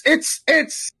it's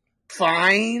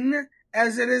fine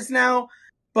as it is now,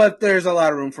 but there's a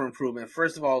lot of room for improvement.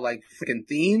 First of all, like freaking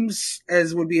themes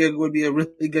would be a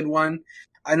really good one.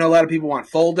 I know a lot of people want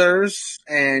folders,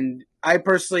 and I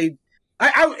personally,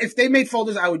 I if they made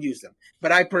folders, I would use them.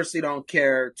 But I personally don't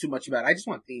care too much about it. I just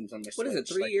want themes on my Switch. What is it?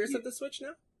 3 years of the Switch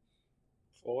now?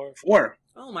 4. 4.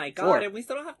 Oh my god! 4. And we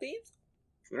still don't have themes?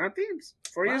 We're not themes.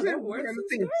 4 years in. Where's We're the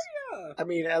themes. Stadia? I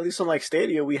mean, at least on like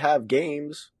Stadia, we have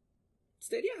games.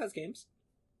 Stadia has games.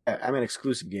 I mean,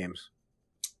 exclusive games.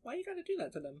 Why you gotta do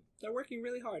that to them? They're working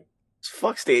really hard.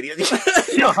 Fuck Stadia.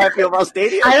 You know how I feel about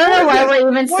Stadia? I don't know why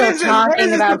we're even What still is it?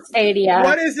 talking about Stadia.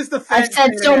 What is this defense? I've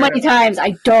said so many times,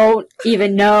 I don't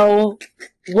even know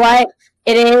what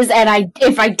it is, and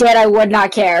if I did, I would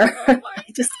not care. I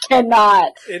just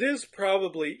cannot. It is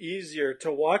probably easier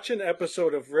to watch an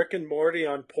episode of Rick and Morty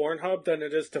on Pornhub than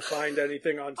it is to find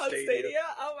anything on On Stadia. Stadia?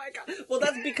 Oh my god. Well,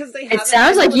 that's because they It haven't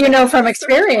sounds been like able you to know from search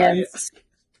experience.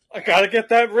 I gotta get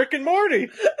that Rick and Morty.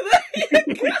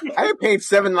 I paid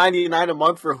 $7.99 a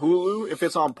month for Hulu if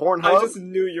it's on Pornhub. I just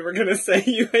knew you were gonna say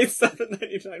you paid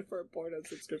 $7.99 for a Pornhub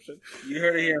subscription. You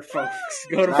heard it here, folks.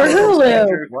 Go to For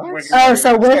Hulu. What? Oh,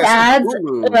 so with Yes, ads?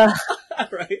 Hulu. Ugh.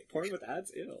 Right? Porn with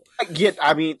ads? Ew.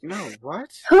 No, what?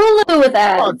 Hulu with Oh,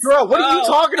 ads. girl, what are you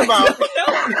talking about? If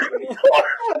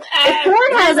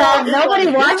porn has ads, nobody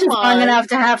Come watches on. long enough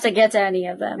to have to get to any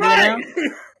of them, you know?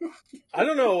 I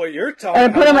don't know what you're talking Or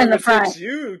about. put 'em in the It front. takes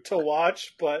you to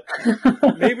watch, but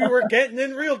maybe we're getting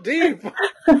in real deep. You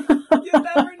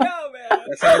never know, man.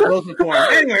 That's how it goes with porn.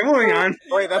 Anyway, moving on.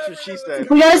 Wait, that's what she said.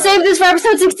 We gotta save this for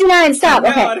episode 69. Stop. No,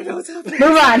 I Okay. don't know what's happening.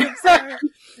 Move on. I'm sorry.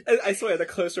 I swear, the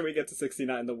closer we get to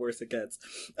 69, the worse it gets.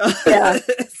 Yeah.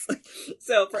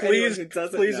 So, for anyone Please, who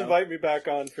doesn't please know, invite me back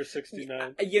on for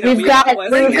 69. you know, We've got a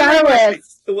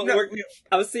list.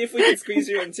 I'll see if we can squeeze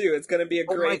you in too. It's gonna be a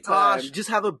Oh my great gosh, time. just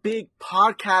have a big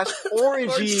podcast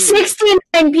orgy.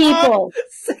 69 people.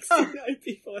 69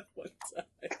 people at one time.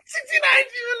 69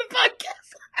 people in the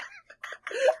podcast.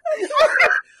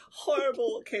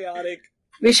 Horrible, chaotic.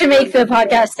 We should make the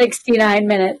podcast 69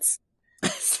 minutes.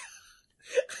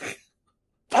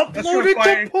 Upload it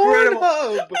quite to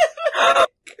Pornhub!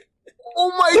 Oh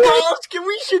my gosh,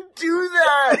 we should do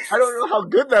that! I don't know how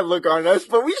good that look on us,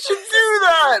 but we should do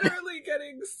that! It's really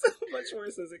getting so much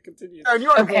worse as it continues. And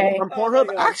you're Okay. on Oh Pornhub?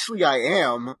 my God. Actually, I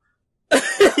am.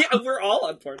 Yeah, we're all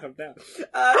on Pornhub now.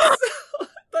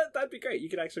 But that'd be great. You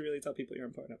could actually really tell people you're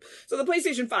important. So the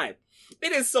PlayStation 5,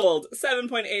 it has sold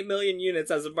 7.8 million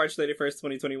units as of March 31st,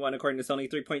 2021. According to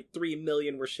Sony, 3.3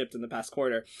 million were shipped in the past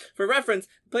quarter. For reference,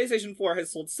 PlayStation 4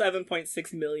 has sold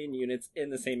 7.6 million units in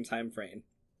the same time frame.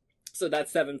 So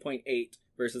that's 7.8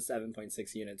 versus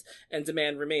 7.6 units. And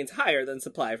demand remains higher than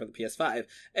supply for the PS5.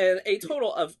 And a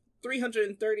total of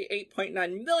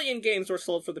 338.9 million games were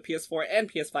sold for the PS4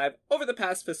 and PS5 over the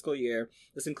past fiscal year.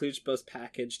 This includes both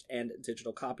packaged and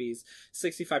digital copies.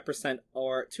 65%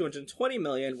 or 220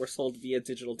 million were sold via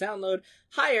digital download,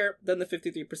 higher than the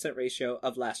 53% ratio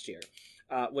of last year.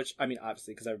 Which, I mean,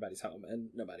 obviously, because everybody's home and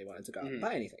nobody wanted to go out and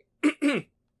buy anything.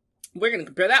 We're going to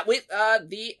compare that with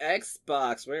the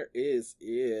Xbox. Where is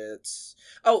it?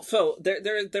 Oh, so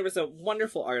there was a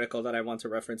wonderful article that I want to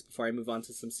reference before I move on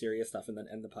to some serious stuff and then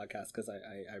end the podcast, because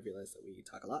I realize that we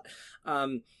talk a lot.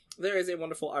 There is a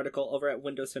wonderful article over at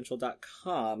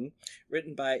windowscentral.com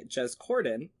written by Jez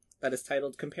Corden that is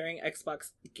titled "Comparing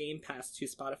Xbox Game Pass to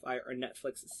Spotify or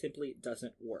Netflix Simply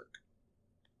Doesn't Work."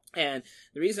 And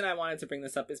the reason I wanted to bring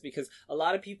this up is because a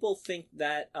lot of people think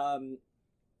that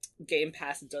Game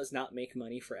Pass does not make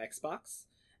money for Xbox.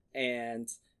 And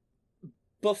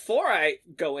before I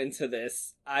go into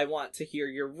this, I want to hear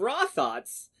your raw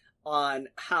thoughts on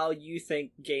how you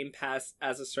think Game Pass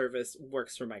as a service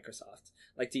works for Microsoft.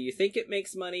 Like, do you think it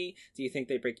makes money? Do you think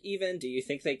they break even? Do you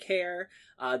think they care?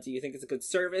 Do you think it's a good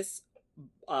service,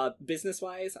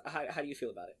 business-wise? How do you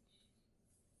feel about it?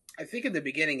 I think in the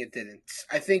beginning it didn't.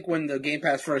 I think when the Game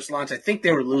Pass first launched, I think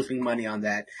they were losing money on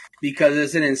that because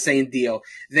it's an insane deal.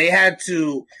 They had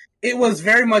to. It was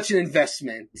very much an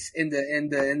investment in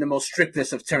the most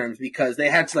strictest of terms, because they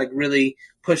had to like really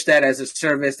push that as a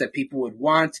service that people would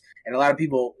want, and a lot of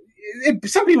people.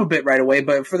 Some people bit right away,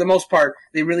 but for the most part,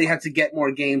 they really had to get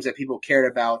more games that people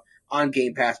cared about on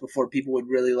Game Pass before people would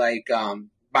really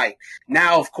bite.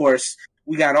 Now, of course,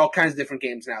 we got all kinds of different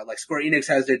games now. Like Square Enix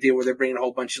has their deal where they're bringing a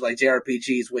whole bunch of like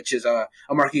JRPGs, which is a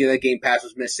market that Game Pass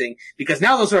was missing, because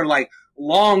now those are like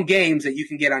long games that you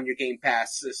can get on your Game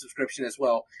Pass subscription as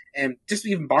well. And just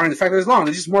even barring the fact that it's long,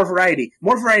 there's just more variety.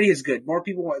 More variety is good. More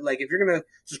people want, like, if you're going to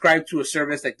subscribe to a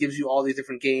service that gives you all these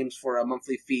different games for a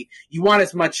monthly fee, you want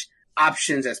as much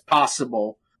options as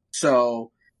possible.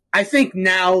 So I think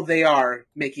now they are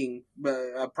making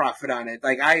a profit on it.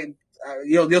 Like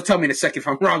you'll tell me in a second if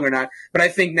I'm wrong or not, but I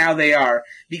think now they are,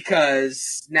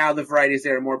 because now the variety is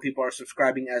there and more people are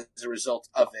subscribing as a result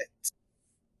of it.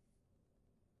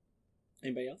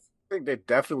 Anybody else? I think they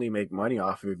definitely make money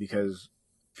off of it, because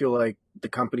I feel like the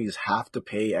companies have to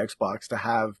pay Xbox to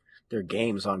have their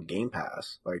games on Game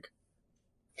Pass. Like,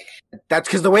 that's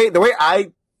because the way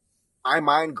my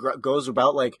mind goes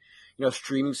about, like, you know,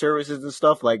 streaming services and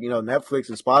stuff, like, you know, Netflix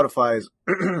and Spotify's,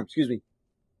 excuse me,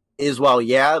 is, while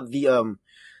yeah, the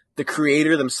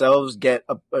creator themselves get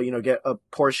a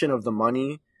portion of the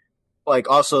money, like,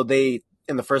 also they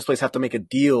in the first place have to make a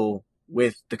deal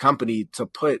with the company to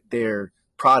put their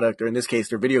product, or in this case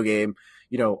their video game,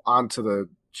 you know, onto the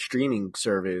streaming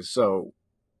service. So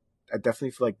I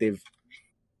definitely feel like they've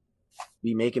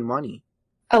be making money.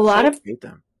 A lot of hate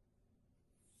them.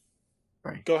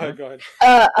 Right. Go ahead.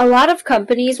 a lot of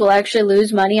companies will actually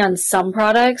lose money on some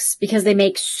products because they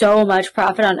make so much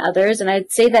profit on others. And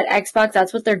I'd say that Xbox,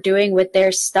 that's what they're doing with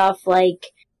their stuff, like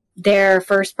their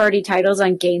first party titles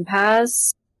on Game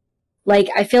Pass. Like,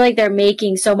 I feel like they're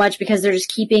making so much because they're just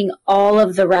keeping all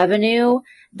of the revenue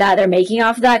that they're making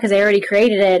off of that, because they already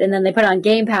created it and then they put it on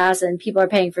Game Pass and people are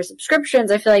paying for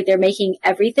subscriptions. I feel like they're making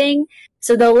everything.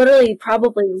 So they'll literally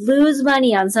probably lose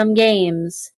money on some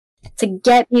games to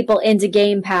get people into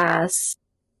Game Pass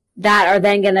that are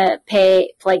then gonna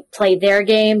play their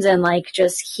games and like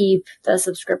just keep the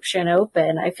subscription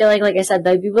open. I feel like I said,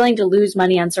 they'd be willing to lose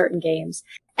money on certain games.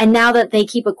 And now that they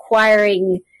keep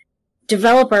acquiring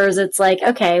developers, it's like,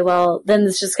 okay, well, then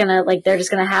it's just gonna, like, they're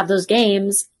just gonna have those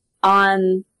games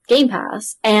on Game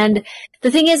Pass. And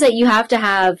the thing is that you have to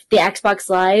have the Xbox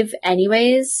Live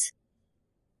anyways.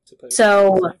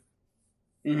 So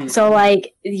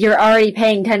like, you're already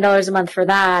paying $10 a month for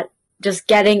that. Just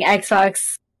getting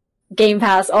Xbox Game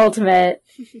Pass Ultimate,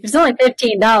 it's only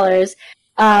 $15.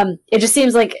 It just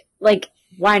seems like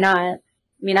why not? I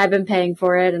mean, I've been paying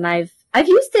for it and I've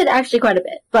used it actually quite a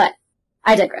bit, but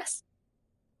I digress.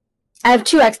 I have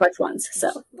 2 Xbox Ones,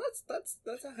 so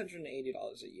that's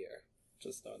 $180 a year.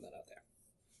 Just throwing that out there.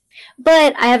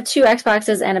 But I have 2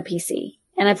 Xboxes and a PC,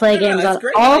 and I play games on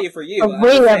great all value for you.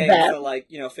 3 of them. So, like,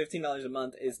 you know, $15 a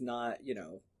month is not, you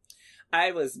know,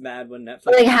 I was mad when Netflix.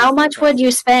 Like, how much would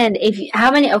you spend if you,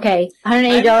 how many? Okay,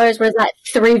 $180 was that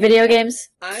 3 video games,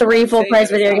 3 full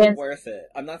price video games. Worth it.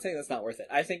 I'm not saying that's not worth it.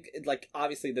 I think like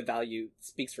obviously the value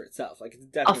speaks for itself. Like it's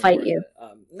definitely. I'll fight worth you. It.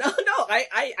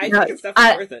 I think it's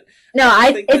definitely worth it. No,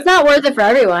 it's not worth it for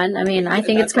everyone. I mean, I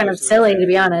think it's kind of silly to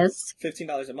be honest.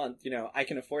 $15 a month. You know, I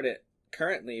can afford it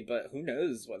currently, but who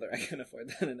knows whether I can afford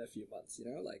that in a few months. You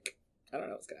know, like I don't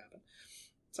know what's gonna happen.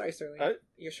 Sorry, Sterling.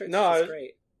 Your shirt's just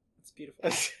great. It's beautiful.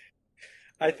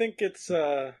 I think it's.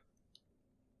 I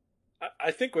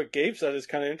think what Gabe said is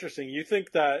kind of interesting. You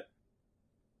think that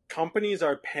companies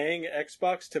are paying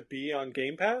Xbox to be on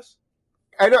Game Pass?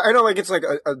 I know, like it's like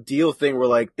a deal thing where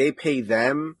like they pay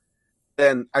them.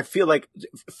 Then I feel like,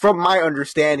 from my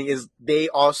understanding, is they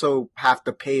also have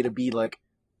to pay to be like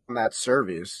on that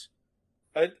service.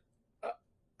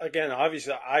 Again,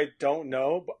 obviously, I don't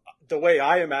know, but the way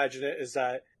I imagine it is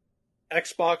that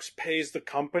Xbox pays the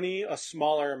company a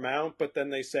smaller amount, but then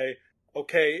they say,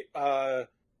 okay,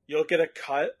 you'll get a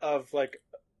cut of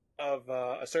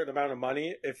a certain amount of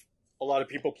money if a lot of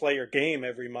people play your game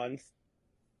every month,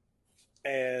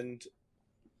 and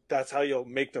that's how you'll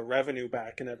make the revenue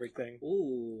back and everything.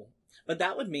 Ooh, but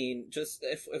that would mean, just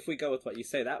if we go with what you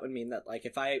say, that would mean that like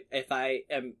if I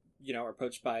am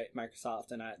approached by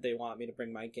Microsoft and they want me to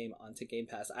bring my game onto Game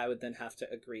Pass, I would then have to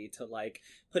agree to like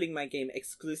putting my game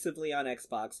exclusively on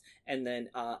Xbox and then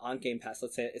on Game Pass.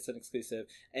 Let's say it's an exclusive,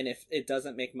 and if it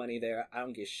doesn't make money there, I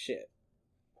don't give shit.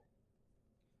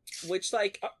 Which,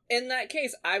 like, in that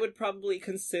case, I would probably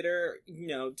consider,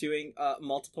 doing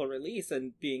multiple release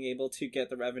and being able to get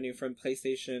the revenue from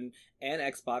PlayStation and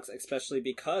Xbox, especially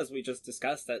because we just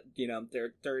discussed that, there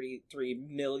are 33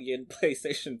 million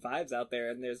PlayStation 5s out there,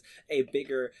 and there's a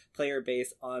bigger player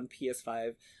base on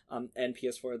PS5 and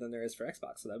PS4 than there is for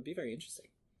Xbox, so that would be very interesting.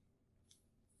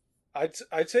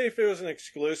 I'd say if it was an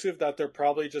exclusive, that they're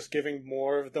probably just giving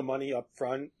more of the money up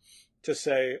front to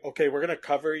say, okay, we're going to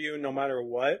cover you no matter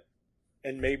what.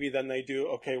 And maybe then they do,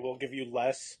 okay, we'll give you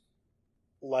less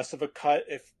of a cut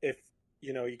if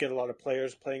you get a lot of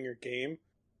players playing your game.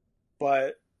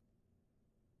 But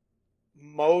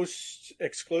most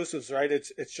exclusives, right,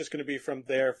 it's just going to be from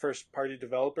their first party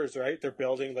developers, right? They're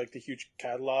building like the huge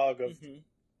catalog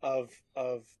of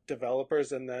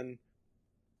developers, and then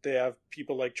they have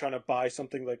people like trying to buy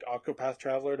something like Octopath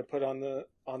Traveler to put on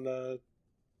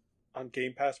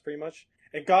Game Pass pretty much.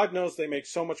 And God knows they make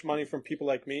so much money from people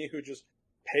like me who just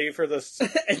pay for the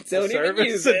service and don't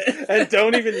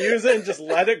even use it and just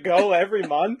let it go every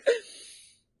month.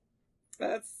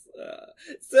 That's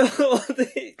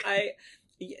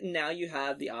now you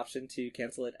have the option to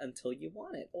cancel it until you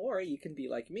want it, or you can be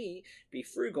like me, be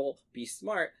frugal, be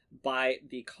smart, buy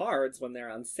the cards when they're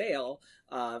on sale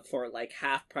for like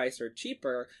half price or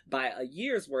cheaper, buy a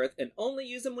year's worth, and only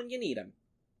use them when you need them.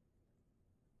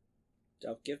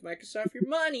 Don't give Microsoft your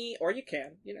money, or you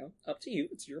can, up to you.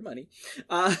 It's your money.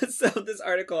 So this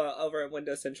article over at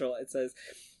Windows Central, it says,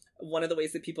 one of the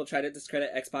ways that people try to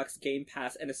discredit Xbox Game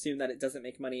Pass and assume that it doesn't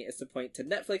make money is to point to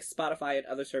Netflix, Spotify, and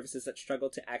other services that struggle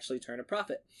to actually turn a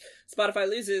profit. Spotify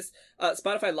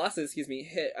losses,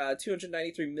 hit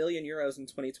 293 million euros in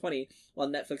 2020, while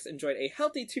Netflix enjoyed a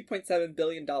healthy $2.7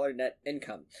 billion net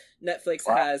income. Netflix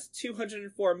has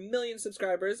 204 million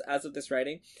subscribers as of this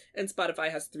writing, and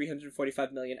Spotify has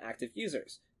 345 million active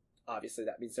users. Obviously,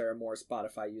 that means there are more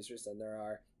Spotify users than there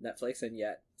are Netflix, and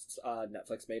yet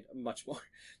Netflix made much more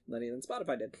money than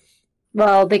Spotify did.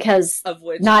 Well, because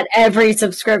not every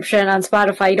subscription on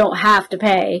Spotify you don't have to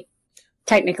pay,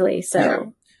 technically,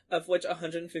 so... Of which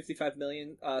 155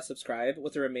 million subscribe,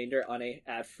 with the remainder on a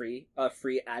free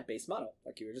ad-based model,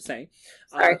 like you were just saying.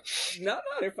 Sorry. No,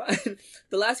 they're fine.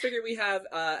 The last figure we have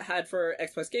had for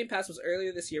Xbox Game Pass was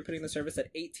earlier this year, putting the service at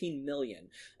 18 million.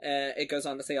 It goes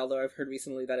on to say, although I've heard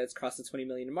recently that it's crossed the 20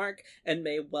 million mark, and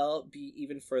may well be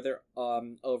even further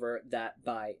over that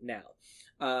by now.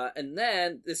 And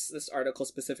then this article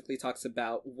specifically talks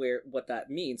about what that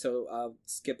means. So I'll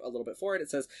skip a little bit forward.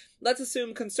 It says, let's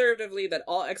assume conservatively that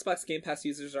all Xbox Game Pass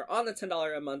users are on the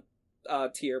 $10 a month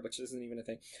tier, which isn't even a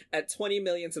thing, at 20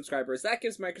 million subscribers. That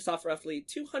gives Microsoft roughly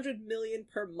 200 million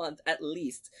per month at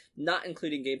least, not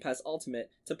including Game Pass Ultimate,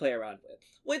 to play around with.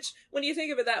 Which, when you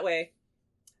think of it that way,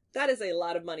 that is a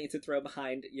lot of money to throw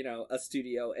behind, a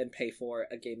studio and pay for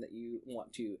a game that you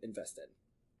want to invest in.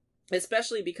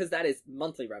 Especially because that is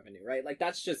monthly revenue, right? Like,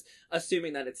 that's just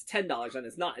assuming that it's $10 and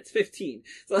it's not, it's $15.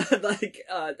 So, like,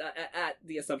 at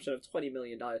the assumption of $20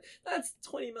 million, that's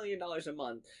 $20 million a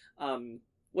month.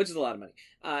 which is a lot of money.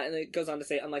 And it goes on to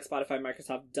say, unlike Spotify,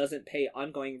 Microsoft doesn't pay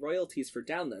ongoing royalties for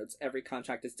downloads. Every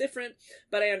contract is different,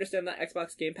 but I understand that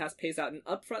Xbox Game Pass pays out an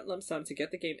upfront lump sum to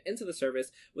get the game into the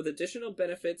service, with additional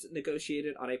benefits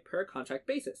negotiated on a per-contract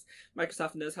basis.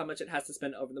 Microsoft knows how much it has to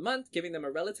spend over the month, giving them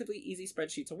a relatively easy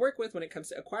spreadsheet to work with when it comes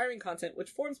to acquiring content, which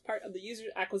forms part of the user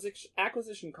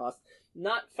acquisition cost,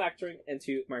 not factoring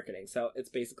into marketing. So it's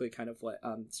basically kind of what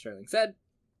Sterling said.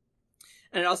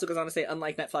 And it also goes on to say,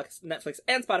 unlike Netflix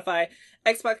and Spotify,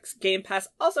 Xbox Game Pass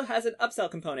also has an upsell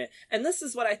component. And this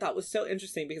is what I thought was so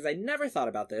interesting, because I never thought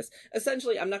about this.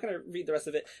 Essentially, I'm not going to read the rest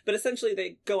of it, but essentially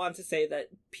they go on to say that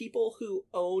people who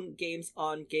own games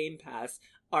on Game Pass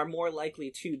are more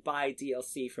likely to buy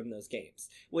DLC from those games,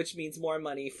 which means more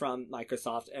money from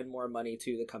Microsoft and more money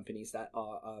to the companies that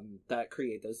that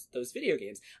create those video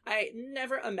games. I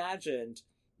never imagined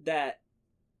that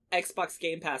Xbox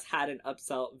Game Pass had an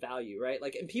upsell value, right?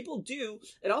 Like, and people do.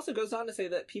 It also goes on to say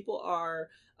that people are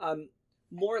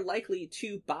more likely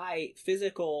to buy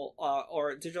physical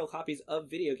or digital copies of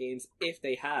video games if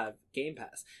they have Game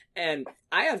Pass. And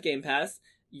I have Game Pass.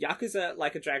 Yakuza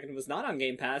Like a Dragon was not on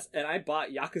Game Pass, and I bought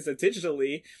Yakuza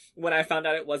digitally when I found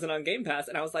out it wasn't on Game Pass,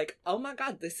 and I was like, oh my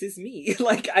god, this is me.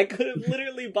 Like, I could have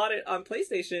literally bought it on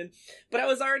PlayStation, but I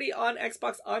was already on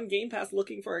Xbox on Game Pass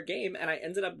looking for a game, and I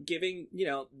ended up giving,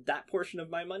 that portion of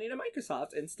my money to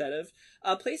Microsoft instead of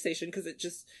PlayStation, because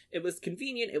it was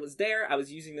convenient, it was there, I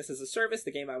was using this as a service,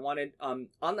 the game I wanted on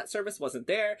that service wasn't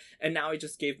there, and now I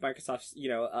just gave Microsoft,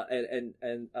 and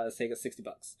Sega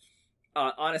 $60.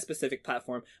 On a specific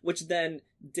platform, which then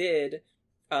did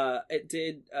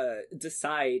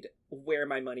decide where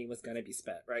my money was going to be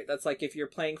spent, right? That's like if you're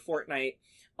playing Fortnite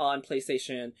on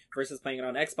PlayStation versus playing it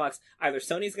on Xbox, either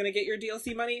Sony's going to get your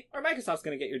DLC money or Microsoft's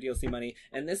going to get your DLC money.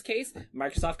 In this case,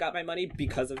 Microsoft got my money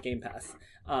because of Game Pass.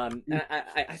 And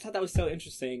I thought that was so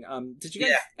interesting. Did you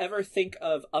guys ever think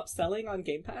of upselling on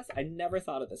Game Pass? I never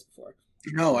thought of this before.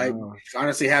 No, I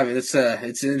honestly haven't. It's an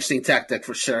interesting tactic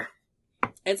for sure.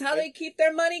 It's how they keep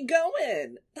their money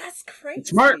going. That's crazy. It's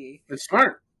smart. It's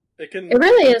smart. It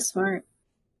really is smart.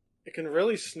 It can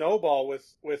really snowball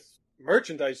with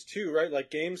merchandise too, right? Like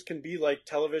games can be like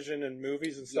television and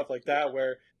movies and stuff like that,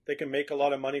 where they can make a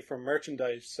lot of money from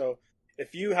merchandise. So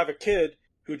if you have a kid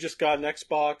who just got an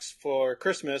Xbox for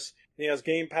Christmas and he has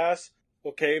Game Pass,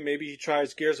 okay, maybe he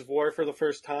tries Gears of War for the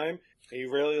first time and he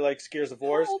really likes Gears of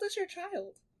War. How old is your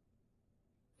child?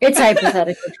 It's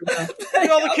hypothetical.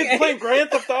 All the kids playing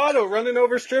Grand Theft Auto, running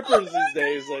over strippers these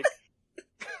days.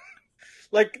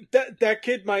 Like that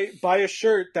kid might buy a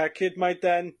shirt. That kid might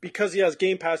then, because he has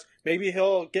Game Pass, maybe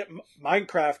he'll get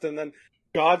Minecraft, and then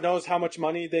God knows how much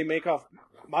money they make off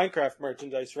Minecraft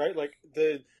merchandise, right? Like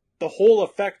the whole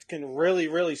effect can really,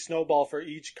 really snowball for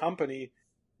each company,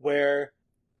 where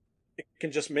it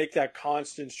can just make that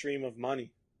constant stream of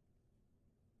money.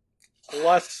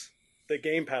 Plus the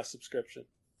Game Pass subscription.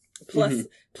 Plus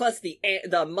the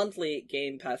monthly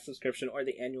Game Pass subscription or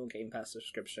the annual Game Pass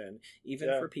subscription, even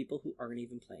for people who aren't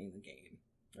even playing the game.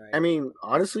 Right? I mean,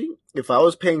 honestly, if I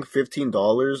was paying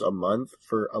 $15 a month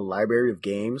for a library of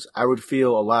games, I would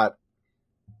feel a lot.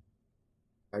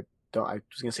 I was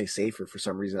gonna say safer for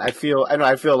some reason. I feel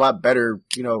a lot better,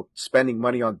 spending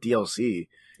money on DLC.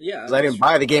 Yeah, because I didn't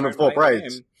buy the game at full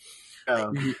price.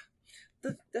 That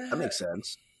makes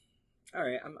sense. All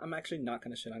right, I'm actually not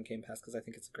going to shit on Game Pass because I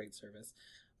think it's a great service.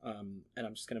 And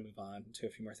I'm just going to move on to a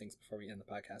few more things before we end the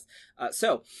podcast.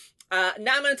 So now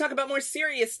I'm going to talk about more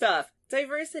serious stuff.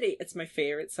 Diversity. It's my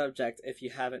favorite subject, if you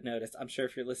haven't noticed. I'm sure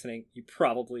if you're listening, you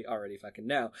probably already fucking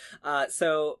know.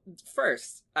 So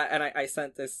first, and I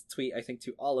sent this tweet, I think,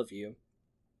 to all of you.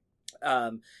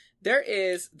 There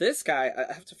is this guy.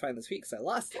 I have to find the tweet because I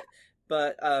lost it.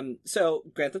 But, so,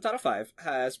 Grand Theft Auto 5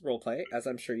 has roleplay, as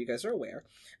I'm sure you guys are aware.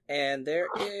 And there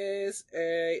is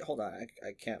hold on,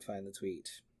 I can't find the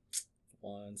tweet.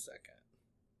 1 second.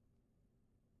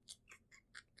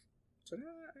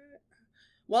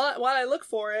 While I look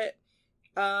for it,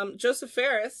 Joseph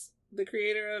Ferris, the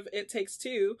creator of It Takes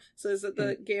Two, says that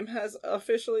the game has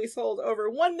officially sold over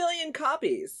 1 million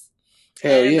copies.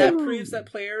 Hell and yeah. that proves that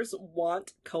players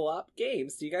want co-op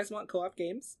games. Do you guys want co-op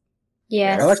games?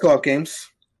 Yes. I like co-op games.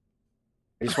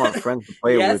 I just want friends to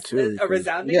play Yes, with too. a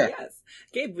resounding Yeah. yes.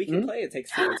 Gabe, we can play It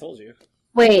Takes Two, I told you.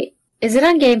 Wait, is it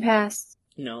on Game Pass?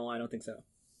 No, I don't think so.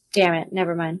 Damn it,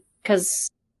 never mind. Because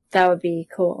that would be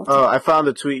cool. Oh, I found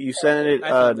the tweet. You sent it I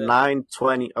found it.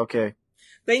 9:20. Okay.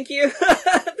 Thank you.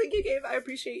 Thank you, Gabe. I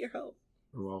appreciate your help.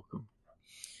 You're welcome.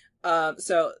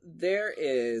 So there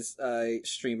is a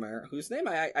streamer whose name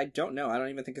I don't know. I don't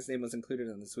even think his name was included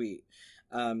in the tweet.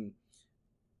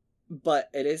 But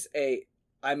it is a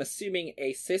I'm assuming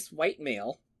a cis white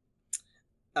male,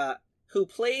 who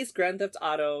plays Grand Theft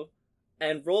Auto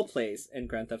and role plays in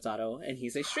Grand Theft Auto, and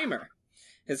he's a streamer.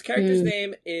 His character's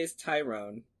name is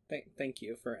Tyrone. Thank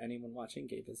you for anyone watching.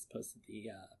 Gabe has posted the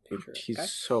picture.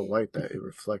 He's so white that it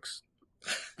reflects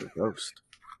the roast.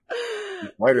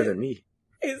 He's whiter than me.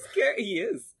 He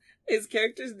is. His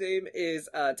character's name is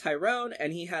Tyrone,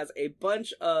 and he has a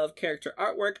bunch of character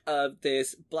artwork of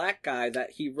this black guy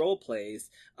that he role plays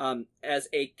as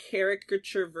a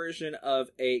caricature version of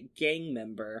a gang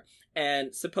member,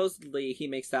 and supposedly he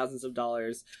makes thousands of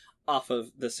dollars off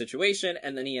of the situation.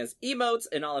 And then he has emotes,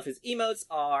 and all of his emotes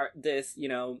are this,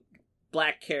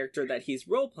 black character that he's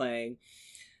role playing.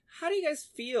 How do you guys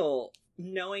feel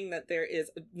knowing that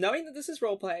this is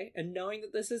roleplay and knowing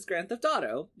that this is Grand Theft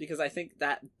Auto? Because I think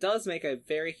that does make a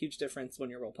very huge difference when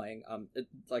you're role-playing,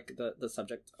 like the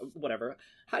subject, whatever.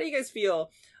 How do you guys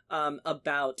feel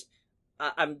about,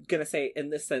 I'm gonna say in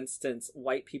this instance,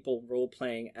 white people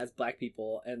role-playing as black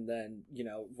people and then,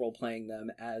 role-playing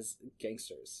them as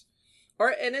gangsters?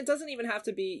 And it doesn't even have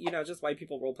to be, just white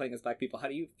people role-playing as black people. How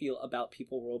do you feel about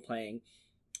people role-playing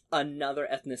another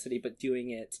ethnicity but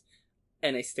doing it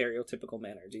in a stereotypical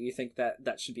manner? Do you think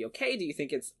that should be okay? Do you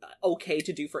think it's okay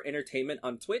to do for entertainment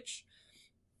on Twitch?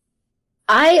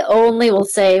 I only will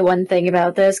say one thing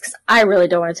about this, because I really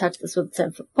don't want to touch this with a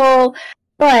 10-foot pole,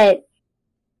 but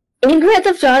in Grand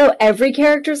Theft Auto, every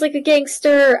character is like a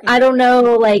gangster. I don't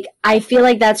know, I feel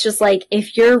like that's just,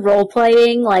 if you're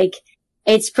role-playing,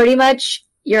 it's pretty much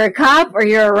you're a cop or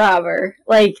you're a robber.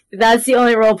 That's the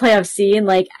only role-play I've seen.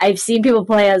 I've seen people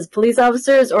play as police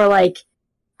officers or,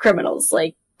 criminals.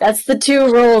 That's the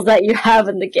two roles that you have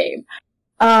in the game.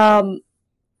 I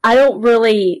don't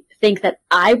really think that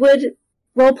I would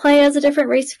roleplay as a different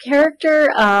race of character,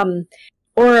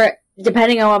 or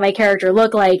depending on what my character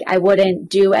looked like, I wouldn't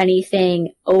do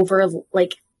anything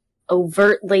overtly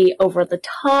over the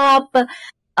top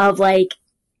of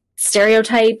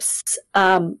stereotypes.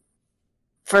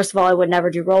 First of all, I would never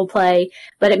do roleplay,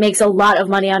 but it makes a lot of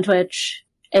money on Twitch.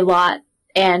 A lot.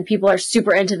 And people are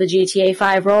super into the GTA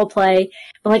 5 roleplay.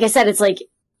 But like I said, it's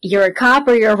you're a cop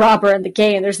or you're a robber in the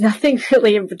game. There's nothing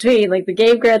really in between. The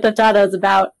game Grand Theft Auto is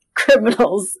about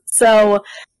criminals. So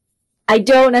I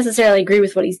don't necessarily agree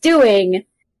with what he's doing.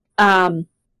 I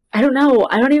don't know.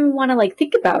 I don't even want to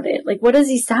think about it. What does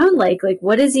he sound like?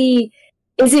 What is he?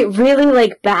 Is it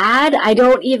really bad? I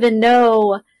don't even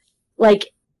know.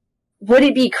 Would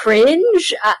it be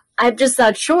cringe? I'm just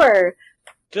not sure.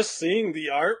 Just seeing the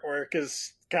artwork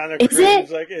is kind of Is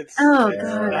cringe. it? It's God,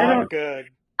 not good.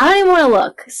 I don't even want to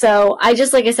look. So I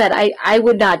just, like I said, I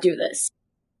would not do this.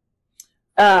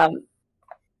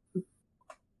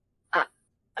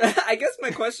 I guess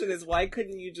my question is, why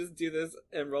couldn't you just do this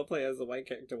and roleplay as a white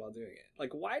character while doing it?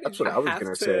 Why did That's you what I was have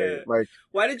gonna to? say.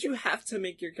 Why did you have to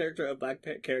make your character a black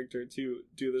character to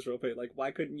do this roleplay? Why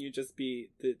couldn't you just be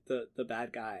the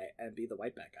bad guy and be the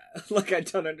white bad guy? I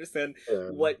don't understand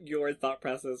what your thought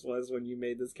process was when you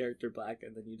made this character black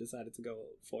and then you decided to go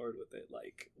forward with it.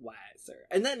 Why, sir?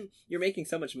 And then you're making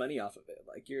so much money off of it.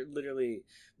 You're literally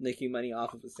making money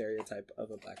off of a stereotype of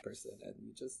a black person, and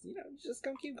you just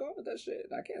gonna keep going with that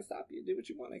shit. I can't stop you. Do what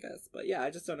you want, I guess. But yeah,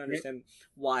 I just don't understand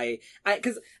why.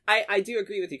 Because I do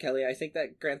agree with you, Kelly. I think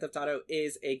that Grand Theft Auto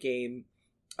is a game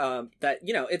that,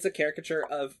 it's a caricature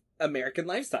of American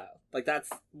lifestyle. That's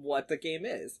what the game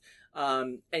is.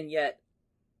 And yet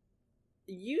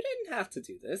you didn't have to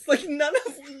do this.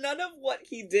 None of what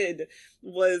he did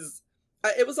was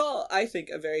it was all, I think,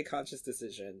 a very conscious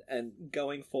decision. And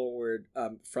going forward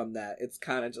from that, it's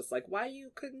kind of just why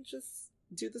you couldn't just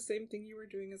do the same thing you were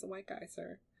doing as a white guy,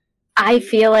 sir? I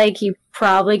feel like he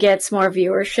probably gets more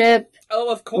viewership.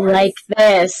 Oh, of course. Like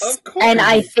this. Of course. And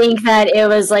I think that it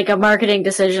was a marketing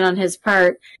decision on his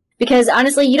part. Because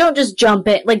honestly, you don't just jump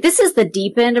in. This is the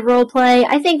deep end of roleplay.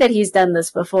 I think that he's done this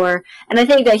before. And I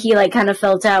think that he kind of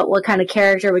felt out what kind of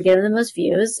character would get him the most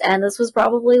views. And this was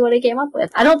probably what he came up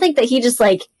with. I don't think that he just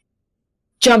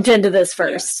jumped into this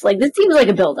first. Yeah. This seems like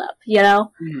a build up,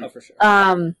 Oh, for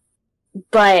sure.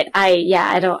 But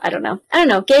I don't know. I don't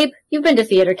know. Gabe, you've been to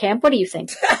theater camp. What do you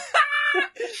think?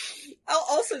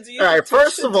 Also, do you All right, think Twitch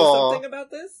first should of do all- something about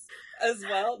this as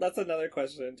well? That's another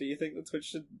question. Do you think that Twitch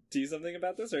should do something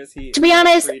about this, or is he? To be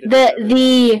honest, free to do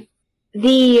whatever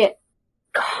the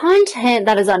content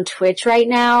that is on Twitch right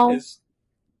now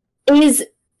is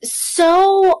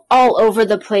so all over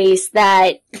the place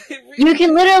that you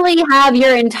can literally have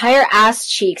your entire ass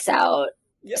cheeks out.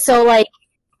 Yep. So I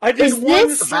did Is one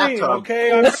this- stream, Bathtub.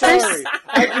 okay? I'm sorry.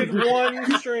 I did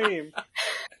one stream.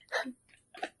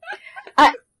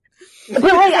 but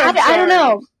I don't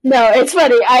know. No, it's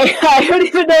funny. I don't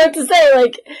even know what to say.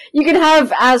 Like, you can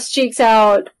have ass cheeks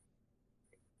out,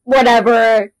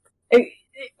 whatever.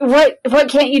 What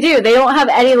can't you do? They don't have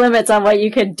any limits on what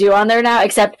you can do on there now,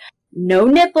 except no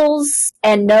nipples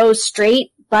and no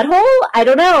straight butthole? I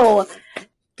don't know.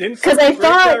 Didn't 'Cause I someone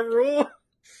break thought- that rule?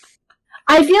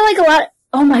 I feel like a lot.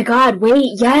 Oh my god! Wait,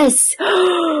 yes,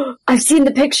 I've seen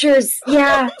the pictures.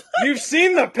 Yeah, You've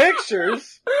seen the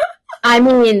pictures. I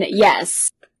mean,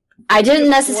 yes. I didn't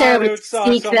necessarily Squad saw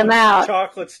seek them someone's out.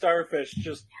 Chocolate starfish,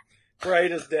 just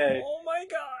bright as day. Oh my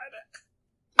god.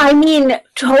 I mean,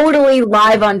 totally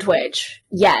live on Twitch.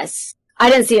 Yes. I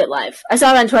didn't see it live. I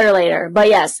saw it on Twitter later, but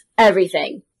yes,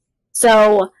 everything.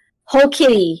 So, whole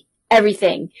kitty,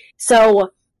 everything.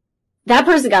 So, that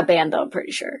person got banned though, I'm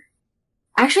pretty sure.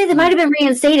 Actually, they might have been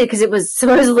reinstated because it was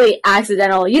supposedly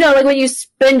accidental. You know, like when you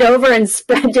bend over and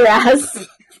spread your ass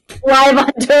live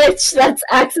on Twitch, that's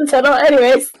accidental.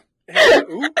 Anyways.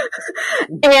 Ooh.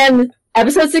 And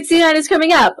episode 69 is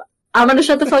coming up. I'm gonna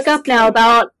shut the fuck up now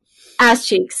about ass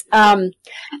cheeks.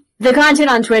 The content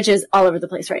on Twitch is all over the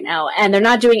place right now, and they're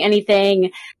not doing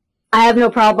anything. I have no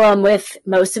problem with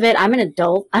most of it. I'm an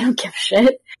adult. I don't give a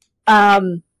shit.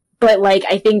 But, like,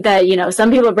 I think that, you know,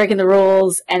 some people are breaking the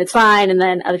rules, and it's fine, and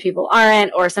then other people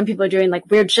aren't, or some people are doing, like,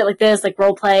 weird shit like this, like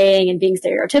role-playing and being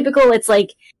stereotypical. It's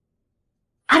like,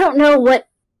 I don't know what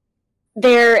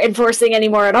they're enforcing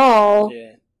anymore at all.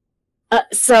 Yeah.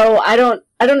 So I don't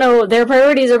know. Their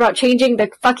priorities are about changing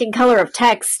the fucking color of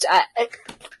text.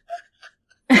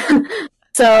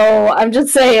 So I'm just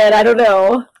saying, I don't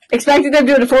know. Expecting them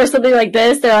to enforce something like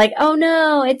this, they're like, oh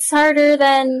no, it's harder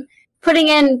than putting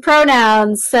in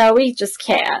pronouns, so we just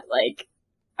can't. Like,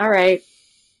 alright.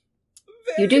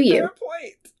 You do you. Fair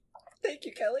point. Thank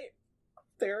you, Kelly.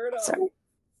 Fair enough. Sorry.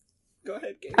 Go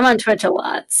ahead, Gabe. I'm on Twitch a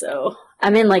lot, so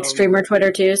I'm in, like, streamer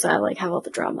Twitter too, so I, like, have all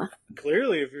the drama.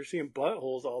 Clearly, if you're seeing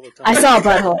buttholes all the time. I saw a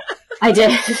butthole. I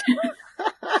did.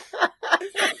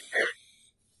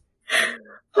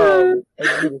 I was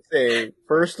gonna say,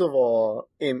 first of all,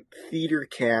 in theater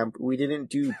camp, we didn't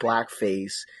do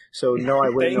blackface, so no, I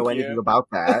wouldn't Thank know you. anything about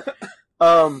that.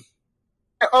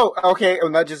 Oh, okay,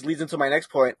 and that just leads into my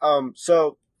next point.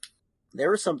 So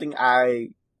there was something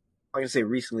I'm gonna say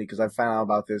recently because I found out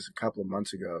about this a couple of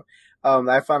months ago.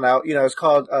 I found out, you know, it's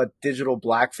called digital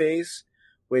blackface,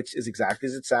 which is exactly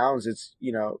as it sounds. It's,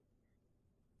 you know,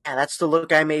 yeah, that's the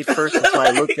look I made first, so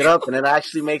I looked it up, and it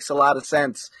actually makes a lot of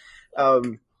sense.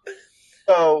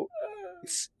 So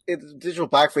it's digital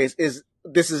blackface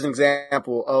this is an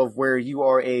example of where you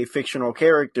are a fictional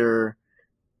character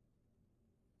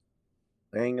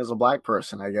playing as a black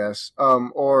person, I guess.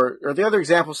 Or the other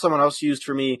example someone else used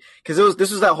for me, because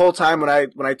this was that whole time when I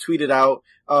tweeted out,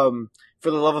 for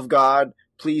the love of God,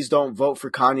 please don't vote for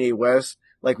Kanye West,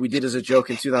 like we did as a joke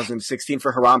in 2016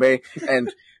 for Harambe,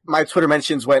 and some of my Twitter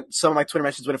mentions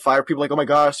went fire. People like, oh my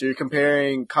gosh, so you're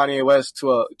comparing Kanye West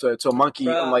to a monkey.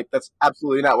 Bruh. I'm like, that's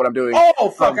absolutely not what I'm doing. Oh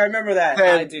fuck! I remember that.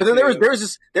 I do But then too.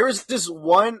 there was this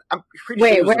one. I'm pretty sure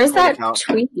Wait, it was a where's troll that account.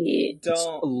 tweet? It's a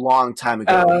Don't. long time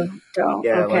ago. Oh, don't.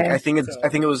 Yeah, Okay. like I think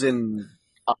it was in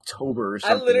October or I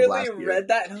something. literally last year. read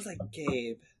that and I was like,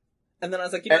 Gabe. And then I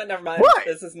was like, you know what, never mind. What?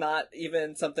 This is not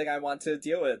even something I want to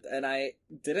deal with. And I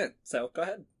didn't. So go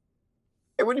ahead.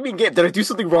 Hey, what do you mean, Gabe? Did I do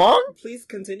something wrong? Please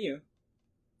continue.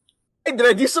 Hey, did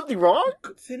I do something wrong?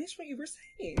 Finish what you were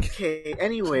saying. Okay,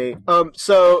 anyway,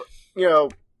 so, you know,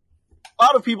 a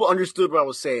lot of people understood what I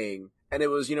was saying, and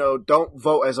it was, you know, don't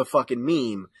vote as a fucking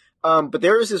meme. But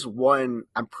there was this one,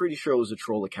 I'm pretty sure it was a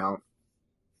troll account.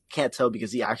 Can't tell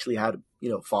because he actually had,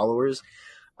 you know, followers.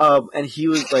 And he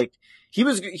was like, he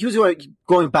was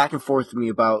going back and forth with me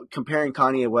about comparing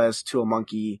Kanye West to a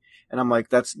monkey, and I'm like,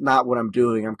 that's not what I'm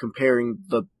doing. I'm comparing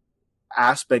the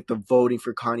aspect of voting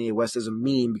for Kanye West as a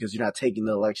meme because you're not taking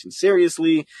the election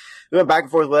seriously. We went back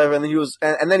and forth, whatever, and then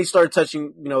and then he started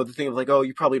touching, you know, the thing of like, oh,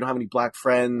 you probably don't have any black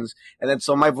friends, and then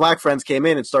so my black friends came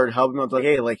in and started helping me. I was like,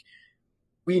 hey, like,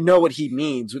 we know what he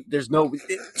means. There's no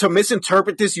to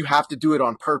misinterpret this. You have to do it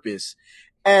on purpose.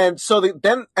 And so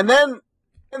then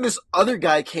this other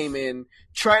guy came in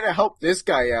trying to help this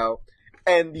guy out.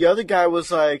 And the other guy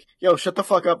was like, yo, shut the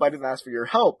fuck up. I didn't ask for your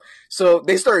help. So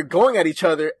they started going at each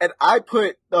other. And I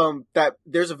put, that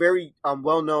there's a very,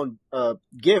 well-known,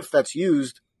 GIF that's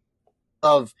used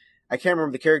of, I can't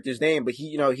remember the character's name, but he,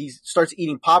 you know, he starts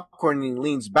eating popcorn and he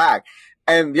leans back.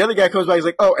 And the other guy comes by, he's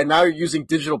like, oh, and now you're using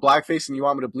digital blackface and you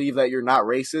want me to believe that you're not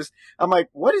racist? I'm like,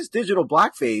 what is digital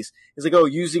blackface? He's like, oh,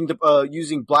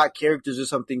 using black characters or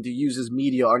something to use as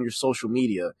media on your social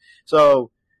media. So,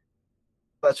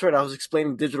 That's right. I was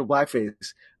explaining digital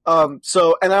blackface. And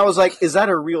I was like, is that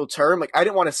a real term? Like, I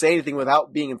didn't want to say anything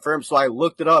without being confirmed, so I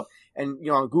looked it up. And,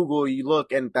 on Google, you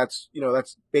look, and that's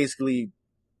basically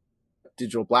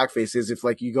digital blackface is if,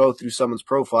 like, you go through someone's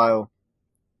profile,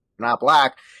 not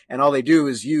black, and all they do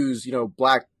is use,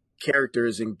 black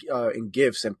characters in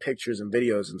GIFs and pictures and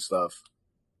videos and stuff.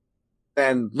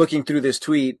 And looking through this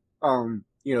tweet,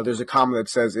 there's a comment that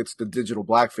says it's the digital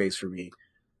blackface for me.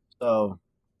 So.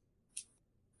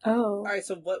 Oh. All right.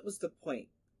 So what was the point?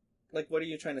 Like, what are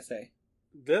you trying to say?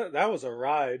 That was a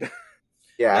ride.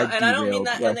 Yeah, and I don't mean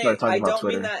that. Yeah, I don't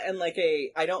mean that in like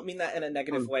I don't mean that in a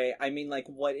negative way. I mean, like,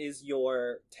 what is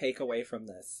your takeaway from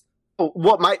this?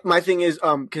 What my thing is,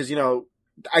 because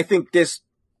I think this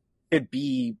could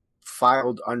be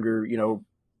filed under,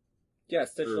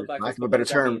 yes, digital blackface. Lack of a better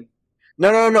term. No.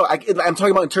 I'm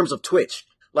talking about in terms of Twitch.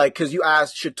 Like, because you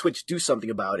asked, should Twitch do something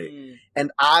about it?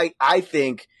 And I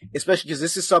think, especially because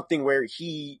this is something where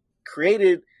he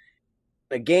created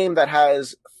a game that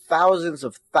has thousands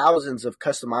of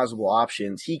customizable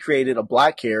options. He created a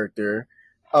black character,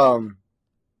 very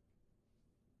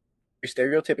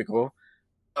stereotypical,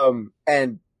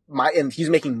 and he's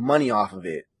making money off of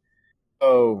it.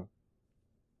 So,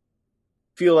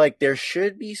 I feel like there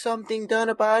should be something done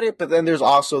about it. But then there's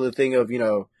also the thing of,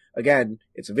 again,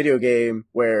 it's a video game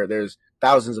where there's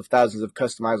thousands of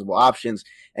customizable options,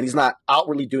 and he's not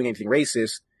outwardly doing anything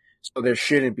racist, so there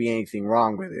shouldn't be anything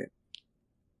wrong with it.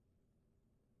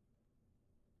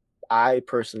 I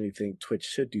personally think Twitch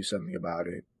should do something about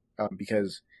it,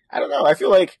 because, I don't know, I feel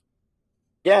like,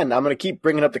 again, I'm going to keep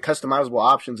bringing up the customizable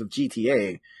options of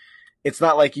GTA. It's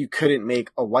not like you couldn't make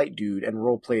a white dude and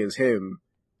roleplay as him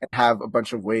and have a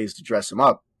bunch of ways to dress him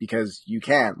up, because you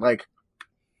can. Like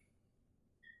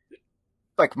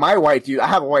my white dude, I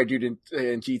have a white dude in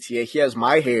GTA. He has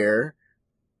my hair,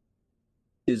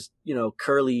 his,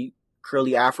 curly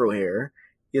afro hair.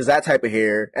 He has that type of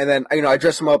hair. And then, I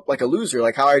dress him up like a loser,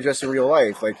 like how I dress in real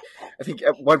life. Like, I think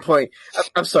at one point,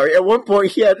 I'm sorry, at one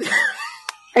point he had...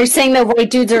 Are you saying that white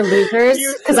dudes are losers?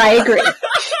 Because I agree.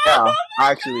 Yeah,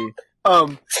 actually.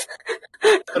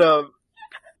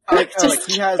 Like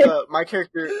he has my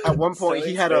character at one point,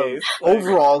 he had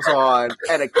overalls on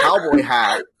and a cowboy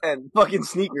hat and fucking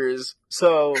sneakers.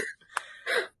 So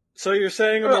you're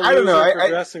saying I'm a I don't know. loser for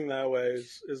dressing that way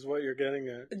is what you're getting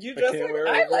at. You dress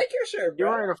I like your shirt, bro.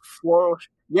 You're wearing a floral.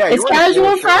 Yeah, it's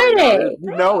Casual Friday.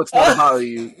 You know it's not about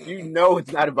you. You know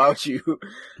it's not about you.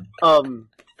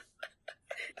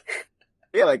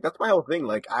 Yeah, like that's my whole thing.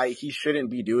 Like he shouldn't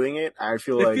be doing it. I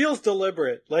feel like it feels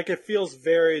deliberate. Like it feels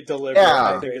very deliberate.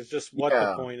 Yeah, I think it's just what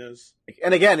the point is.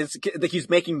 And again, it's like he's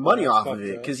making money off of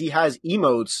it because he has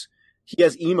emotes. He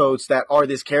has emotes that are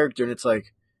this character, and it's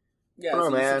like. Yeah,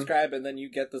 so you subscribe and then you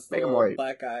get this little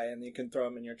black guy and you can throw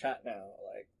him in your chat now.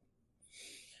 Like,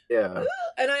 yeah.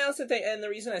 And I also think, and the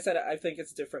reason I said it, I think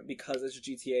it's different because it's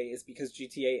GTA is because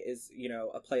GTA is,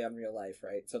 a play on real life,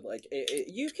 right? So like,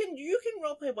 you can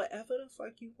roleplay whatever the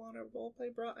fuck you want to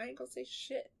roleplay, bro. I ain't gonna say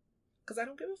shit because I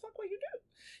don't give a fuck what you do.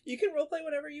 You can roleplay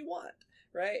whatever you want,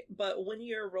 right? But when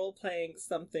you're roleplaying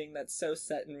something that's so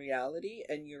set in reality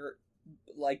and you're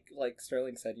like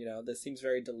Sterling said, this seems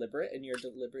very deliberate and you're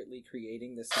deliberately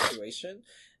creating this situation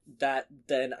that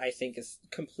then I think is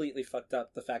completely fucked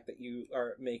up. The fact that you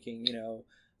are making,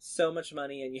 so much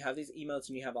money and you have these emotes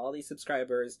and you have all these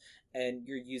subscribers and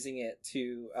you're using it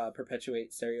to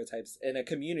perpetuate stereotypes in a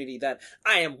community that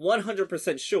I am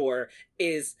 100% sure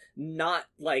is not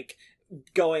like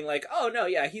going like, oh no,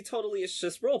 yeah, he totally is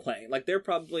just role playing. Like they're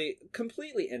probably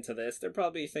completely into this. They're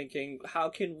probably thinking, how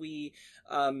can we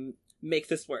make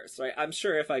this worse, right? I'm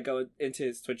sure if I go into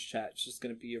his Twitch chat, it's just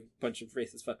going to be a bunch of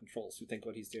racist fucking trolls who think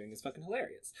what he's doing is fucking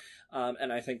hilarious.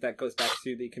 And I think that goes back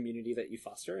to the community that you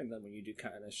foster. And then when you do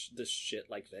kind of this shit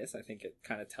like this, I think it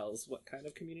kind of tells what kind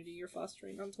of community you're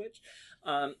fostering on Twitch.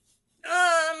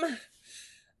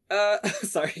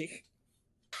 Sorry.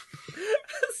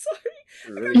 Sorry.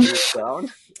 Really good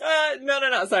sound?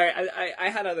 No. Sorry, I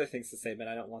had other things to say, but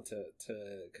I don't want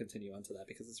to continue on to that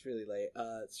because it's really late.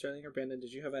 Sterling or Brandon,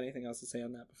 did you have anything else to say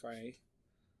on that before I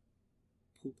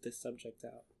poop this subject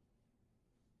out?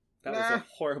 That was a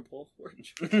horrible word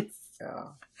choice.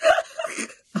 Yeah.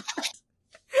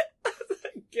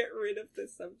 Get rid of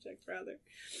this subject, rather.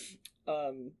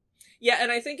 Yeah,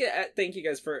 and I think thank you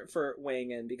guys for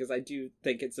weighing in because I do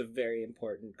think it's a very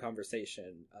important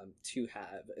conversation to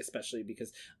have, especially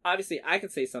because obviously I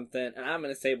could say something and I'm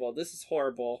going to say, well, this is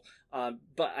horrible,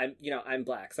 but I'm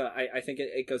black, so I think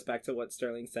it goes back to what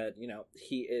Sterling said.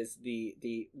 He is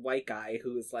the white guy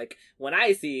who is like, when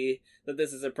I see that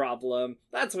this is a problem,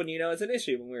 that's when it's an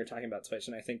issue. When we were talking about Twitch,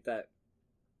 and I think that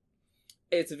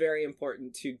it's very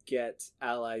important to get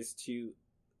allies to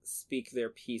speak their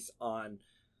piece on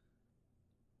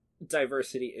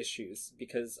diversity issues,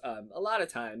 because a lot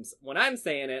of times when I'm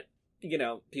saying it, you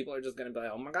know, people are just gonna be like,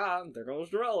 oh my god, there goes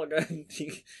Joel again.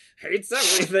 He hates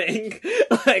everything.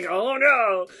 Like, oh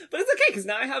no. But it's okay, because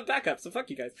now I have backup, so fuck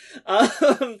you guys.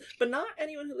 But not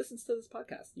anyone who listens to this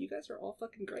podcast. You guys are all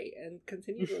fucking great, and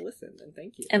continue to listen, and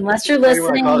thank you. Unless you're Everyone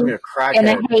listening calls me a in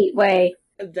a crackhead. hate way.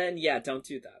 Then, yeah, don't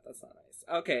do that. That's not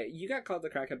nice. Okay, you got called a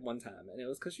crackhead one time, and it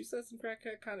was because you said some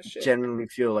crackhead kind of shit. Genuinely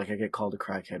feel like I get called a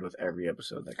crackhead with every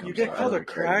episode that comes You get out. called I a don't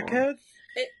care anymore. crackhead?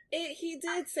 He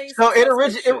did say So some it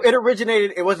suspect shit.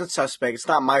 originated. It wasn't suspect. It's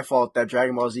not my fault that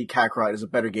Dragon Ball Z Kakarot is a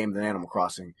better game than Animal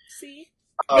Crossing. See?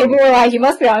 People were like, you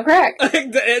must be on crack.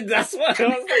 That's what I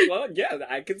was like, well, yeah,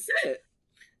 I can see it.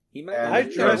 He might And I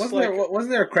be dressed Wasn't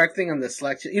there a crack thing on the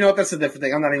selection? You know what? That's a different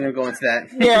thing. I'm not even going to go into that.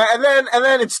 Yeah, and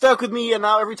then it stuck with me. And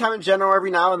now every time in general,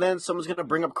 every now and then, someone's gonna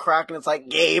bring up crack, and it's like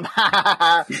Gabe.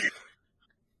 I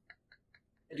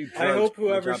hope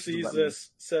whoever sees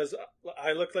this says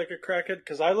I look like a crackhead,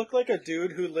 because I look like a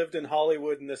dude who lived in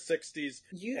Hollywood in the 60s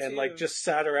You and do. like just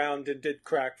sat around and did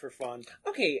crack for fun.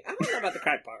 Okay, I don't know about the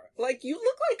crack part. Like, you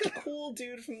look like a cool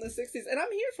dude from the 60s, and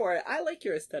I'm here for it. I like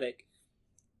your aesthetic.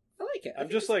 I like it. I I'm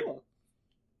think just it's like- cool.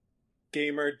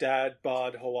 Gamer dad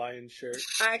bod Hawaiian shirt.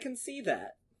 I can see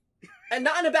that. And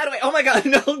not in a bad way. Oh my god,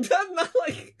 no, not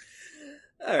like...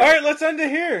 Alright, let's end it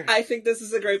here. I think this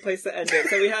is a great place to end it.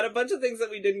 So we had a bunch of things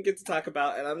that we didn't get to talk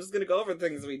about, and I'm just going to go over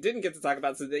things we didn't get to talk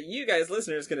about so that you guys,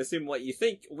 listeners, can assume what you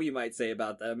think we might say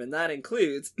about them, and that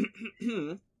includes...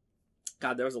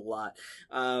 God, there was a lot.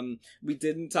 We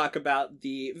didn't talk about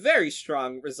the very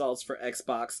strong results for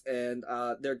Xbox and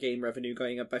their game revenue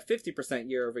going up by 50%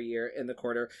 year over year in the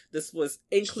quarter. This was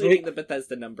including the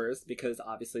Bethesda numbers, because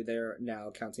obviously they're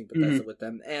now counting Bethesda with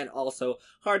them. And also,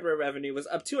 hardware revenue was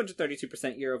up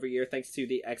 232% year over year thanks to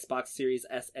the Xbox Series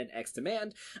S and X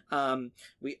demand.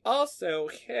 We also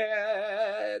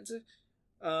had...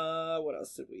 what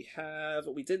else did we have?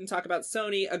 We didn't talk about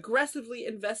Sony aggressively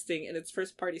investing in its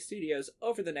first-party studios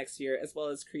over the next year, as well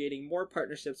as creating more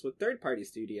partnerships with third-party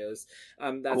studios.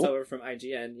 That's Cool. over from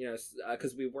IGN, you know,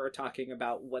 because we were talking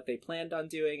about what they planned on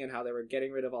doing and how they were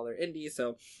getting rid of all their indies,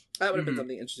 so that would have been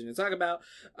something interesting to talk about.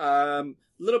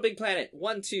 Little Big Planet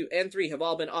 1, 2, and 3 have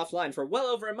all been offline for well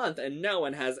over a month, and no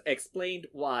one has explained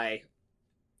why.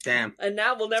 Damn. And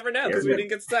now we'll never know, because we didn't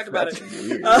get to talk about That's it.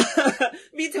 weird.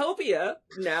 Metopia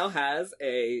now has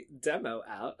a demo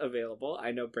out available. I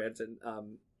know Brandon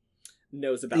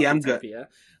knows about Yeah, I'm good. Metopia.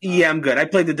 Yeah, I'm good. I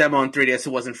played the demo on 3DS.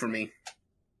 It wasn't for me.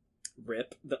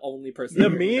 Rip, the only person. The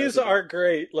who knows Mii's about- are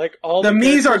great. Like all The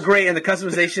Mii's are characters- great, and the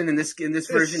customization in this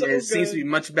version so seems to good. be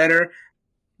much better.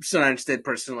 So I understood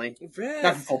personally. Rip.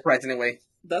 Not for full price anyway.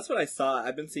 That's what I saw.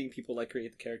 I've been seeing people like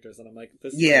create the characters, and I'm like,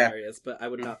 this is Yeah. hilarious. But I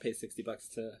would not pay $60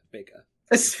 to make a.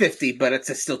 It's 50, but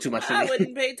it's still too much for I me.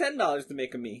 wouldn't pay $10 to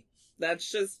make a me.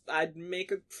 That's just, I'd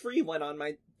make a free one on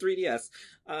my 3DS.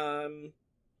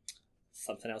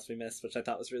 Something else we missed, which I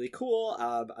thought was really cool.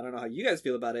 I don't know how you guys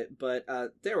feel about it, but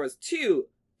there was two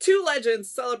legends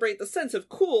celebrate the sense of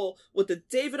cool with the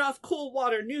Davidoff Cool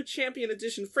Water New Champion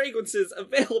Edition fragrances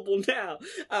available now.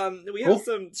 We have Cool.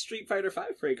 some Street Fighter V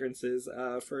fragrances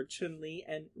for Chun-Li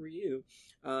and Ryu.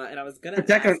 And I was gonna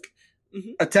Attack on- ask...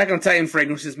 Mhm. Attack on Titan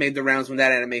fragrances made the rounds when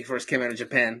that anime first came out in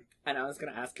Japan. And I was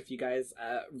gonna ask if you guys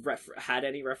had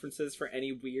any references for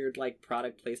any weird like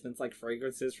product placements, like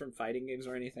fragrances from fighting games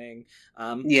or anything.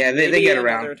 Yeah, they maybe get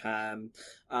another around. time.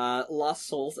 Lost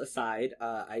Souls aside,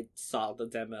 I saw the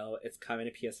demo. It's coming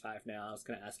to PS5 now. I was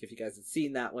gonna ask if you guys had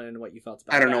seen that one and what you felt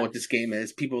about it. I don't know what this game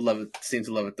is. People love it. Seem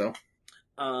to love it though.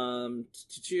 And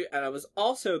I was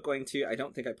also going to, I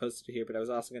don't think I posted it here, but I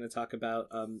was also going to talk about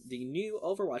the new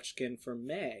Overwatch skin for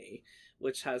Mei,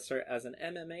 which has her as an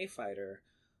MMA fighter.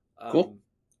 Cool.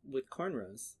 With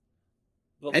cornrows.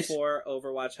 Nice. Before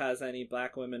Overwatch has any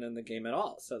black women in the game at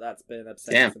all. So that's been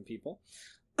upsetting Damn. some people.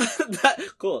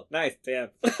 Cool, nice, damn.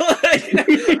 like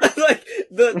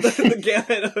the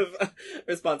gamut of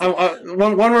responses.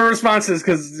 One word responses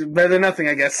because better than nothing,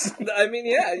 I guess. I mean,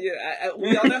 yeah,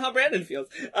 we all know how Brandon feels.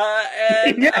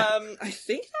 And Yeah. I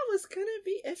think that was gonna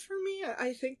be it for me.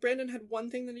 I think Brandon had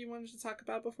one thing that he wanted to talk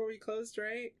about before we closed,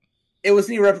 right? It was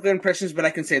new replica impressions, but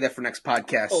I can say that for next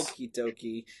podcast. Okie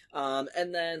dokie.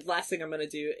 And then last thing I'm gonna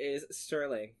do is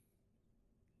Sterling.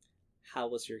 How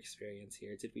was your experience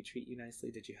here? Did we treat you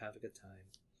nicely? Did you have a good time?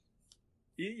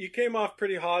 You came off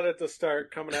pretty hot at the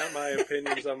start, coming at my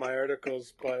opinions on my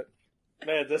articles, but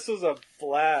man, this was a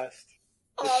blast.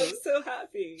 Oh, I'm so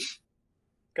happy.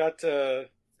 Got to,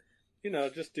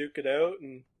 just duke it out,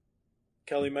 and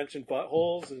Kelly mentioned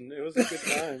buttholes, and it was a good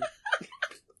time.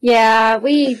 Yeah,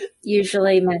 we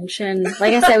usually mention,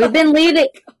 like I said, we've been leading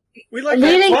We like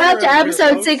leading that up to fun around here,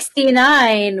 episode folks.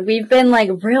 69. We've been like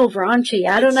real raunchy.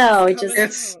 I don't know. It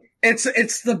just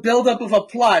It's the buildup of a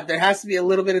plot. There has to be a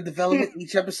little bit of development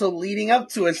each episode leading up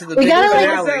to it. So the We big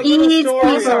gotta, like, finale. ease Little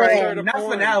people story in. started a Not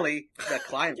porn. finale, the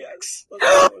climax.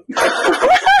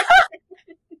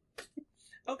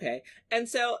 Okay, and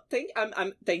so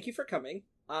thank you for coming.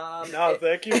 No,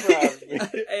 thank you for having me.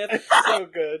 It's so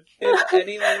good. If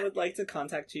anyone would like to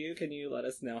contact you, can you let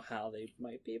us know how they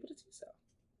might be able to do so?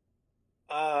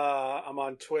 I'm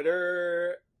on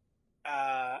Twitter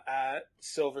at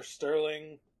Silver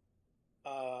Sterling.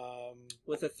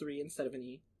 With a 3 instead of an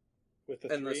E. With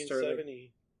a And the 3 instead of an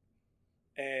E.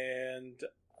 And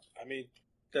I mean,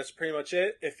 that's pretty much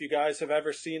it. If you guys have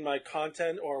ever seen my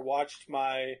content or watched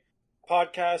my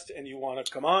podcast and you want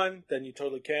to come on, then you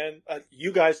totally can.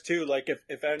 You guys too. Like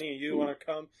if any of you want to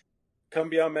come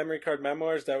be on Memory Card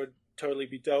Memoirs, that would totally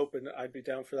be dope, and I'd be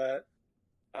down for that.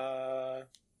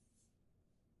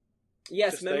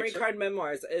 Yes, Just Memory thanks. Card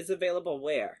Memoirs is available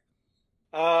where?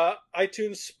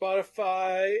 iTunes,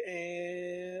 Spotify,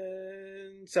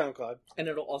 and SoundCloud. And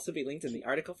it'll also be linked in the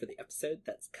article for the episode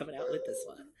that's coming out with this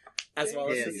one, as well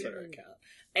as Yeah, his yeah. Twitter account.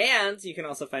 And you can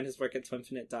also find his work at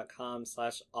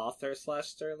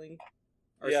twinfinite.com/author/Sterling.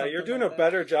 or Yeah, something you're doing like a that.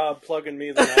 better job plugging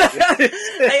me than I did.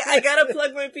 I gotta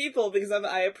plug my people because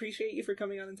I appreciate you for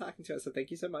coming on and talking to us, so thank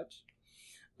you so much.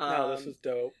 No, this is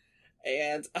dope.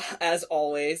 And as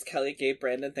always, Kelly, Gabe,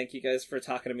 Brandon, thank you guys for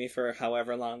talking to me for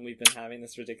however long we've been having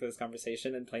this ridiculous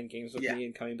conversation and playing games with Yeah. me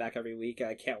and coming back every week.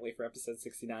 I can't wait for episode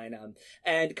 69.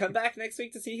 And come back next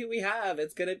week to see who we have.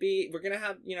 We're gonna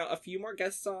have, a few more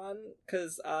guests on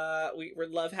because we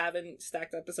love having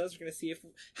stacked episodes. We're gonna see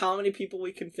how many people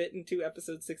we can fit into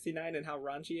episode 69 and how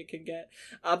raunchy it can get.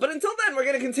 But until then, we're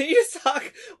gonna continue to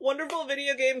talk wonderful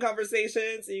video game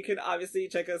conversations. You can obviously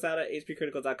check us out at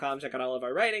hpcritical.com. Check out all of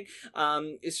our writing.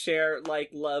 Share,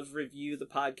 love, review the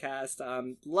podcast.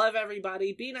 Love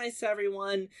everybody. Be nice to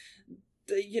everyone.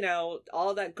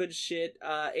 All that good shit.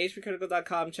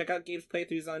 hpcritical.com. Check out Gabe's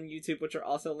playthroughs on YouTube, which are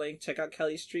also linked. Check out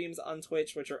Kelly's streams on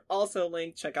Twitch, which are also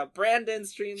linked. Check out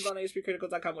Brandon's streams on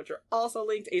hpcritical.com, which are also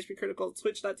linked. hpcritical,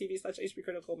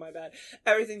 twitch.tv/hpcritical, my bad.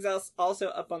 Everything's else also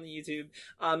up on the YouTube.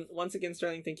 Once again,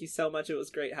 Sterling, thank you so much. It was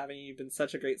great having you. You've been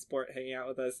such a great sport hanging out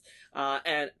with us.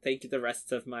 And thank you to the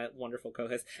rest of my wonderful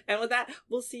co-hosts. And with that,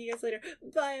 we'll see you guys later.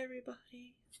 Bye,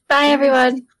 everybody. Bye,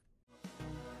 everyone.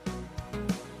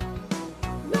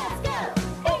 Let's go!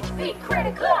 HP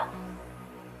Critical!